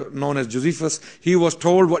author known as Josephus, he was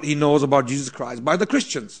told what he knows about Jesus Christ by the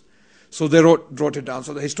Christians. So they wrote it down.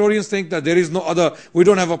 So the historians think that there is no other, we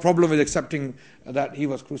don't have a problem with accepting that he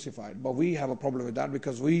was crucified. But we have a problem with that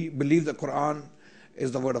because we believe the Quran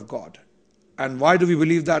is the word of God. And why do we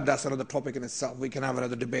believe that? That's another topic in itself. We can have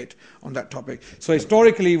another debate on that topic. So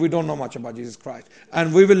historically, we don't know much about Jesus Christ.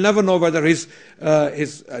 And we will never know whether his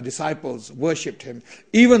disciples worshipped him.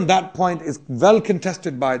 Even that point is well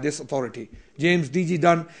contested by this authority. James D.G.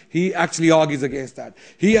 Dunn, he actually argues against that.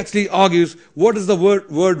 He actually argues what does the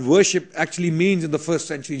word worship actually means in the first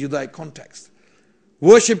century Judaic context.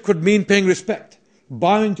 Worship could mean paying respect,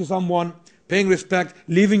 bowing to someone, paying respect,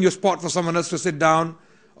 leaving your spot for someone else to sit down.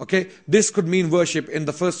 Okay, this could mean worship in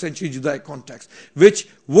the first century Judaic context, which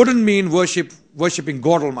wouldn't mean worshipping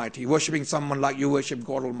God Almighty, worshipping someone like you worship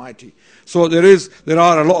God Almighty. So there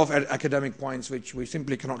are a lot of academic points which we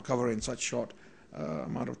simply cannot cover in such short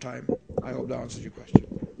amount of time. I hope that answers your question.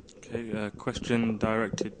 Okay, question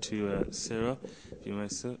directed to Sarah, if you may,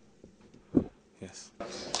 sir. Yes.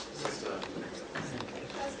 Firstly,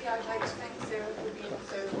 I'd like to thank Sarah for being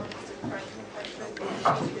so honest and frank and quite friendly.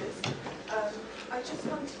 I just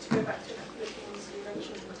wanted to go back to a couple of things you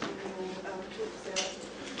mentioned in your talk, Sarah.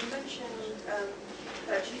 You mentioned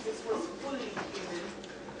that Jesus was fully human,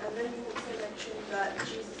 and then you also mentioned that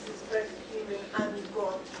Jesus is both human and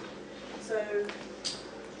God. So,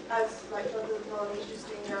 as like Brother Adnan was just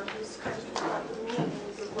doing now, he was kind of talking about the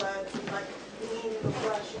meanings of words and like the meaning of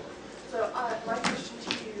worship. So my question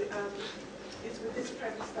to you is with this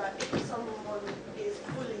premise that if someone is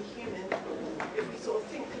fully human, if we sort of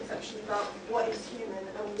think conceptually about what is human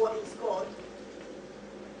and what is God,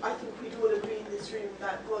 I think we'd all agree in this room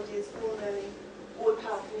that God is all-knowing,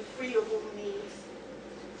 all-powerful, free of all needs,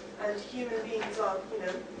 and human beings are,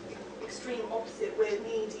 extreme opposite. We're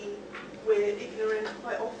needy, we're ignorant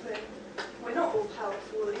quite often, we're not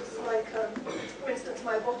all-powerful. It's like, for instance,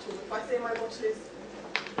 my bottle. If I say my bottle is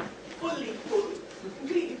fully full,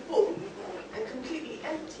 completely full, and completely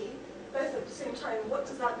empty, both at the same time, what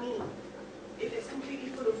does that mean? If it's completely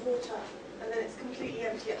full of water, and then it's completely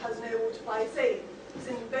empty, it has no water, but I say it's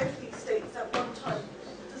in both these states at one time,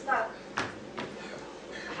 does that,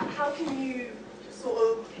 how can you sort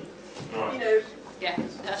of,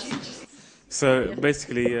 So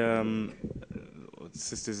basically,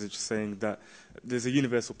 sisters are just saying that there's a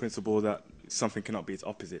universal principle that something cannot be its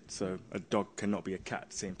opposite. So a dog cannot be a cat at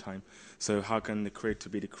the same time. So how can the creator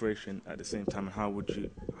be the creation at the same time? And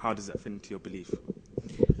how does that fit into your belief?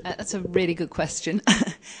 That's a really good question.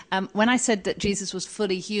 When I said that Jesus was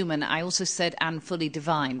fully human, I also said and fully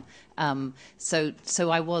divine. So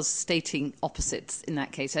I was stating opposites in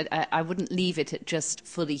that case. I wouldn't leave it at just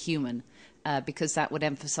fully human, because that would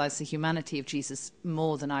emphasize the humanity of Jesus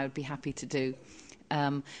more than I would be happy to do.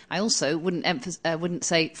 I also wouldn't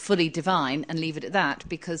say fully divine and leave it at that,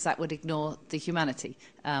 because that would ignore the humanity.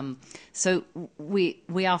 So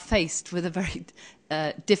we are faced with a very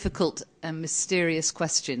difficult and mysterious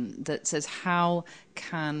question that says how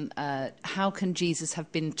can Jesus have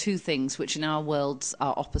been two things which in our worlds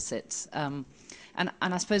are opposites? And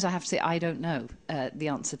I suppose I have to say I don't know the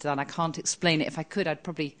answer to that. I can't explain it. If I could, I'd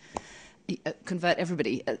probably convert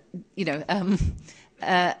everybody.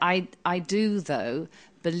 I do, though,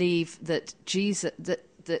 believe that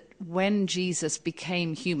that when Jesus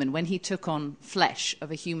became human, when he took on flesh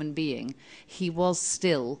of a human being, he was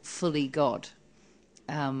still fully God.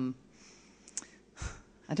 I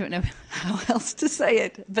don't know how else to say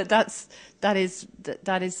it, but that is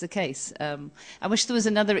the case. I wish there was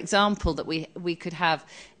another example that we could have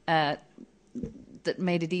that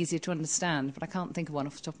made it easier to understand, but I can't think of one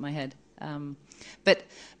off the top of my head.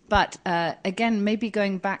 But again, maybe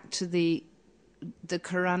going back to the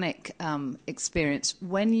Quranic experience,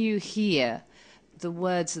 when you hear the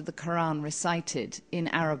words of the Quran recited in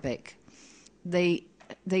Arabic, they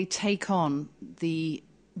take on the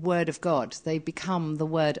word of God. They become the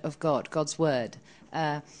word of God, God's word.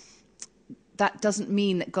 That doesn't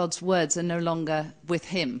mean that God's words are no longer with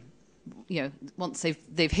him. Once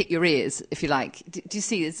they've hit your ears, if you like. Do you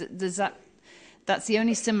see? There's that. That's the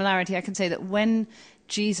only similarity I can say, that when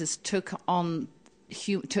Jesus became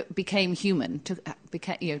human,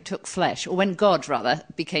 took flesh, or when God rather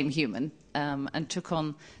became human and took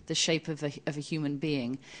on the shape of a human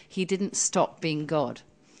being, he didn't stop being God.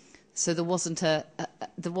 So there wasn't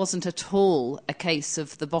at all a case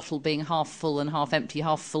of the bottle being half full and half empty,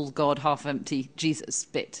 half full God, half empty Jesus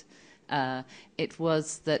bit. It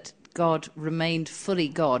was that God remained fully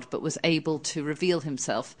God, but was able to reveal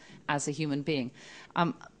himself as a human being.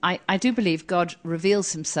 I do believe God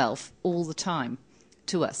reveals himself all the time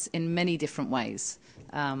to us in many different ways.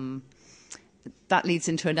 That leads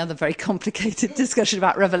into another very complicated discussion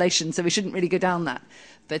about revelation, so we shouldn't really go down that.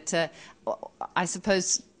 But I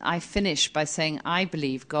suppose I finish by saying I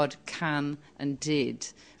believe God can and did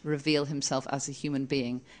reveal himself as a human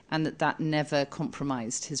being, and that never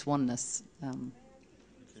compromised his oneness.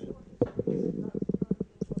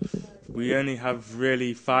 We only have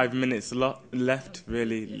really 5 minutes left,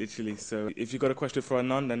 really, literally. So if you've got a question for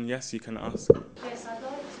Adnan, then yes, you can ask. Yes, I'd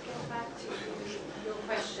like to go back to your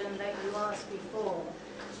question that you asked before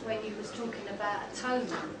when you was talking about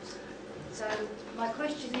atonement. So my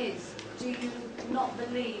question is, do you not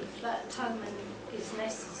believe that atonement is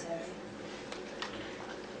necessary?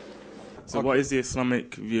 So what is the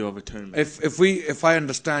Islamic view of atonement? If I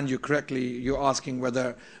understand you correctly, you're asking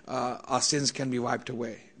whether our sins can be wiped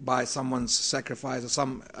away by someone's sacrifice or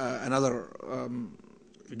some another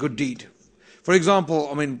good deed. For example,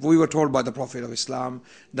 I mean, we were told by the Prophet of Islam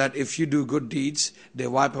that if you do good deeds, they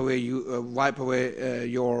wipe away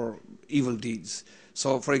your evil deeds.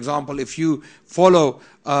 So, for example, if you follow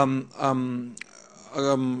an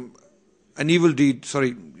evil deed,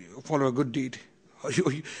 follow a good deed.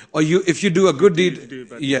 If you do a good deed,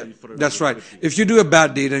 yeah, that's right. If you do a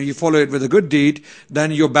bad deed and you follow it with a good deed,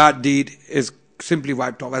 then your bad deed is simply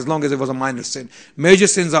wiped off, as long as it was a minor sin. Major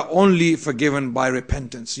sins are only forgiven by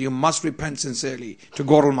repentance. You must repent sincerely to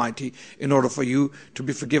God Almighty in order for you to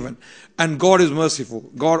be forgiven. And God is merciful.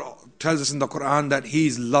 God tells us in the Quran that He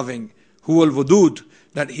is loving. Huwal Wadud,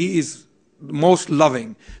 that He is most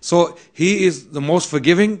loving. So He is the most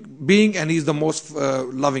forgiving being, and He's the most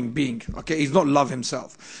loving being. Okay, He's not love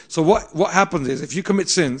Himself. So what happens is, if you commit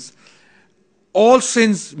sins, all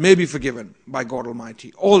sins may be forgiven by God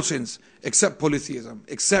Almighty. All sins, except polytheism,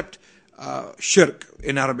 except shirk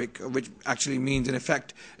in Arabic, which actually means, in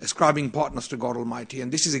effect, ascribing partners to God Almighty.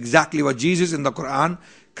 And this is exactly what Jesus in the Quran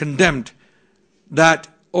condemned. That,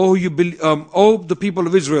 oh the people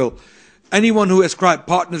of Israel, anyone who ascribes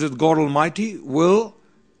partners with God Almighty will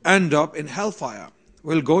end up in hellfire,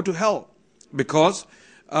 will go to hell, because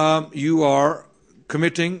you are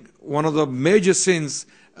committing one of the major sins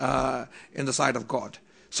in the sight of God.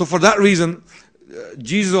 So for that reason,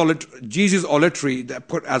 Jesus oratory,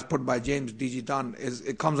 as put by James D.G. Dunn,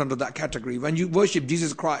 it comes under that category. When you worship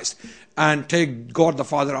Jesus Christ and take God the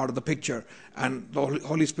Father out of the picture, and the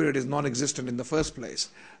Holy Spirit is non-existent in the first place,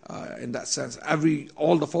 in that sense,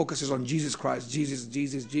 all the focus is on Jesus Christ,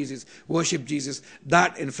 Jesus, worship Jesus.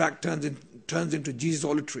 That in fact turns into Jesus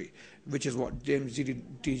oratory, which is what James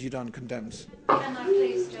D.G. Dunn condemns. Can I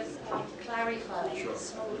please just clarify a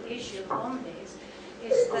small issue on this?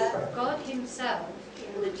 Is that God Himself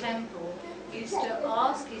in the temple used to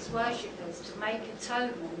ask His worshippers to make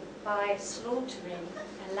atonement by slaughtering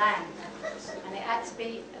a lamb, and it had to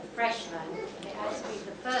be a fresh lamb, and it had to be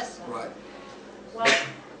the first lamb. Right. Well,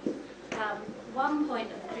 one point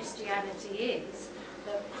of Christianity is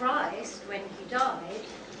that Christ, when He died,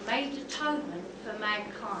 made atonement for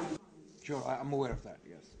mankind. Sure, I'm aware of that,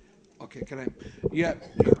 yes. Okay, can I? Yeah,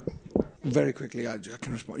 very quickly, I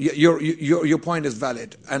can respond. Your point is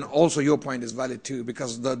valid, and also your point is valid too,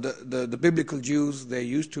 because the biblical Jews, they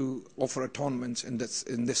used to offer atonements in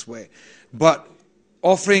this way. But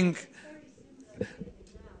those,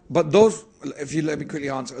 if you let me quickly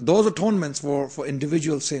answer, those atonements were for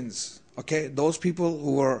individual sins. Okay, those people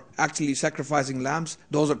who were actually sacrificing lambs,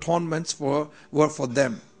 those atonements were for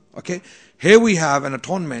them. Okay, here we have an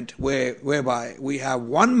atonement whereby we have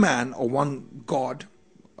one man or one God,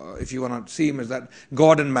 if you want to see Him as that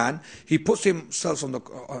God and man. He puts himself on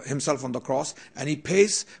the cross, and He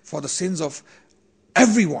pays for the sins of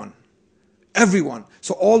everyone.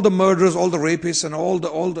 So all the murderers, all the rapists, and all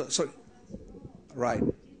the right.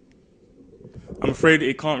 I'm afraid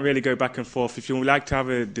it can't really go back and forth. If you would like to have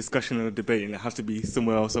a discussion or a debate, it has to be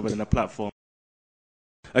somewhere else other than a platform.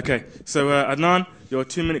 Okay, so Adnan, your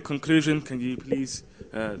 2-minute conclusion, can you please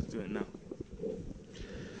do it now?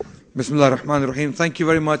 Bismillah ar-Rahman ar-Rahim. Thank you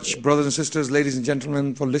very much, brothers and sisters, ladies and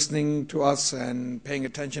gentlemen, for listening to us and paying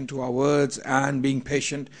attention to our words and being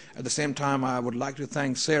patient. At the same time, I would like to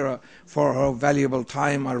thank Sarah for her valuable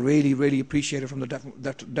time. I really, really appreciate it from the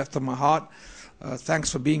depth of my heart. Thanks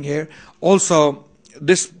for being here. Also,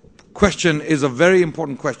 this question is a very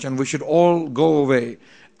important question. We should all go away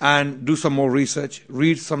and do some more research,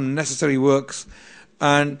 read some necessary works,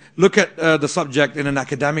 and look at the subject in an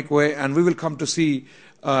academic way, and we will come to see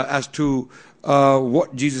as to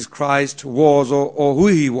what Jesus Christ was or who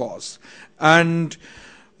He was. And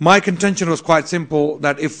my contention was quite simple,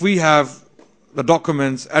 that if we have the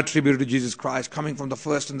documents attributed to Jesus Christ coming from the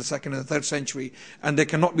 1st and the 2nd and the 3rd century, and they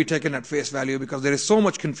cannot be taken at face value because there is so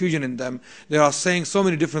much confusion in them, they are saying so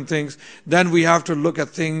many different things, then we have to look at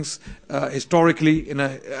things historically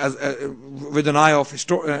with an eye of a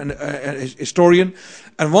historian.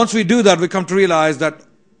 And once we do that, we come to realize that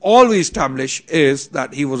all we establish is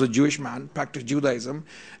that he was a Jewish man, practiced Judaism,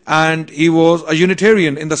 and he was a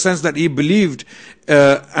Unitarian in the sense that he believed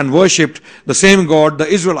and worshipped the same God the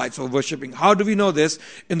Israelites were worshipping. How do we know this?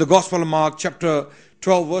 In the Gospel of Mark, chapter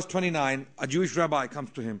 12, verse 29, a Jewish rabbi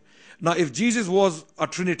comes to him. Now, if Jesus was a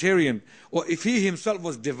Trinitarian, or if he himself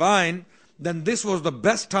was divine, then this was the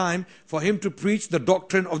best time for him to preach the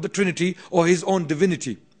doctrine of the Trinity or his own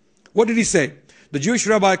divinity. What did he say? The Jewish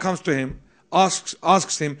rabbi comes to him,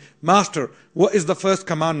 asks him, Master, what is the first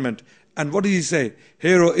commandment? And what did he say?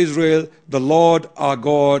 Hear, O Israel, the Lord our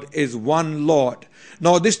God is one Lord.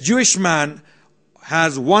 Now, this Jewish man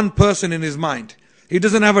has one person in his mind. He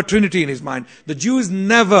doesn't have a Trinity in his mind. The Jews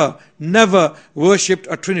never worshipped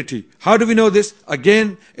a Trinity. How do we know this?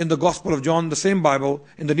 Again, in the Gospel of John, the same Bible,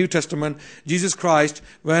 in the New Testament, Jesus Christ,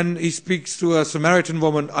 when he speaks to a Samaritan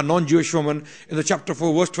woman, a non-Jewish woman, in the chapter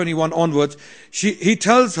 4, verse 21 onwards, he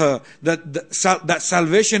tells her that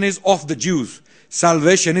salvation is of the Jews.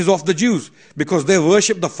 Salvation is of the Jews because they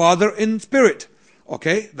worship the Father in spirit.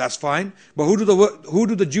 Okay, that's fine. But who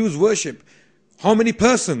do the Jews worship? How many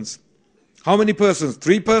persons? How many persons?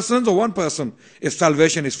 3 persons or 1 person if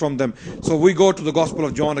salvation is from them? So we go to the Gospel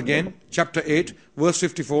of John again, chapter 8, verse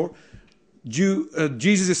 54.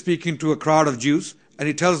 Jesus is speaking to a crowd of Jews and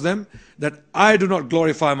he tells them that I do not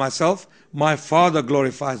glorify myself, my Father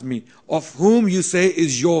glorifies me, of whom you say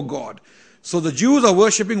is your God. So the Jews are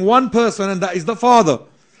worshipping one person and that is the Father.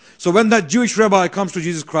 So when that Jewish rabbi comes to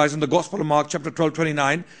Jesus Christ in the Gospel of Mark, chapter 12,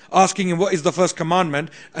 29, asking him what is the first commandment,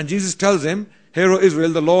 and Jesus tells him, Hear, O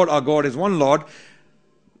Israel, the Lord our God is one Lord.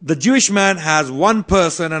 The Jewish man has one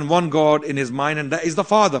person and one God in his mind, and that is the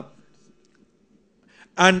Father.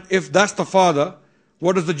 And if that's the Father,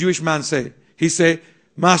 what does the Jewish man say? He say,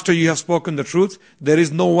 Master, you have spoken the truth. There is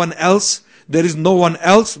no one else. There is no one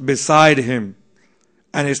else beside him.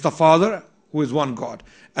 And it's the Father who is one God.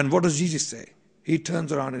 And what does Jesus say? He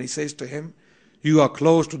turns around and he says to him, you are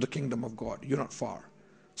close to the kingdom of God. You're not far.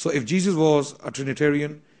 So if Jesus was a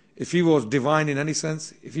Trinitarian, if he was divine in any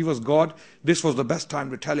sense, if he was God, this was the best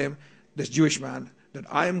time to tell him, this Jewish man, that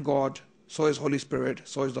I am God, so is Holy Spirit,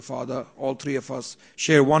 so is the Father. All 3 of us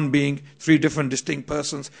share one being, 3 different distinct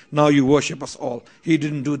persons. Now you worship us all. He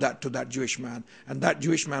didn't do that to that Jewish man. And that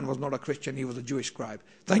Jewish man was not a Christian, he was a Jewish scribe.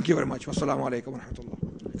 Thank you very much. Wassalamu alaikum wa rahmatullah.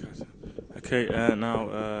 Okay,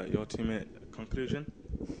 now your 2-minute conclusion.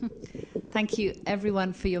 Thank you,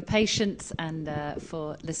 everyone, for your patience and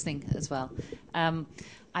for listening as well.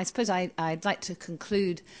 I suppose I'd like to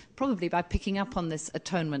conclude probably by picking up on this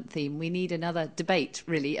atonement theme. We need another debate,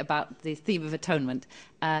 really, about the theme of atonement,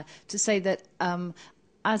 to say that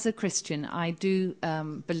as a Christian, I do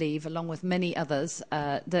believe, along with many others,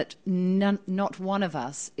 that not one of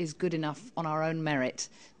us is good enough on our own merit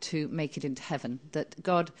to make it into heaven, that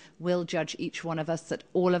God will judge each one of us, that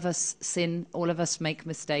all of us sin, all of us make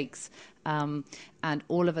mistakes, and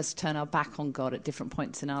all of us turn our back on God at different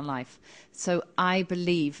points in our life. So I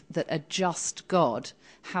believe that a just God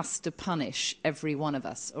has to punish every one of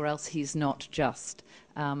us, or else he's not just.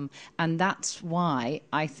 And that's why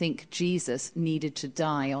I think Jesus needed to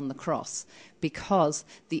die on the cross, because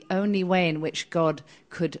the only way in which God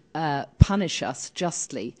could punish us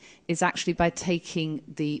justly is actually by taking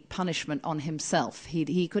the punishment on himself.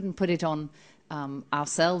 He couldn't put it on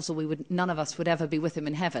ourselves, or none of us would ever be with him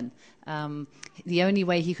in heaven. The only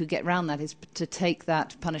way he could get around that is to take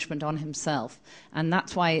that punishment on himself. And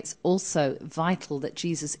that's why it's also vital that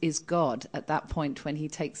Jesus is God at that point when he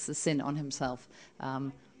takes the sin on himself.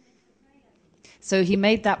 So he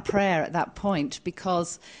made that prayer at that point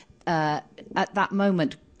because at that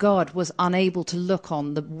moment God was unable to look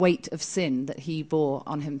on the weight of sin that he bore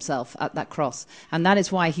on himself at that cross. And that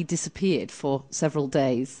is why he disappeared for several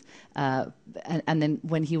days. And then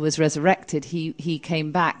when he was resurrected, he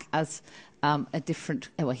came back as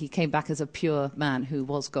he came back as a pure man who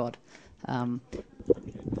was God.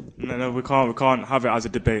 No, we can't have it as a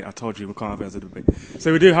debate. I told you we can't have it as a debate.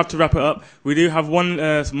 So we do have to wrap it up. We do have one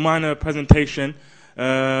minor presentation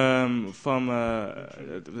from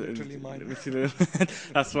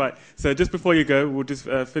that's right. So just before you go, we'll just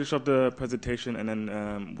finish up the presentation, and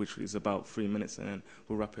then which is about 3 minutes, and then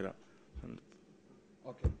we'll wrap it up.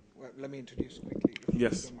 Okay. Well, let me introduce quickly.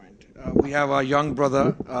 Yes. If you don't mind. We have our young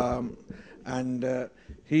brother, and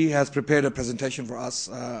he has prepared a presentation for us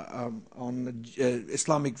on the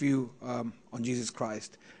Islamic view on Jesus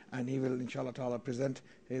Christ, and he will, inshallah ta'ala, present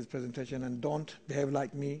his presentation. And don't behave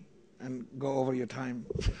like me and go over your time.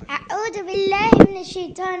 أعوذ بالله من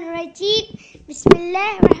الشيطان الرجيم بسم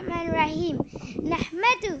الله الرحمن الرحيم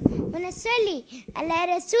نحمده ونصلي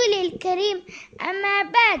على رسول الكريم أما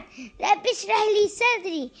بعد رب اشرح لي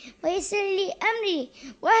صدري ويسر لي أمري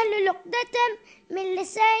واحلل عقدة من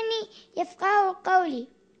لساني يفقهوا قولي.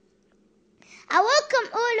 I welcome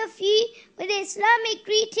all of you with the Islamic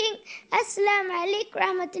greeting. Assalamu alaikum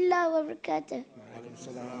rahmatullahi wa barakatuh.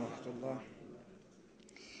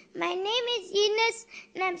 My name is Yunus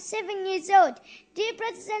and I'm 7 years old. Dear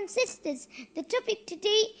brothers and sisters, the topic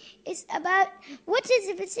today is about what is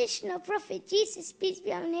the position of Prophet Jesus, peace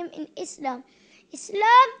be on him, in Islam.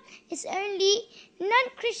 Islam is only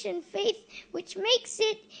non-Christian faith, which makes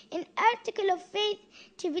it an article of faith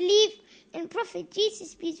to believe in Prophet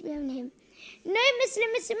Jesus, peace be on him. No Muslim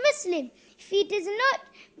is a Muslim if he does not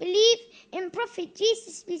believe in Prophet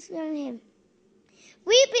Jesus, peace be on him.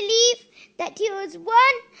 We believe that he was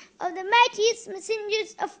one of the mightiest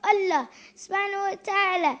messengers of Allah subhanahu wa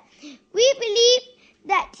ta'ala. We believe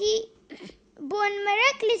that he born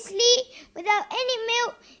miraculously without any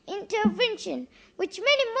male intervention, which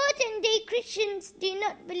many modern day Christians do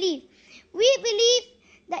not believe. We believe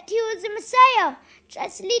that he was the Messiah,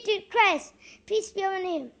 translated Christ, peace be on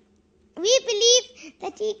him. We believe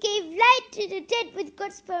that he gave light to the dead with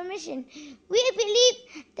God's permission. We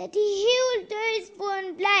believe that he healed those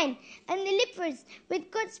born blind and the lepers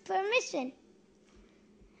with God's permission.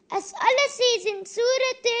 As Allah says in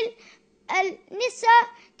Surah Al-Nisa,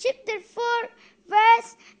 chapter 4,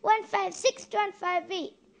 verse 156 to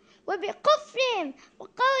 158. وبكفرهم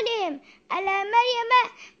وقولهم على مريم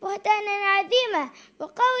بهتانا عظيما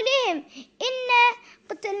وقولهم إنا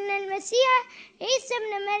قتلنا المسيح عيسى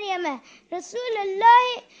ابن مريم رسول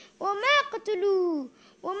الله وما قتلوه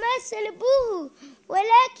وما صلبوه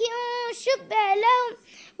ولكن شبه لهم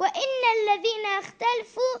وإن الذين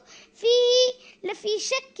اختلفوا فيه لفي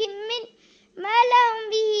شك من ما لهم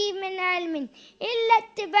به من علم إلا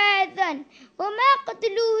اتباع الظن وما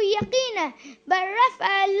قتلوه يقينا بل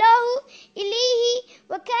رفع الله إليه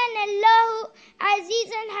وكان الله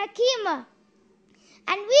عزيزا حكيما.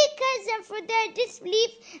 And we curse them for their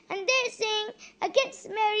disbelief and their saying against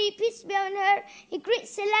Mary, peace be on her, a great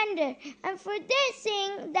slander, and for their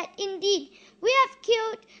saying that indeed we have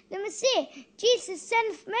killed the Messiah, Jesus, son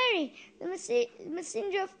of Mary, the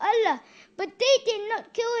messenger of Allah. But they did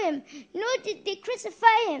not kill him, nor did they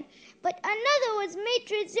crucify him, but another was made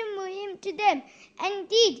to resemble him to them.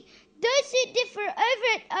 Indeed, those who differ over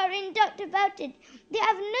it are in doubt about it. They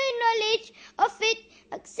have no knowledge of it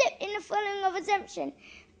except in the following of assumption.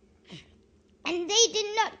 And they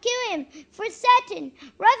did not kill him for certain.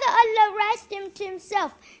 Rather, Allah raised him to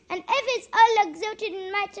himself, and ever is Allah exalted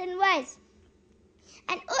in might and wise.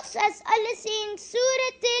 And also as Allah says in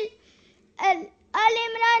Surah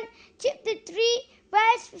Al-Imran, chapter 3,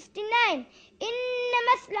 verse 59, إن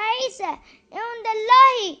مثل عيسى عند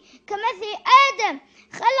الله كمثل آدم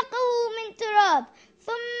خلقه من تراب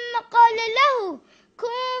ثم قال له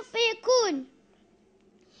كن فيكون.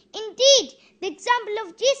 Indeed, the example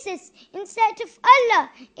of Jesus in sight of Allah,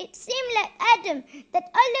 it seemed like Adam, that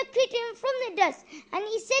Allah created him from the dust, and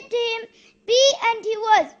he said to him, be, and he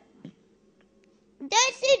was.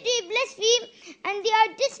 Those who do blaspheme, and they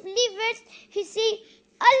are disbelievers who say,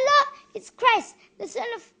 Allah is Christ, the son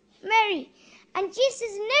of Mary. And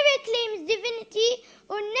Jesus never claims divinity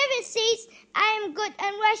or never says, I am God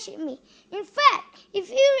and worship me. In fact, if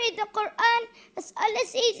you read the Quran, as Allah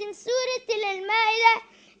says in Surah Al-Ma'idah,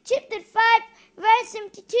 chapter 5, verse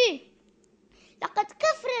 72, لقد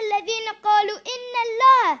كفر الذين قالوا إن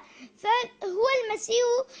الله هو المسيح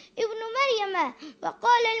ابن مريم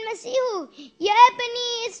وقال المسيح يا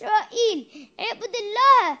بني إسرائيل اعبدوا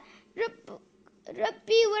الله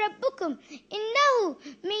ربي وربكم إنه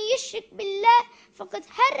من يشرك بالله فقد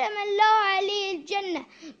حرم الله عليه الجنة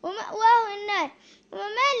ومأواه النار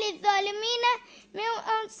وما للظالمين من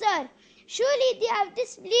أنصار. Surely they have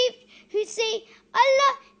disbelieved who say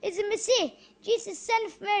Allah is a Messiah, Jesus, son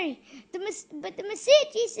of Mary. But the Messiah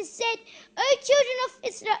Jesus said, O children of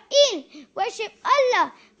Israel, worship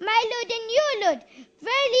Allah, my Lord and your Lord.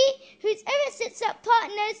 Verily, whoever sets up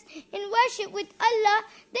partners in worship with Allah,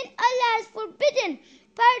 then Allah has forbidden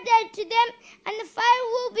paradise to them, and the fire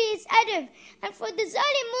will be his adab. And for the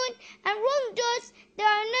Zalimun and wrongdoers, there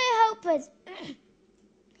are no helpers.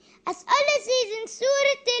 As Allah says in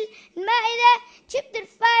Surah Al-Ma'idah, chapter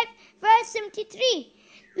 5, verse 73,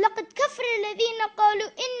 لقد كفر الذين قالوا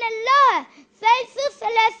إن الله ثالث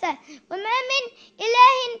ثلاثة وما من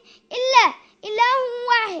إله إلا إله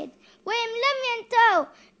واحد وإن لم ينتهوا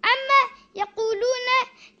عما يقولون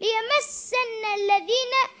ليمسن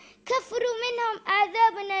الذين كفروا منهم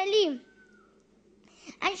عذاب alim.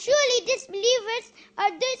 And surely disbelievers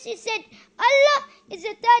are those who said Allah is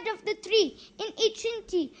a third of the three in each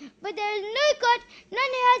Trinity. But there is no God,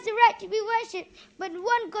 none who has the right to be worshipped, but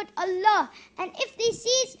one God, Allah. And if they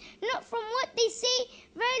cease not from what they say,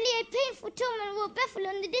 verily a painful torment will befall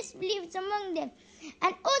on the disbelievers among them.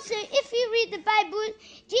 And also, if you read the Bible,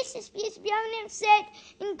 Jesus, peace be upon him, said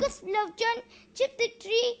in Gospel of John, chapter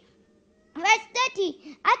 3, verse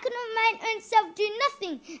 30, I could of mine own self do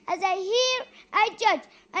nothing. As I hear, I judge.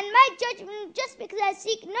 And my judgment just because I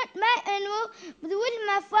seek not my own will, but the will of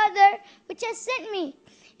my Father which has sent me.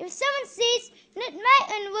 If someone says, not my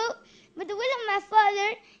own will, but the will of my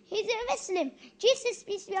Father, he is a Muslim. Jesus,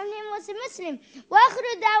 peace be upon him, was a Muslim. وآخر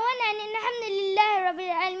دعوانا أن الحمد لله رب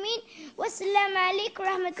العالمين والسلام عليكم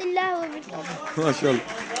ورحمة الله وبركاته.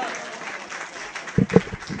 MashaAllah.